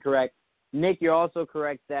absolutely correct. Nick, you're also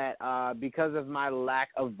correct that because of my lack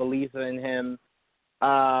of belief in him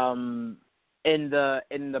in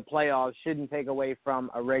the playoffs shouldn't take away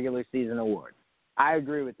from a regular season award. I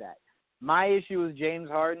agree with that. My issue with James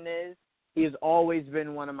Harden is he has always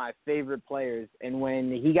been one of my favorite players. And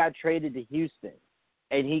when he got traded to Houston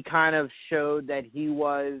and he kind of showed that he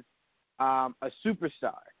was a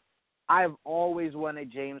superstar, I've always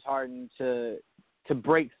wanted James Harden to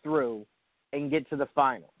break through and get to the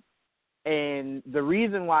finals. And the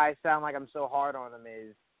reason why I sound like I'm so hard on him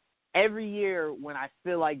is every year when I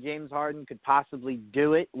feel like James Harden could possibly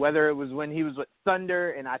do it, whether it was when he was with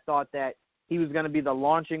Thunder and I thought that he was going to be the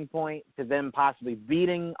launching point to them possibly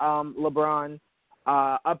beating LeBron,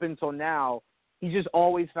 up until now, he just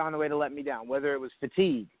always found a way to let me down, whether it was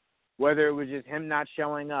fatigue, whether it was just him not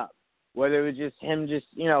showing up, whether it was just him just,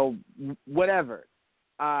 whatever.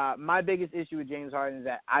 My biggest issue with James Harden is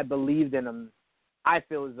that I believed in him, I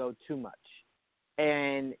feel as though too much.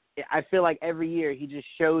 And I feel like every year he just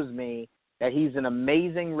shows me that he's an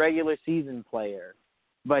amazing regular season player,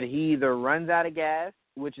 but he either runs out of gas,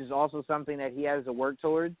 which is also something that he has to work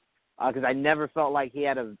towards, because I never felt like he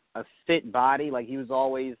had a fit body. Like he was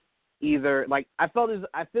always either like I feel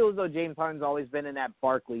as though James Harden's always been in that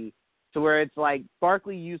Barkley, to where it's like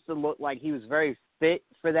Barkley used to look like he was very fit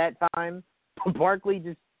for that time. Barkley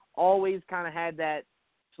just always kind of had that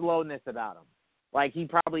slowness about him. Like he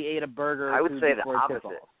probably ate a burger. I would say the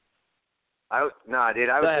opposite. I would say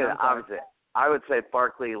the opposite. I would say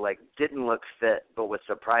Barkley like didn't look fit, but was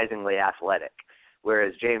surprisingly athletic.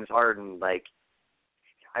 Whereas James Harden, like,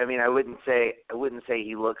 I mean, I wouldn't say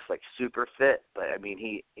he looks like super fit, but I mean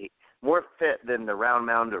he more fit than the round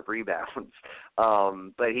mound of rebounds.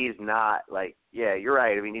 But he's not like, yeah, you're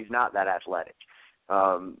right. I mean, he's not that athletic.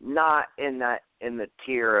 Not in the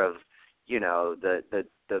tier of,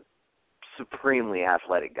 the supremely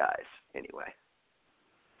athletic guys anyway.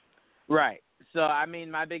 Right. So, I mean,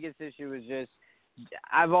 my biggest issue is just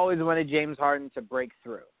I've always wanted James Harden to break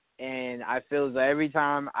through. And I feel as though every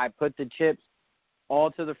time I put the chips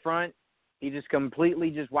all to the front, he just completely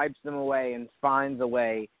just wipes them away and finds a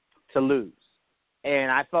way to lose.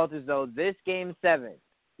 And I felt as though this Game 7,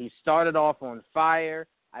 he started off on fire.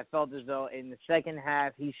 I felt as though in the second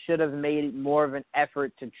half he should have made more of an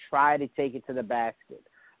effort to try to take it to the basket.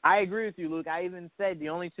 I agree with you, Luke. I even said the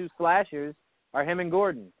only 2 slashers are him and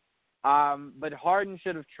Gordon. But Harden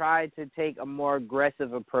should have tried to take a more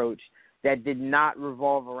aggressive approach that did not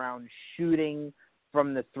revolve around shooting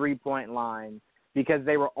from the three-point line because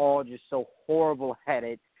they were all just so horrible at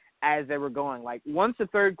it as they were going. Like, once the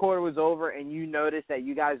third quarter was over and you noticed that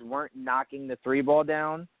you guys weren't knocking the 3-ball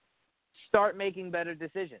down, start making better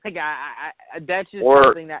decisions. Like, that's just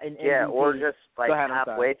something that in MVP, or just like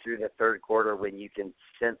halfway through the third quarter when you can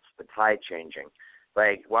sense the tide changing.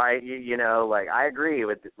 Like, why, you know, like, I agree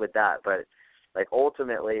with that, but, like,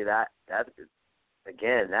 ultimately that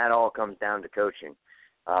again, that all comes down to coaching.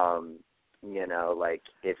 You know, like,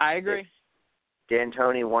 I agree. If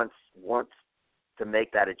D'Antoni wants to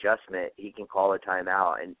make that adjustment, he can call a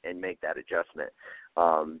timeout and make that adjustment.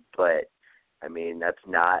 But, I mean, that's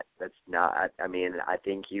not, I mean, I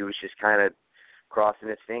think he was just kind of crossing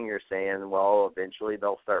his fingers saying, well, eventually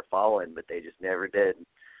they'll start following, but they just never did.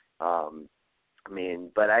 I mean,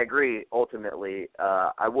 but I agree, ultimately,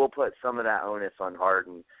 I will put some of that onus on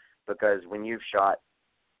Harden because when you've shot,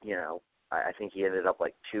 you know, I think he ended up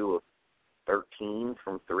like 2 of 13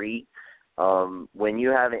 from 3. When you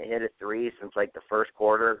haven't hit a 3 since like the first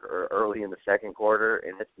quarter or early in the second quarter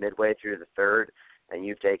and it's midway through the third and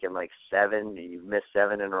you've taken like 7 and you've missed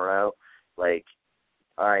 7 in a row, like,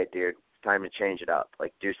 all right, dude, it's time to change it up.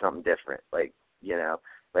 Like, do something different. Like, you know,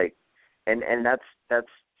 like, and that's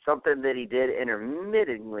something that he did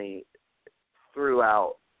intermittently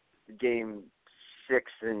throughout Game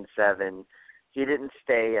 6 and 7. He didn't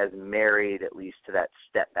stay as married, at least, to that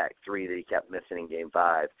step-back 3 that he kept missing in Game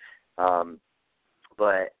 5.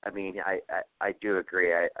 But, I mean, I do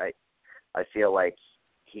agree. I feel like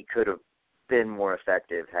he could have been more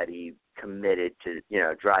effective had he committed to, you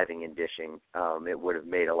know, driving and dishing. It would have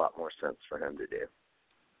made a lot more sense for him to do.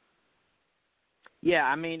 Yeah,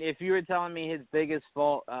 I mean, if you were telling me his biggest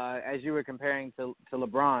fault, as you were comparing to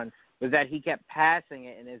LeBron, was that he kept passing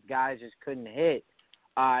it and his guys just couldn't hit,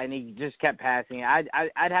 and he just kept passing it,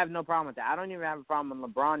 I'd have no problem with that. I don't even have a problem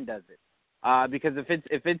when LeBron does it, because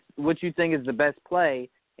if it's what you think is the best play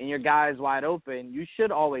and your guy's wide open, you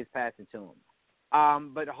should always pass it to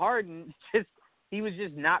him. But Harden, he was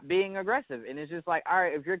just not being aggressive, and it's just like, all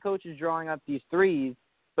right, if your coach is drawing up these threes,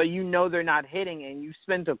 but you know they're not hitting, and you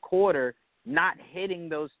spent a quarter not hitting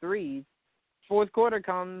those threes, fourth quarter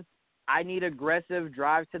comes, I need aggressive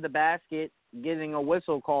drive to the basket, getting a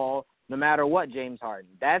whistle call no matter what, James Harden.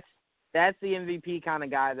 That's the MVP kind of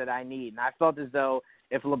guy that I need. And I felt as though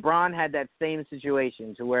if LeBron had that same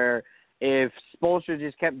situation to where if Spoelstra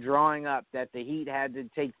just kept drawing up that the Heat had to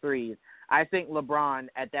take threes, I think LeBron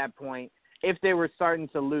at that point, if they were starting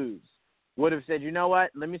to lose, would have said, you know what,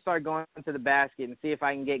 let me start going to the basket and see if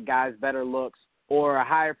I can get guys better looks or a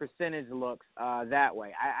higher percentage looks that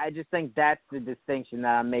way. I just think that's the distinction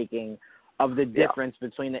that I'm making of the difference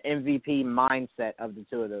between the MVP mindset of the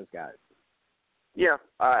two of those guys. Yeah,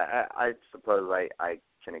 I suppose I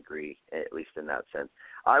can agree, at least in that sense.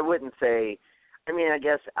 I wouldn't say – I mean, I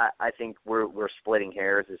guess I think we're splitting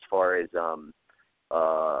hairs as far as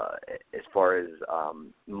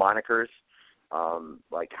monikers,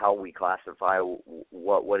 like how we classify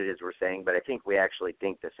what it is we're saying. But I think we actually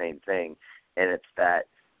think the same thing. And it's that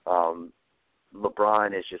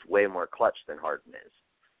LeBron is just way more clutch than Harden is.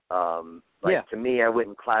 To me, I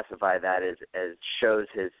wouldn't classify that as shows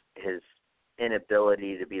his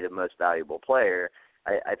inability to be the most valuable player.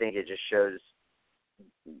 I think it just shows,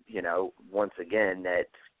 you know, once again that,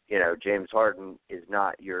 you know, James Harden is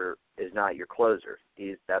not your closer.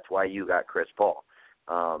 That's why you got Chris Paul.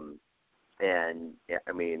 And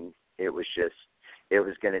I mean, it was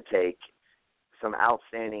going to take some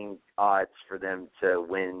outstanding odds for them to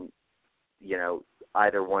win, you know,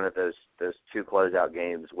 either one of those 2 closeout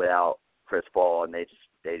games without Chris Paul, and they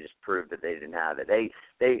just proved that they didn't have it.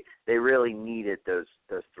 They really needed those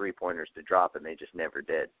 3-pointers to drop, and they just never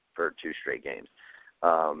did for 2 straight games.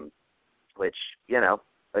 Which, you know,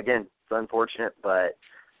 again, it's unfortunate, but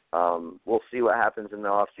we'll see what happens in the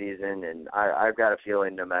off season, and I've got a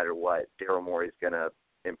feeling no matter what, Daryl Morey's going to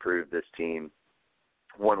improve this team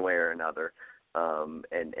one way or another.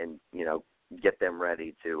 And you know, get them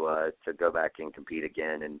ready to go back and compete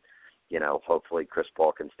again, and you know, hopefully Chris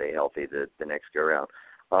Paul can stay healthy the next go round.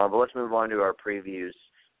 But let's move on to our previews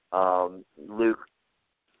Luke,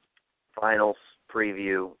 finals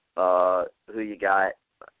preview. Who you got?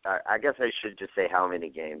 I guess I should just say how many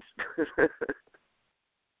games.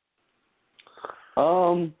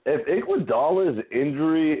 If Iguodala's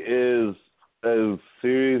injury is as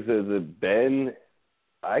serious as it's been,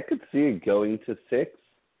 I could see it going to 6.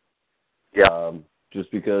 Yeah.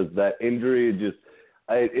 Just because that injury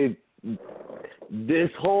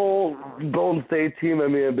this whole Golden State team, I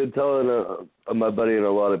mean, I've been telling my buddy and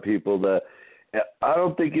a lot of people that I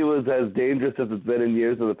don't think it was as dangerous as it's been in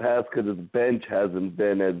years in the past because his bench hasn't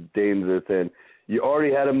been as dangerous. And you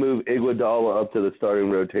already had to move Iguodala up to the starting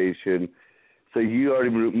rotation. So you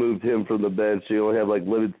already moved him from the bench. So you only have, like,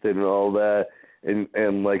 Livingston and all that.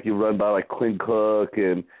 And like, you run by, like, Quinn Cook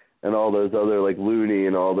and all those other, like, Looney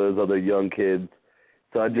and all those other young kids.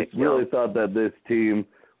 So I just really thought that this team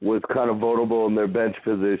was kind of vulnerable in their bench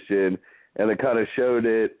position, and it kind of showed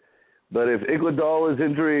it. But if Iguodala's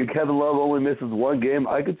injury and Kevin Love only misses one game,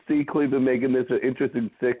 I could see Cleveland making this an interesting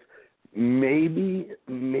 6, maybe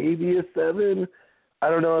a 7. I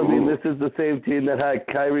don't know. I mean, this is the same team that had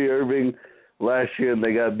Kyrie Irving last year, and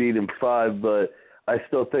they got beat in 5. But I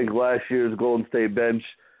still think last year's Golden State bench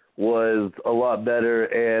was a lot better,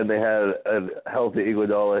 and they had a healthy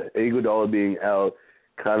Iguodala. Iguodala being out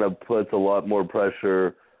kind of puts a lot more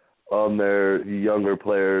pressure on their younger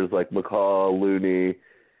players like McCaw, Looney,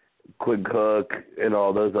 Quinn Cook, and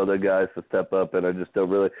all those other guys to step up, and I just don't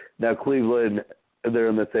really – now Cleveland, they're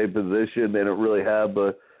in the same position. They don't really have –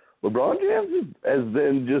 but LeBron James has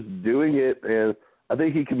been just doing it, and I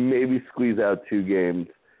think he can maybe squeeze out 2 games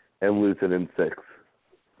and lose it in 6.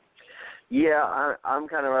 Yeah, I'm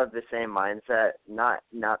kind of of the same mindset.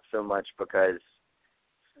 Not so much because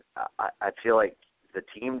I feel like the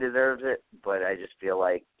team deserves it, but I just feel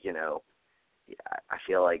like, you know, I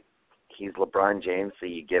feel like he's LeBron James, so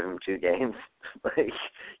you give him 2 games. Like,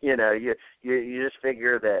 you know, you just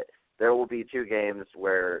figure that there will be 2 games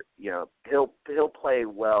where, you know, he'll play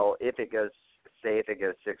well if it goes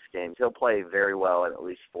 6 games. He'll play very well in at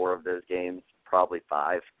least 4 of those games, probably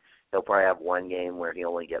 5. He'll probably have 1 game where he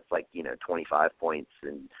only gets, like, you know, 25 points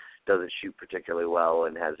and doesn't shoot particularly well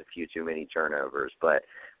and has a few too many turnovers. But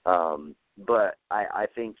I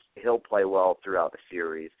think he'll play well throughout the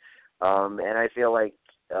series. And I feel like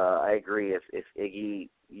I agree if Iggy,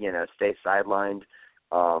 you know, stays sidelined,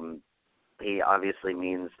 he obviously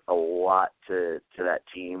means a lot to that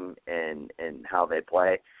team and how they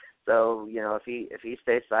play. So, you know, if he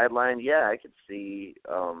stays sidelined, yeah, I could see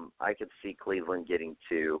Cleveland getting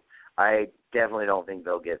 2. I definitely don't think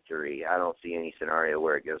they'll get 3. I don't see any scenario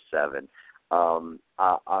where it goes 7.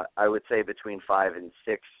 I would say between 5 and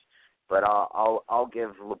 6, but I'll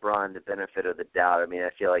give LeBron the benefit of the doubt. I mean, I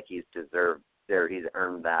feel like he's deserved there. He's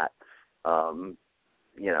earned that,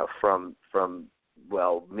 you know, from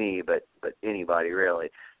well, me, but anybody really.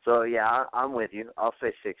 So yeah, I'm with you. I'll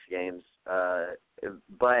say 6 games.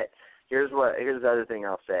 But here's the other thing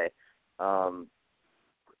I'll say.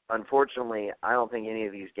 Unfortunately, I don't think any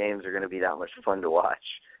of these games are going to be that much fun to watch.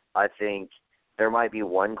 I think there might be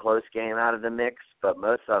one close game out of the mix, but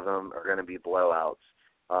most of them are going to be blowouts.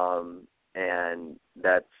 And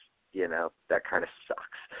that's, you know, that kind of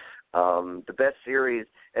sucks. The best series,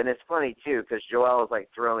 and it's funny too, because Joel was like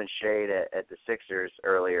throwing shade at the Sixers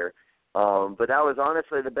earlier. But that was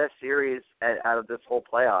honestly the best series out of this whole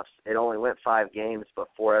playoffs. It only went 5 games, but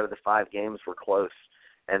 4 out of the 5 games were close.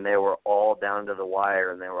 And they were all down to the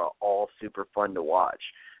wire, and they were all super fun to watch.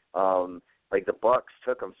 Like the Bucks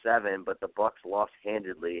took them 7, but the Bucks lost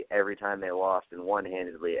handedly every time they lost, and won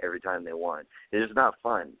handedly every time they won. It's just not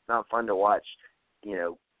fun. It's not fun to watch, you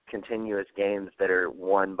know, continuous games that are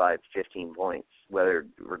won by 15 points,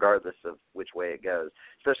 regardless of which way it goes.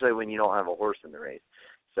 Especially when you don't have a horse in the race.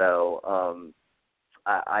 So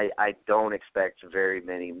I don't expect very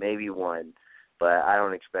many, maybe 1. But I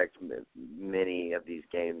don't expect many of these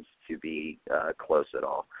games to be close at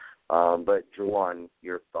all. But, Juwan,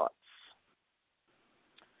 your thoughts?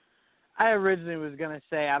 I originally was going to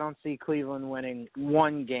say I don't see Cleveland winning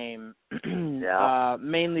 1 game, yeah.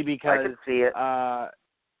 Mainly because I can see it.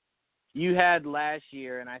 You had last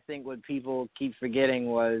year, and I think what people keep forgetting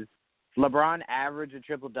was LeBron averaged a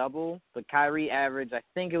triple-double, but Kyrie averaged, I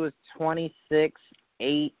think it was 26,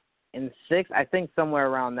 8, and 6. I think somewhere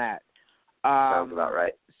around that. Sounds about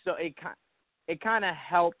right. So it kind of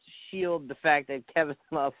helped shield the fact that Kevin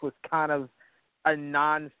Love was kind of a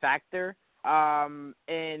non-factor.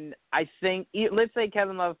 And I think, let's say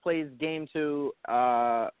Kevin Love plays game 2,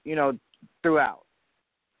 you know, throughout.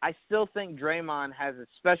 I still think Draymond has a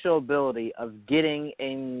special ability of getting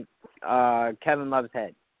in Kevin Love's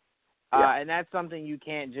head. Yeah. And that's something you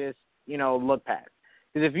can't just, you know, look past.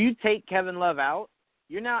 Because if you take Kevin Love out,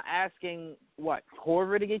 you're now asking, what,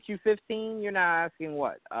 Korver to get you 15? You're now asking,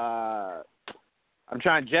 what,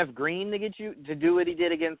 Jeff Green to do what he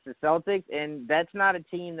did against the Celtics, and that's not a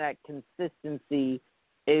team that consistency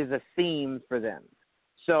is a theme for them.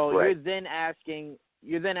 So right. you're then asking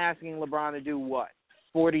LeBron to do what,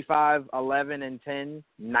 45, 11, and 10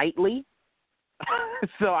 nightly?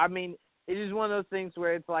 So, I mean, it is one of those things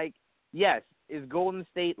where it's like, yes, is Golden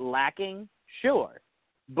State lacking? Sure.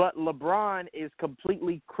 But LeBron is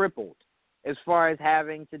completely crippled as far as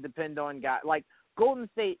having to depend on guys. Like, Golden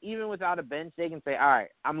State, even without a bench, they can say, all right,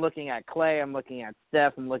 I'm looking at Clay, I'm looking at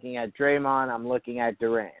Steph, I'm looking at Draymond, I'm looking at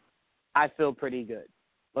Durant. I feel pretty good.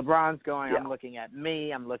 LeBron's going, I'm looking at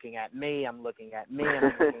me, I'm looking at me, I'm looking at me,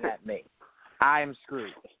 I'm looking at me. I am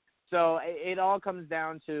screwed. So it all comes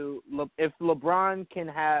down to if LeBron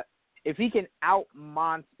if he can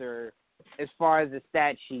out-monster as far as the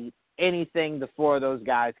stat sheet, anything the four of those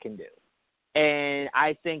guys can do. And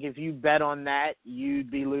I think if you bet on that, you'd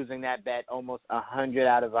be losing that bet almost 100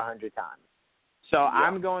 out of 100 times. So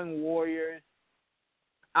I'm going Warriors.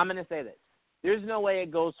 I'm going to say this. There's no way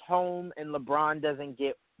it goes home and LeBron doesn't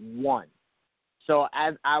get one. So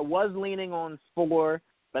as I was leaning on 4,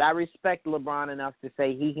 but I respect LeBron enough to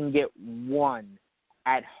say he can get 1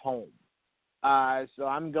 at home. So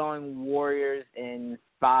I'm going Warriors in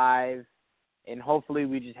 5, and hopefully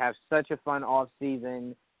we just have such a fun off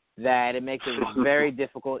season that it makes it very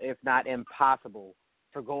difficult, if not impossible,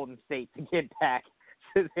 for Golden State to get back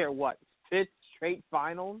to their, 5th straight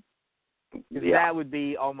finals? That would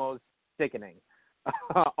be almost sickening.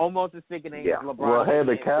 Almost as sickening as LeBron. Well, hey,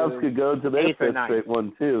 the Cavs could go to their 5th straight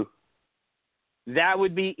one, too. That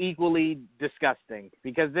would be equally disgusting,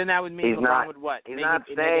 because then that would mean LeBron would what? He's make not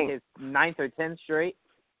it saying his 9th or 10th straight?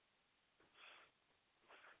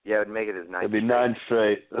 Yeah, it would make it his 9th. It'd be 9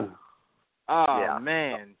 straight. Oh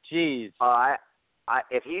man, jeez.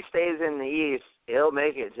 If he stays in the East, he'll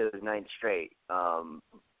make it to his 9th straight. I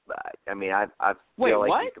mean, I feel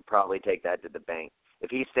like you could probably take that to the bank. If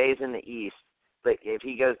he stays in the East, but if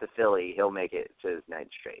he goes to Philly, he'll make it to his 9th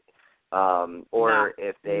straight.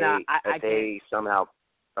 If they somehow,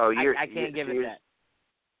 I can't give it that.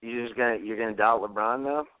 You're gonna doubt LeBron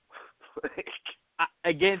though?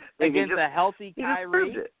 against a healthy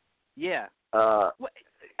Kyrie. Yeah.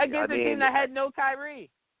 Against a team that had no Kyrie.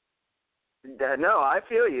 No, I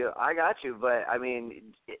feel you. I got you. But I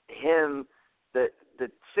mean, the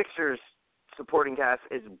Sixers supporting cast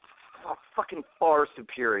is fucking far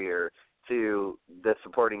superior to the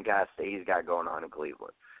supporting cast that he's got going on in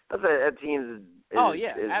Cleveland. That team is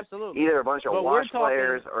absolutely. Either a bunch of washed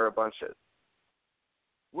players or a bunch of.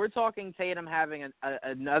 We're talking Tatum having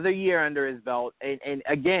another year under his belt, and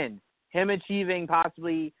again, him achieving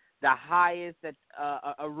possibly the highest that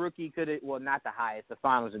a rookie could – well, not the highest. The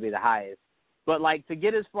finals would be the highest. But, like, to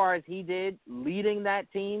get as far as he did, leading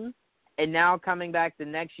that team, and now coming back the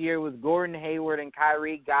next year with Gordon Hayward and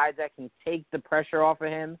Kyrie, guys that can take the pressure off of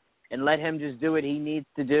him and let him just do what he needs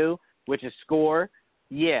to do, which is score.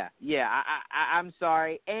 I'm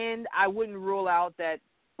sorry. And I wouldn't rule out that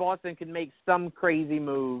Boston could make some crazy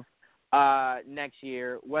move next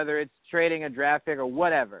year, whether it's trading a draft pick or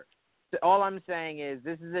whatever. So all I'm saying is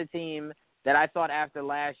this is a team that I thought after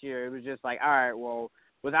last year, it was just like, all right, well,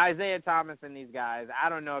 with Isaiah Thomas and these guys, I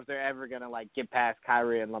don't know if they're ever going to, like, get past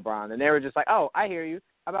Kyrie and LeBron. And they were just like, oh, I hear you.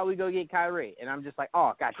 How about we go get Kyrie? And I'm just like,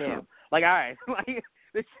 oh, goddamn. Like, all right. Like,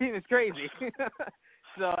 this team is crazy.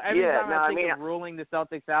 So every time I think of ruling the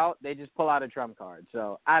Celtics out, they just pull out a trump card.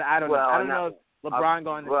 So I don't know. I don't know if LeBron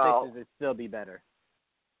going to Sixers would still be better.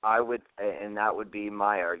 I would, and that would be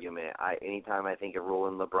my argument. Anytime I think of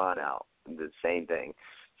ruling LeBron out, the same thing.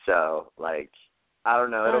 So, like, I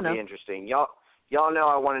don't know. It'll be interesting. Y'all know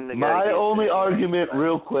I wanted to go. My only argument,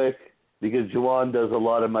 real quick, because Juwan does a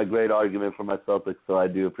lot of my great argument for my Celtics, so I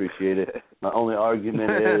do appreciate it. My only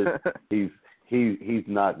argument is he's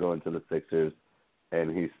not going to the Sixers,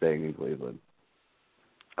 and he's staying in Cleveland.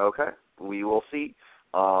 Okay, we will see.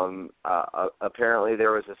 Apparently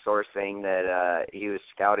there was a source saying that he was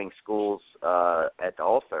scouting schools at the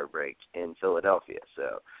All-Star break in Philadelphia.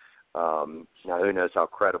 So now who knows how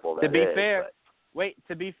credible that is.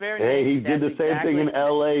 To be fair, hey, he did the same thing in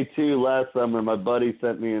L.A. too last summer. My buddy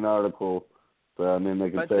sent me an article, so I mean they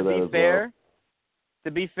can say that as well.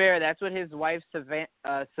 To be fair, that's what his wife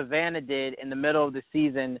Savannah did in the middle of the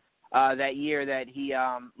season that year that he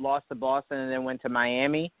lost to Boston and then went to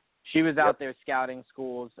Miami. She was out there scouting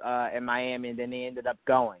schools in Miami, and then he ended up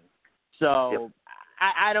going. So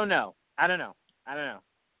I don't know.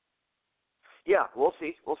 Yeah, we'll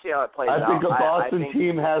see. We'll see how it plays out. I think a Boston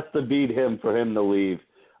team has to beat him for him to leave.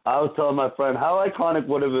 I was telling my friend how iconic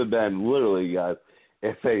would have it been, literally, guys,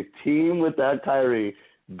 if a team with that Kyrie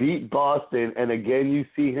beat Boston, and again you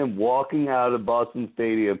see him walking out of Boston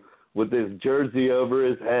Stadium with his jersey over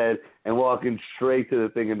his head and walking straight to the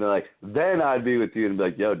thing, and be like, then I'd be with you and be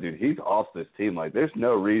like, yo, dude, he's off this team. Like, there's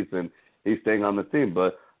no reason he's staying on the team.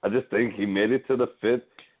 But I just think he made it to the fifth.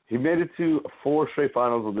 He made it to 4 straight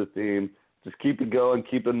finals with this team. Just keep it going.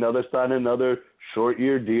 Keep sign another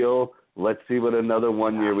short-year deal. Let's see what another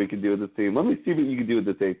 1 year we can do with this team. Let me see what you can do with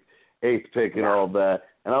this eighth pick and all of that.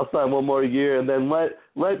 And I'll sign 1 more year, and then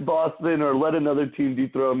let Boston or let another team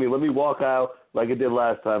dethrone me. Let me walk out like I did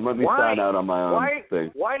last time. Let me sign out on my own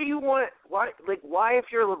thing. Why do you want why if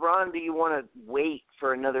you're LeBron do you want to wait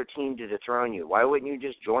for another team to dethrone you? Why wouldn't you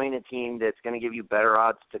just join a team that's going to give you better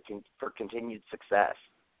odds for continued success?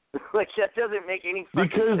 Like, that doesn't make any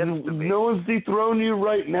fucking sense to me. Because no one's dethroning you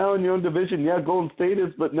right now in your own division. Yeah, Golden State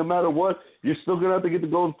is, but no matter what, you're still going to have to get the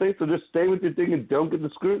Golden State, so just stay with your thing and don't get the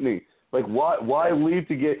scrutiny. Like, why leave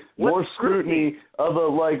to get more scrutiny of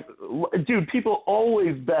dude, people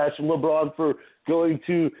always bash LeBron for going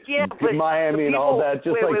to Miami and all that.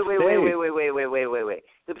 Just wait.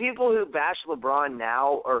 The people who bash LeBron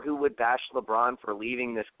now, or who would bash LeBron for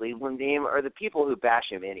leaving this Cleveland team, are the people who bash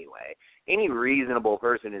him anyway. Any reasonable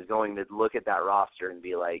person is going to look at that roster and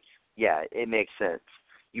be like, yeah, it makes sense.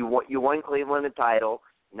 You won Cleveland a title.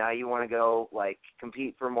 Now you want to go,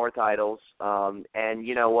 compete for more titles. And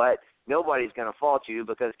you know what? Nobody's going to fault you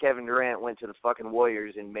because Kevin Durant went to the fucking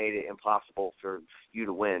Warriors and made it impossible for you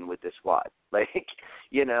to win with this squad. I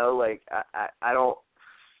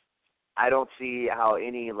don't see how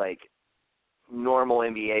any, normal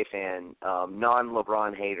NBA fan,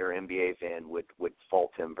 non-LeBron hater NBA fan would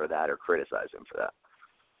fault him for that or criticize him for that.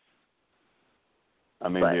 I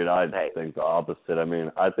mean, dude, I think the opposite. I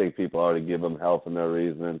mean, I think people ought to give him hell for no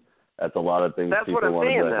reason. That's a lot of things people want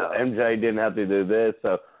to do. MJ didn't have to do this,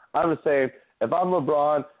 so I'm just saying, if I'm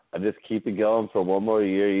LeBron, I just keep it going for 1 more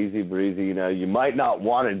year, easy breezy. You know, you might not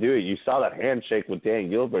want to do it. You saw that handshake with Dan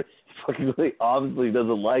Gilbert. He fucking obviously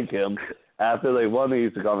doesn't like him after they won the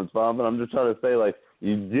Eastern Conference Final. But I'm just trying to say,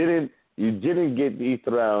 you didn't get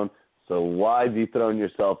dethroned, so why dethrone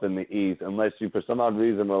yourself in the East unless you, for some odd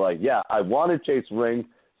reason, were like, yeah, I want to chase rings,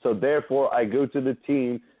 so therefore I go to the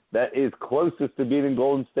team that is closest to beating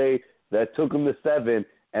Golden State that took them to 7,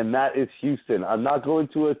 and that is Houston. I'm not going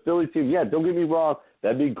to a Philly team. Yeah, don't get me wrong.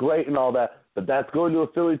 That'd be great and all that, but that's going to a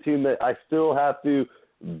Philly team that I still have to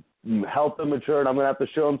help them mature, and I'm going to have to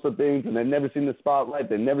show them some things, and they've never seen the spotlight.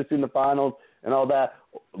 They've never seen the finals and all that.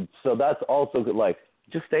 So that's also good.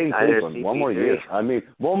 Just stay in Cleveland 1 more year. I mean,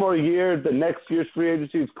 1 more year. The next year's free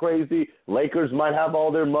agency is crazy. Lakers might have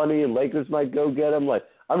all their money, and Lakers might go get them.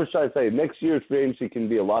 I'm just trying to say, next year's free agency can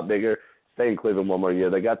be a lot bigger. Stay in Cleveland 1 more year.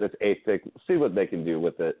 They got this 8th pick. See what they can do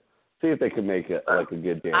with it. See if they can make it a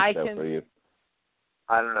good dance show for you.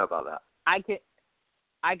 I don't know about that.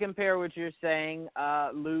 I compare what you're saying,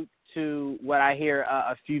 Luke, to what I hear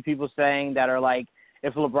a few people saying that are like,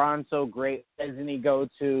 if LeBron's so great, doesn't he go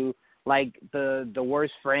to the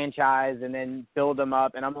worst franchise and then build them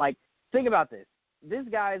up? And I'm like, think about this. This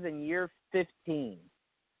guy's in year 15.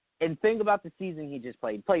 And think about the season he just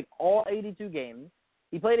played. He played all 82 games.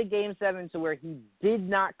 He played a Game 7 to where he did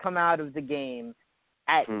not come out of the game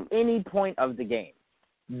at any point of the game.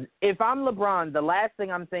 If I'm LeBron, the last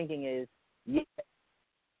thing I'm thinking is, yeah,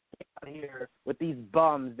 out here with these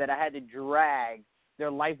bums that I had to drag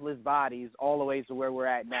their lifeless bodies all the way to where we're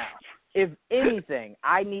at now. If anything,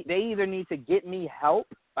 they either need to get me help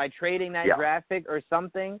by trading that draft pick or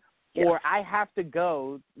something, or I have to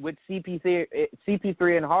go with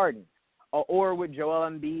CP3 and Harden, or with Joel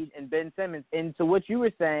Embiid and Ben Simmons. And to what you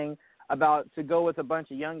were saying about to go with a bunch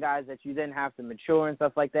of young guys that you then have to mature and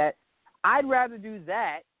stuff like that, I'd rather do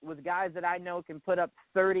that with guys that I know can put up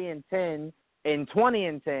 30 and 10 and 20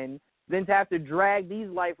 and 10 than to have to drag these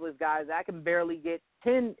lifeless guys I can barely get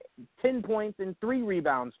 10 points and 3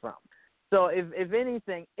 rebounds from. So if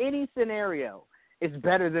anything, any scenario is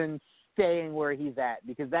better than staying where he's at,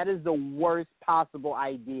 because that is the worst possible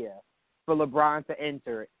idea for LeBron to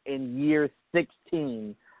enter in year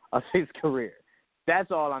 16 of his career.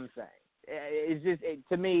 That's all I'm saying. It's just,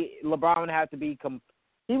 to me, LeBron would have to be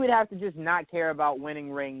he would have to just not care about winning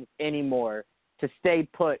rings anymore to stay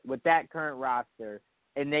put with that current roster,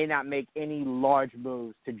 and they not make any large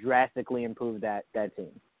moves to drastically improve that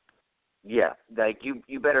team. Yeah,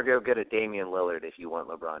 you better go get a Damian Lillard if you want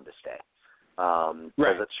LeBron to stay. Right.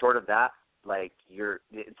 Because short of that,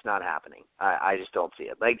 it's not happening. I just don't see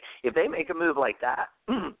it. If they make a move like that,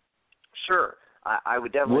 sure, I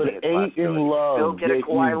would definitely would 8 in love go get a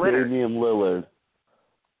Kawhi Leonard. Damian Lillard?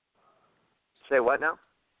 Say what now?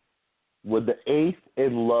 would the 8th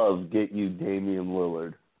and Love get you Damian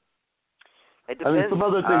Lillard? It depends. I mean, some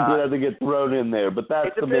other things would have to get thrown in there, but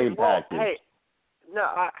that's the main package. Hey, no,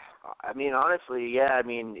 I mean, honestly, yeah, I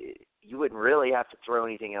mean, you wouldn't really have to throw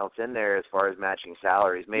anything else in there as far as matching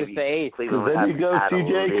salaries. Maybe just the 8th. Cleveland would then have you to go, add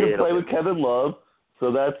CJ a can play little with Kevin Love.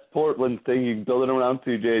 So that's Portland's thing. You build it around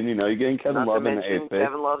CJ, and you're getting Kevin Love in the 8th pick.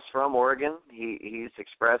 Kevin Love's from Oregon. He's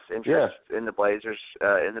expressed interest in the Blazers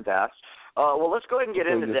in the past. Well, let's go ahead and get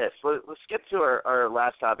into this. Let's skip to our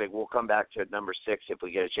last topic. We'll come back to number 6 if we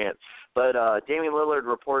get a chance. But Damian Lillard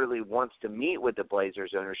reportedly wants to meet with the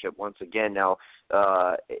Blazers ownership once again. Now,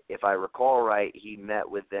 if I recall right, he met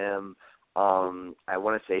with them, I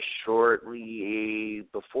want to say shortly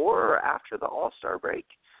before or after the All-Star break.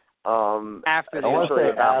 After I want to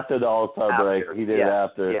say after the All-Star break. He did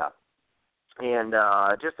after. Yeah. And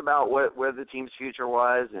just about where the team's future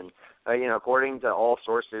was, and according to all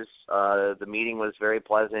sources, the meeting was very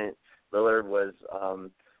pleasant. Lillard was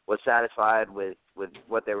satisfied with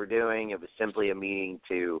what they were doing. It was simply a meeting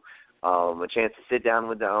to a chance to sit down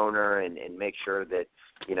with the owner and make sure that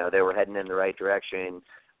they were heading in the right direction.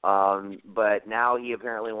 But now he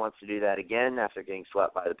apparently wants to do that again after getting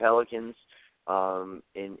swept by the Pelicans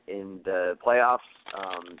in the playoffs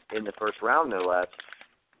in the first round, no less.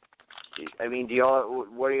 I mean,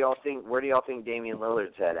 what do y'all think? Where do y'all think Damian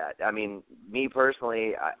Lillard's head at? I mean, me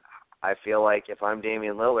personally, I feel like if I'm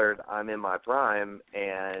Damian Lillard, I'm in my prime,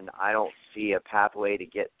 and I don't see a pathway to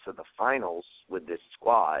get to the finals with this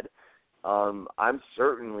squad. I'm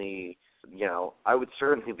certainly, I would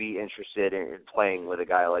certainly be interested in playing with a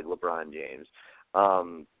guy like LeBron James.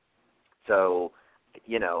 So,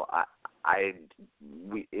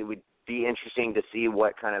 it would be interesting to see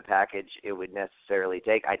what kind of package it would necessarily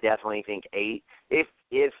take. I definitely think 8,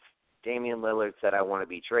 if Damian Lillard said I want to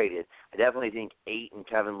be traded, I definitely think 8 and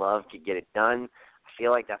Kevin Love could get it done. I feel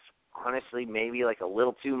like that's honestly maybe like a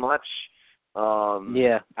little too much.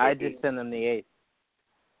 I just send them the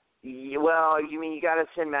 8th. Well, you mean you got to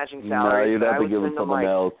send matching salaries? No, you'd have to give him someone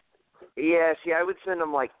else. Yeah, see, I would send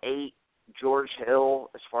him like 8 George Hill,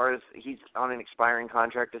 as far as he's on an expiring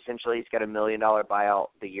contract, essentially. He's got $1 million buyout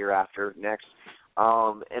the year after next.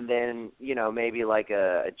 And then, maybe like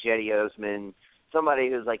a Jetty Osman, somebody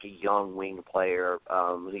who's like a young wing player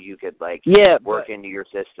who you could work into your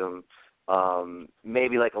system.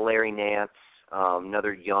 Maybe like a Larry Nance,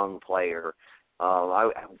 another young player. I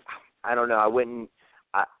don't know. I wouldn't.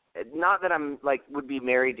 Not that I'm would be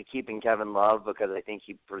married to keeping Kevin Love, because I think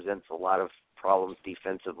he presents a lot of problems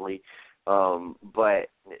defensively. But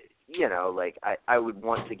I would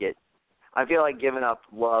want to get. I feel like giving up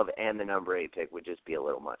Love and the number 8 pick would just be a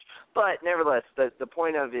little much. But nevertheless, the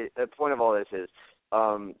point of it, the point of all this is,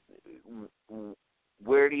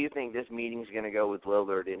 where do you think this meeting's going to go with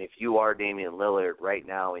Lillard? And if you are Damian Lillard right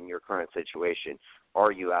now in your current situation,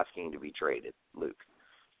 are you asking to be traded, Luke?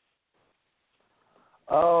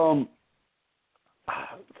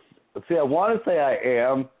 See, I want to say I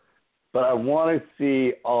am, but I want to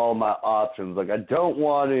see all my options. I don't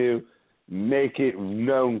want to make it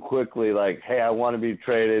known quickly, hey, I want to be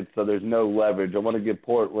traded, so there's no leverage. I want to get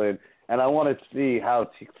Portland, and I want to see how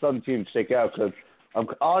some teams shake out, because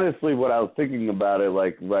honestly, what I was thinking about it,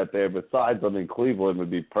 right there, besides, Cleveland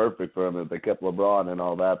would be perfect for them if they kept LeBron and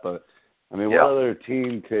all that, but, what other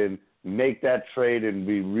team can make that trade and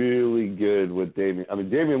be really good with Damian?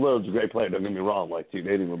 Damian Lillard's a great player, don't get me wrong, Team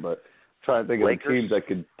Damian, but I'm trying to think of teams that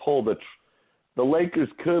could pull the Lakers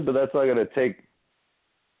could, but that's not going to take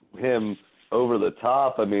him over the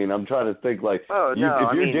top. I'm trying to think, if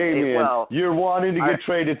you're Damian, you're wanting to get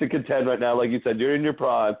traded to contend right now. Like you said, you're in your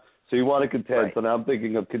prime, so you want to contend. Right. So now I'm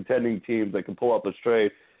thinking of contending teams that can pull up a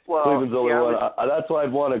trade. Cleveland's the only one. That's why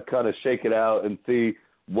I'd want to kind of shake it out and see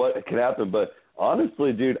what can happen. But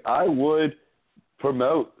honestly, dude, I would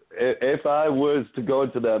promote. If I was to go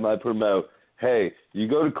into them, I'd promote, hey, you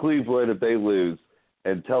go to Cleveland if they lose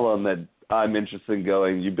and tell them that I'm interested in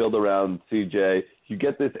going. You build around CJ. You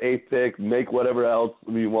get this 8th pick, make whatever else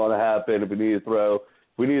you want to happen. If we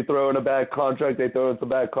need to throw in a bad contract, they throw in some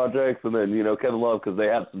bad contracts. And then, Kevin Love, because they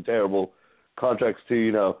have some terrible contracts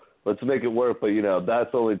too, let's make it work. But, that's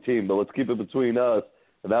the only team. But let's keep it between us.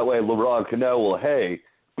 And that way LeBron can know, well, hey,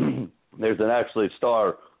 there's an actually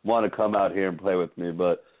star want to come out here and play with me.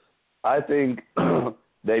 But I think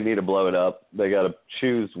they need to blow it up. They got to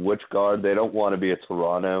choose which guard. They don't want to be a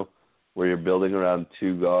Toronto where you're building around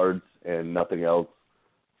 2 guards and nothing else.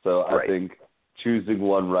 So I think choosing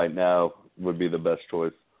one right now would be the best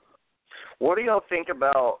choice. What do y'all think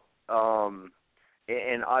about,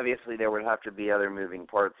 and obviously there would have to be other moving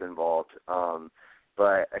parts involved,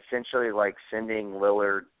 but essentially sending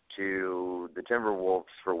Lillard to the Timberwolves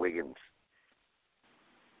for Wiggins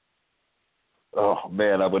Oh,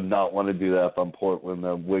 man, I would not want to do that if I'm Portland.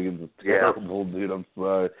 Wiggins is terrible, dude. I'm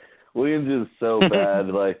sorry. Wiggins is so bad.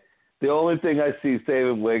 Like, the only thing I see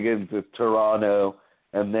saving Wiggins is Toronto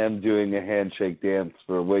and them doing a handshake dance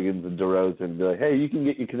for Wiggins and DeRozan. Be like, hey, you can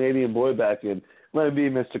get your Canadian boy back in. Let him be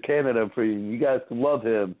Mr. Canada for you. You guys can love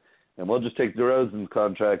him. And we'll just take DeRozan's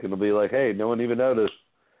contract and it'll be like, hey, no one even noticed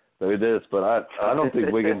that we did this. But I don't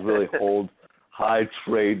think Wiggins really holds high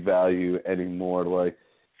trade value anymore. Like,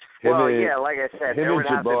 like I said, there would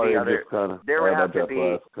have to be other. There would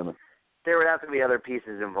have to be other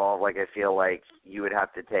pieces involved. Like, I feel like you would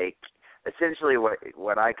have to take essentially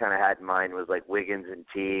what I kind of had in mind was like Wiggins and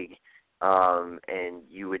Teague, and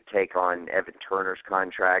you would take on Evan Turner's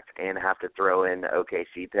contract and have to throw in the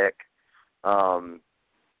OKC pick.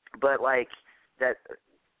 But like that's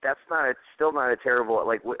still not a terrible,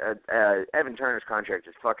 like Evan Turner's contract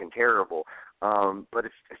is fucking terrible. But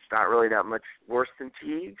it's not really that much worse than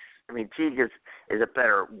Teague's. I mean, Teague is a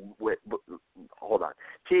better. Hold on,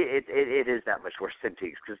 it is that much worse than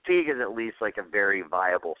Teague's because Teague is at least like a very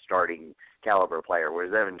viable starting caliber player,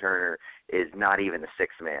 whereas Evan Turner is not even a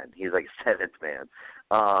sixth man. He's like a seventh man.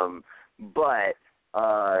 But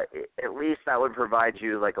at least that would provide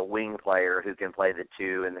you like a wing player who can play the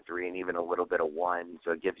 2 and the 3 and even a little bit of 1,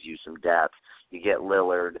 so it gives you some depth. You get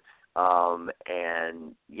Lillard.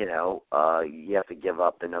 And you have to give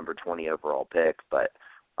up the number 20 overall pick, but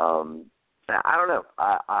I don't know.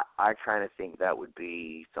 I kind of think that would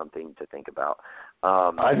be something to think about.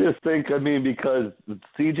 I just think, because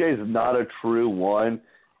CJ's not a true 1,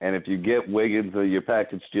 and if you get Wiggins or your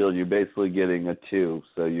package deal, you're basically getting a 2,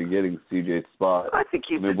 so you're getting CJ's spot. I think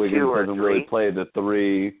he's a Wiggins 2 or doesn't 3. really play the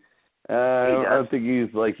 3. I don't think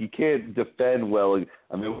he can't defend well.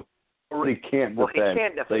 Already can't defend. Well, he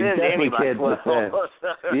can't defend he definitely anybody. Can't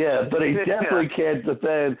defend. Yeah, but he definitely can't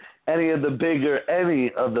defend any of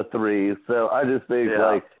the 3. So I just think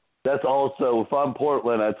that's also, if I'm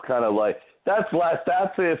Portland, that's kind of like that's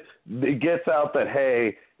if it gets out that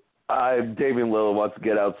hey, Damian Lillard wants to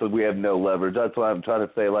get out, so we have no leverage. That's what I'm trying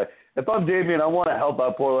to say. Like, if I'm Damian, I want to help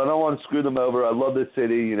out Portland. I don't want to screw them over. I love this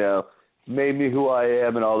city. It's made me who I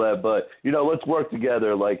am and all that. But let's work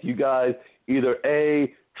together. Like, you guys either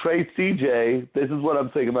trade CJ. This is what I'm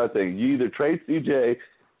thinking about things. You either trade CJ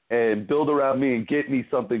and build around me and get me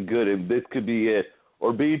something good, and this could be it.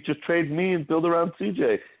 Or B, just trade me and build around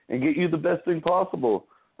CJ and get you the best thing possible.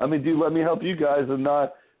 Dude, let me help you guys and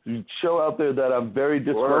not show out there that I'm very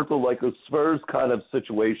disgruntled, like a Spurs kind of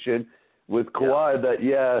situation with Kawhi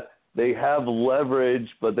that, they have leverage,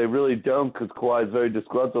 but they really don't because Kawhi is very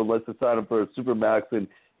disgruntled unless they sign him for a supermax and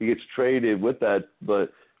he gets traded with that.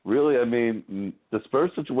 But really, the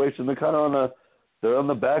Spurs situation, they're kind of they're on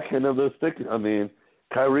the back end of the stick.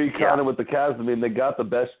 Kyrie kind of with the Cavs, they got the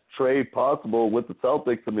best trade possible with the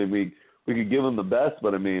Celtics. We could give them the best,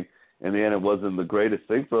 but in the end, it wasn't the greatest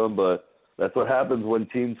thing for them. But that's what happens when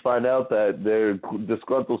teams find out that their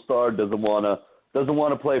disgruntled star doesn't want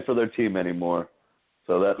to play for their team anymore.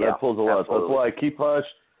 So that pulls a lot. So that's why I keep hush.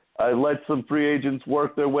 I let some free agents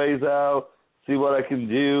work their ways out, see what I can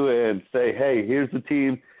do, and say, hey, here's the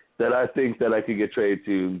team that I think that I could get traded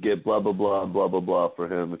to and get blah, blah, blah, and blah, blah, blah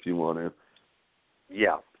for him if you want to.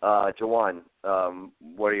 Yeah. Jawan,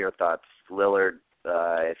 what are your thoughts? Lillard,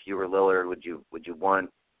 if you were Lillard, would you want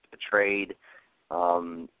a trade?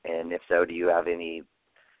 And if so, do you have any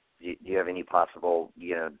possible,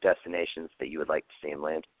 destinations that you would like to see him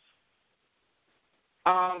land?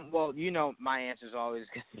 Well, my answer is always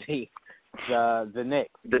going to be the Knicks.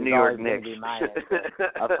 The New York Knicks. Be my answer,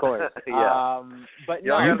 of course. But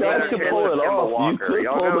no, you guys can pull it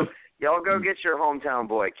off. Y'all go get your hometown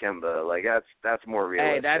boy Kemba. Like that's more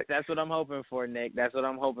realistic. Hey, that's what I'm hoping for, Nick. That's what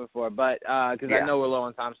I'm hoping for. But because I know we're low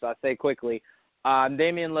on time, so I'll say quickly.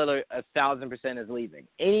 Damian Lillard 1,000% is leaving.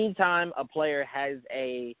 Anytime a player has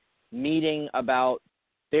a meeting about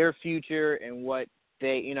their future and what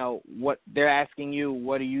what they're asking you,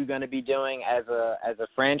 what are you going to be doing as a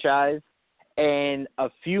franchise, and a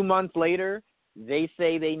few months later they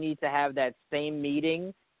say they need to have that same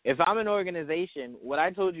meeting. If I'm an organization, what I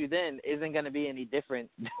told you then isn't going to be any different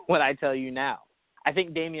than what I tell you now. I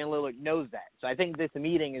think Damian Lillard knows that. So I think this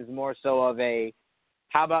meeting is more so of a,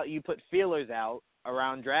 how about you put feelers out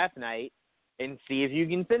around draft night and see if you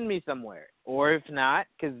can send me somewhere. Or if not,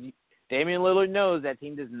 because Damian Lillard knows that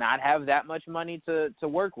team does not have that much money to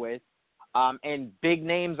work with, and big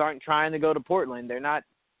names aren't trying to go to Portland. They're not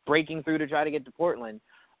breaking through to try to get to Portland.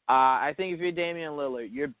 I think if you're Damian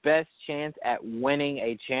Lillard, your best chance at winning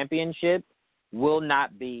a championship will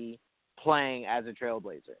not be playing as a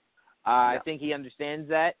Trailblazer. I think he understands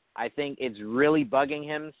that. I think it's really bugging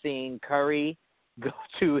him seeing Curry go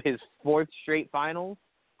to his 4th straight finals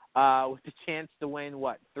with the chance to win,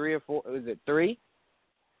 3 or 4? Was it 3?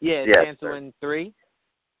 Yeah, yes, chance to win 3.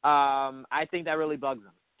 I think that really bugs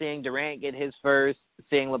him. Seeing Durant get his first,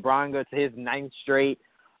 seeing LeBron go to his 9th straight.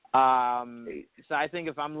 So I think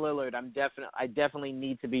if I'm Lillard, I definitely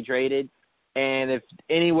need to be traded. And if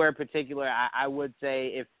anywhere particular, I would say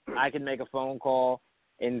if I can make a phone call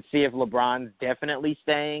and see if LeBron's definitely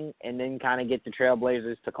staying, and then kind of get the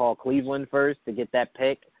Trailblazers to call Cleveland first to get that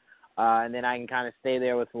pick, and then I can kind of stay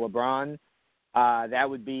there with LeBron. That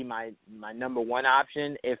would be my number one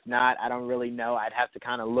option. If not, I don't really know. I'd have to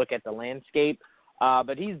kind of look at the landscape.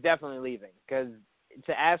 But he's definitely leaving, because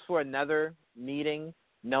to ask for another meeting,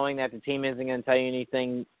 knowing that the team isn't going to tell you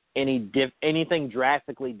anything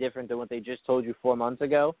drastically different than what they just told you 4 months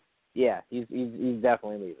ago, yeah, he's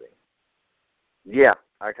definitely leaving. Yeah,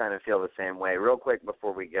 I kind of feel the same way. Real quick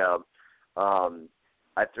before we go,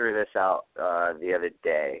 I threw this out the other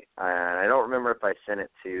day, and I don't remember if I sent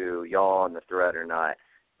it to y'all on the thread or not.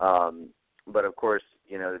 But of course,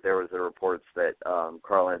 you know, there was the reports that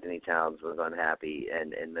Karl Anthony Towns was unhappy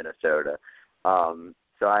in Minnesota.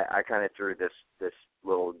 So I kind of threw this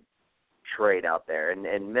little trade out there,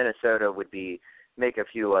 and Minnesota would make a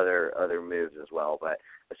few other moves as well. But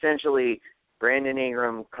essentially, Brandon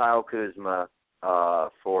Ingram, Kyle Kuzma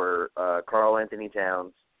for Karl Anthony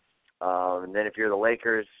Towns. And then if you're the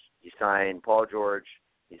Lakers, you sign Paul George,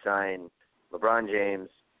 you sign LeBron James,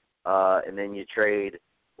 and then you trade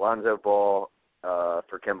Lonzo Ball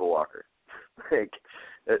for Kemba Walker. Like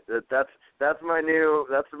that's my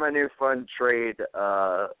new fun trade,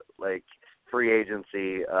 like free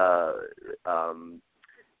agency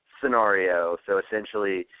scenario. So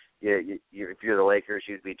essentially, if you're the Lakers,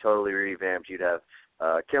 you'd be totally revamped. You'd have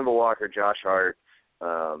Kemba Walker, Josh Hart,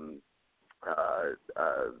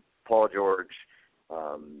 Paul George,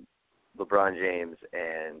 LeBron James,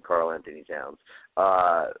 and Karl Anthony Towns.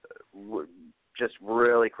 Just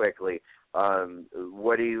really quickly,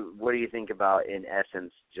 what do you think about, in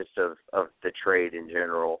essence, just of the trade in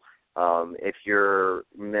general? If you're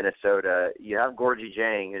Minnesota, you have Gorgie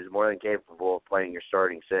Jang, who's more than capable of playing your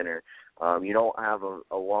starting center. You don't have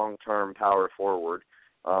a long-term power forward.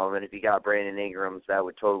 And if you got Brandon Ingram, that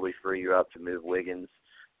would totally free you up to move Wiggins.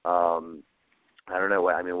 I don't know.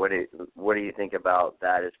 I mean, what do you think about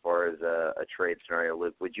that as far as a trade scenario,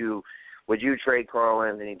 Luke? Would you trade Karl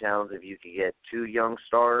Anthony Towns if you could get 2 young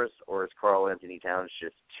stars, or is Karl Anthony Towns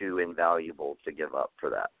just too invaluable to give up for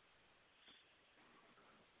that?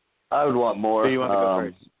 I would want more. So you want to go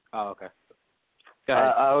first? Oh, okay. Go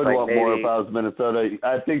ahead. I would want more if I was Minnesota.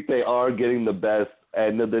 I think they are getting the best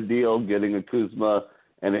end of the deal, getting a Kuzma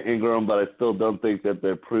and an Ingram, but I still don't think that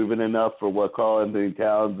they're proven enough for what Karl Anthony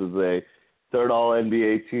Towns is, a 3rd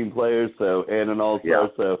All-NBA team player, and an All-Star. Yeah.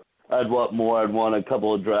 So I'd want more. I'd want a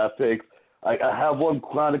couple of draft picks. I have one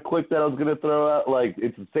kind of quick that I was going to throw out. Like,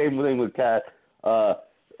 it's the same thing with Cat.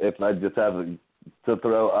 If I just have to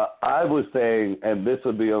throw, I was saying, and this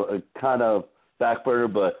would be a kind of back burner,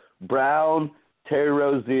 but Brown, Terry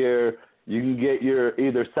Rozier, you can get your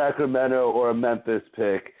either Sacramento or a Memphis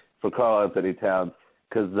pick for Karl Anthony Towns,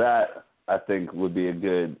 because that, I think, would be a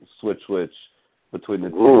good switch between the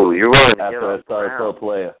two. Ooh, you're willing to after give up Brown.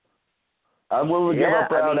 Player. I'm willing to give up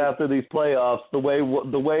Brown after these playoffs. The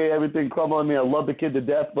way everything crumbled. I mean, I love the kid to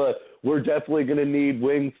death, but we're definitely going to need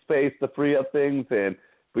wing space to free up things. And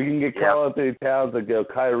we can get Karl Anthony Towns and go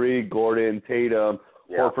Kyrie, Gordon, Tatum,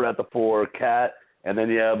 Horford at the 4, Cat, and then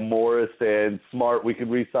you have Morris and Smart. We can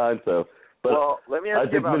re-sign. So, but let me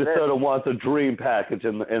ask you about Minnesota wants a dream package,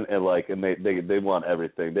 and they want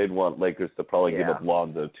everything. They'd want Lakers to probably give up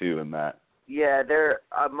Lonzo too in that. Yeah,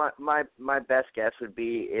 my best guess would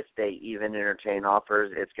be if they even entertain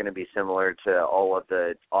offers, it's going to be similar to all of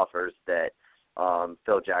the offers that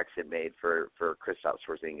Phil Jackson made for Kristaps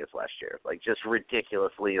Porzingis last year. Like, just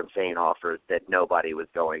ridiculously insane offers that nobody was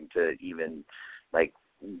going to even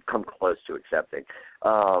come close to accepting.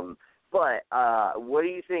 But what do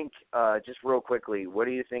you think? Just real quickly, what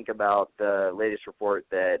do you think about the latest report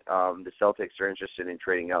that the Celtics are interested in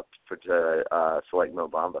trading up to select Mo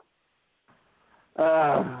Bamba?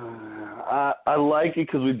 I like it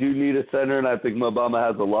because we do need a center, and I think Mo Bamba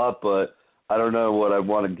has a lot, but I don't know what I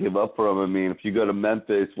want to give up for him. I mean, if you go to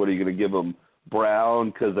Memphis, what are you going to give him?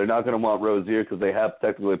 Brown, because they're not going to want Rozier because they have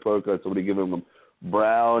technically a point guard, so what are you giving them?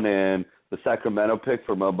 Brown and the Sacramento pick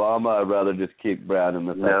for Mo Bamba? I'd rather just keep Brown and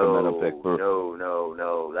the Sacramento pick.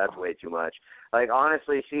 No, that's way too much. Like,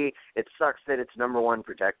 honestly, see, it sucks that it's number 1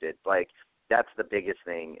 protected. Like, that's the biggest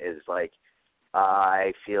thing is, like,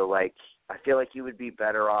 I feel like you would be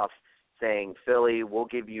better off saying, Philly, we'll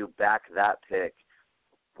give you back that pick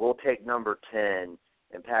we'll take number 10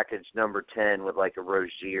 and package number 10 with like a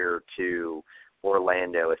Rozier to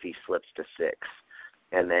Orlando if he slips to 6.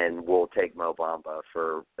 And then we'll take Mo Bamba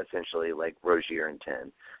for essentially like Rozier and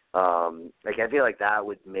 10. I feel like that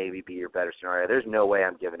would maybe be your better scenario. There's no way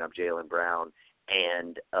I'm giving up Jaylen Brown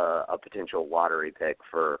and a potential lottery pick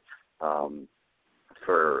for Mo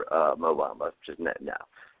Bamba. Just no.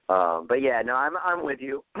 But yeah, no, I'm with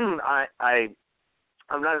you. I'm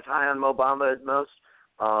not as high on Mo Bamba as most,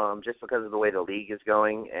 just because of the way the league is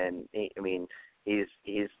going. And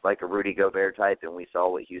he's like a Rudy Gobert type, and we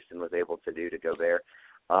saw what Houston was able to do to Gobert.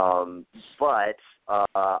 But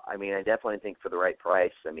I definitely think for the right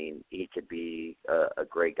price, he could be a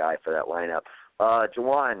great guy for that lineup.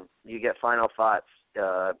 Juwan, you get final thoughts.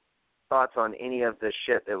 Thoughts on any of the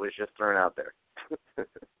shit that was just thrown out there?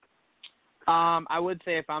 I would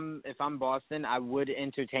say if I'm Boston, I would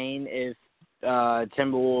entertain if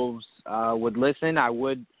Timberwolves would listen. I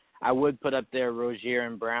would put up there Rozier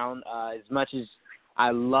and Brown. As much as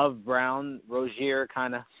I love Brown, Rozier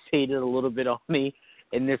kind of faded a little bit on me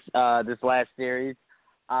in this last series.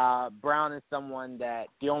 Brown is someone that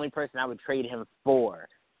the only person I would trade him for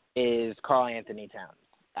is Karl Anthony Towns.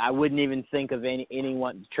 I wouldn't even think of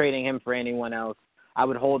anyone trading him for anyone else. I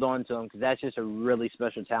would hold on to him because that's just a really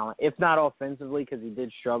special talent. If not offensively, because he did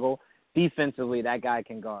struggle, defensively that guy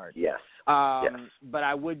can guard. Yes. Yes. But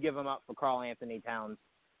I would give him up for Karl Anthony Towns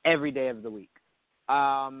every day of the week.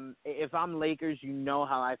 If I'm Lakers, you know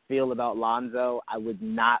how I feel about Lonzo. I would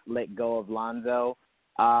not let go of Lonzo.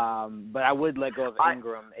 But I would let go of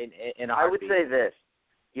Ingram in a heartbeat. I would say this.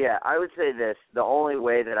 Yeah, I would say this. The only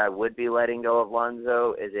way that I would be letting go of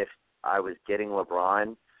Lonzo is if I was getting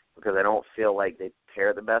LeBron, because I don't feel like they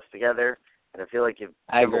pair the best together. And I feel like if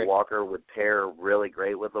Kemba Walker would pair really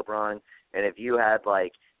great with LeBron, and if you had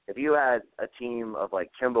a team of like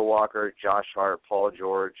Kemba Walker, Josh Hart, Paul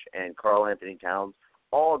George, and Karl Anthony Towns,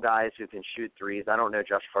 all guys who can shoot threes. I don't know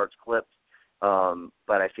Josh Hart's clips,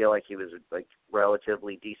 but I feel like he was like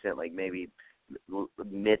relatively decent, like maybe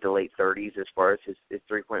mid to late 30s as far as his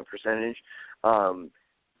 3-point percentage.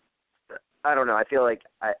 I don't know. I feel like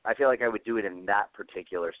I would do it in that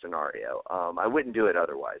particular scenario. I wouldn't do it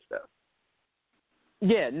otherwise, though.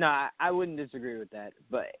 Yeah, no, I wouldn't disagree with that.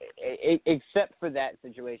 But except for that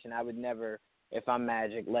situation, I would never, if I'm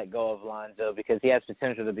Magic, let go of Lonzo because he has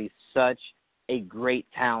potential to be such a great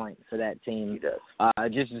talent for that team. He does.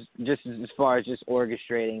 Just as far as just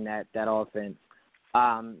orchestrating that offense.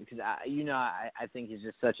 Because I think he's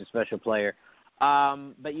just such a special player.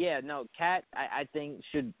 But yeah, no, Cat I think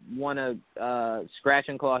should want to scratch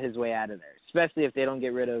and claw his way out of there, especially if they don't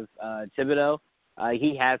get rid of Thibodeau.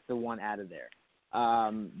 He has to want out of there.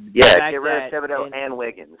 Get rid of Thibodeau and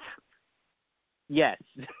Wiggins. Yes.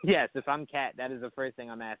 If I'm Cat, that is the first thing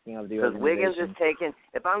I'm asking of the organization. Because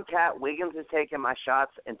if I'm Cat, Wiggins is taking my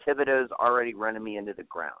shots, and Thibodeau's already running me into the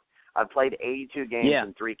ground. I've played 82 games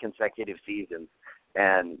in 3 consecutive seasons,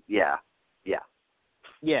 and yeah.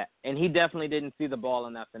 Yeah, and he definitely didn't see the ball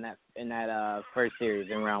enough in that first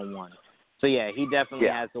series in round 1. So yeah, he definitely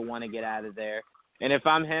has to want to get out of there. And if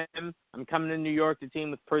I'm him, I'm coming to New York to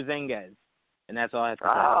team with Porzingis, and that's all I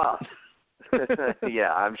have to say.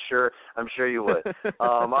 Yeah, I'm sure you would.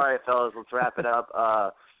 All right, fellas, let's wrap it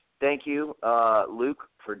up. Thank you, Luke,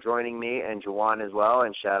 for joining me, and Juwan as well,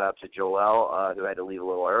 and shout out to Joel, who had to leave a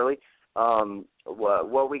little early.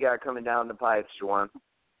 What we got coming down the pipes, Juwan?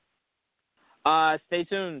 Stay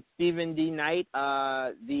tuned. Stephen D. Knight,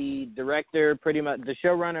 the director, pretty much the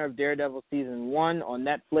showrunner of Daredevil Season 1 on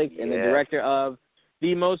Netflix, and the director of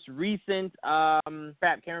the most recent,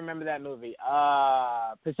 can't remember that movie,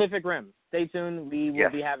 Pacific Rim. Stay tuned. We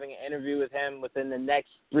will be having an interview with him within the next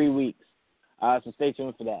 3 weeks. So stay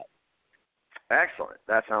tuned for that. Excellent.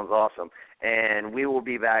 That sounds awesome. And we will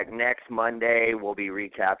be back next Monday. We'll be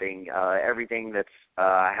recapping everything that's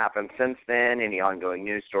happened since then, any ongoing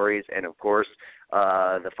news stories, and, of course,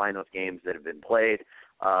 the finals games that have been played.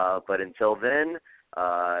 But until then,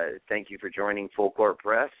 thank you for joining Full Court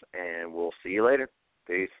Press, and we'll see you later.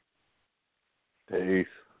 Peace. Peace.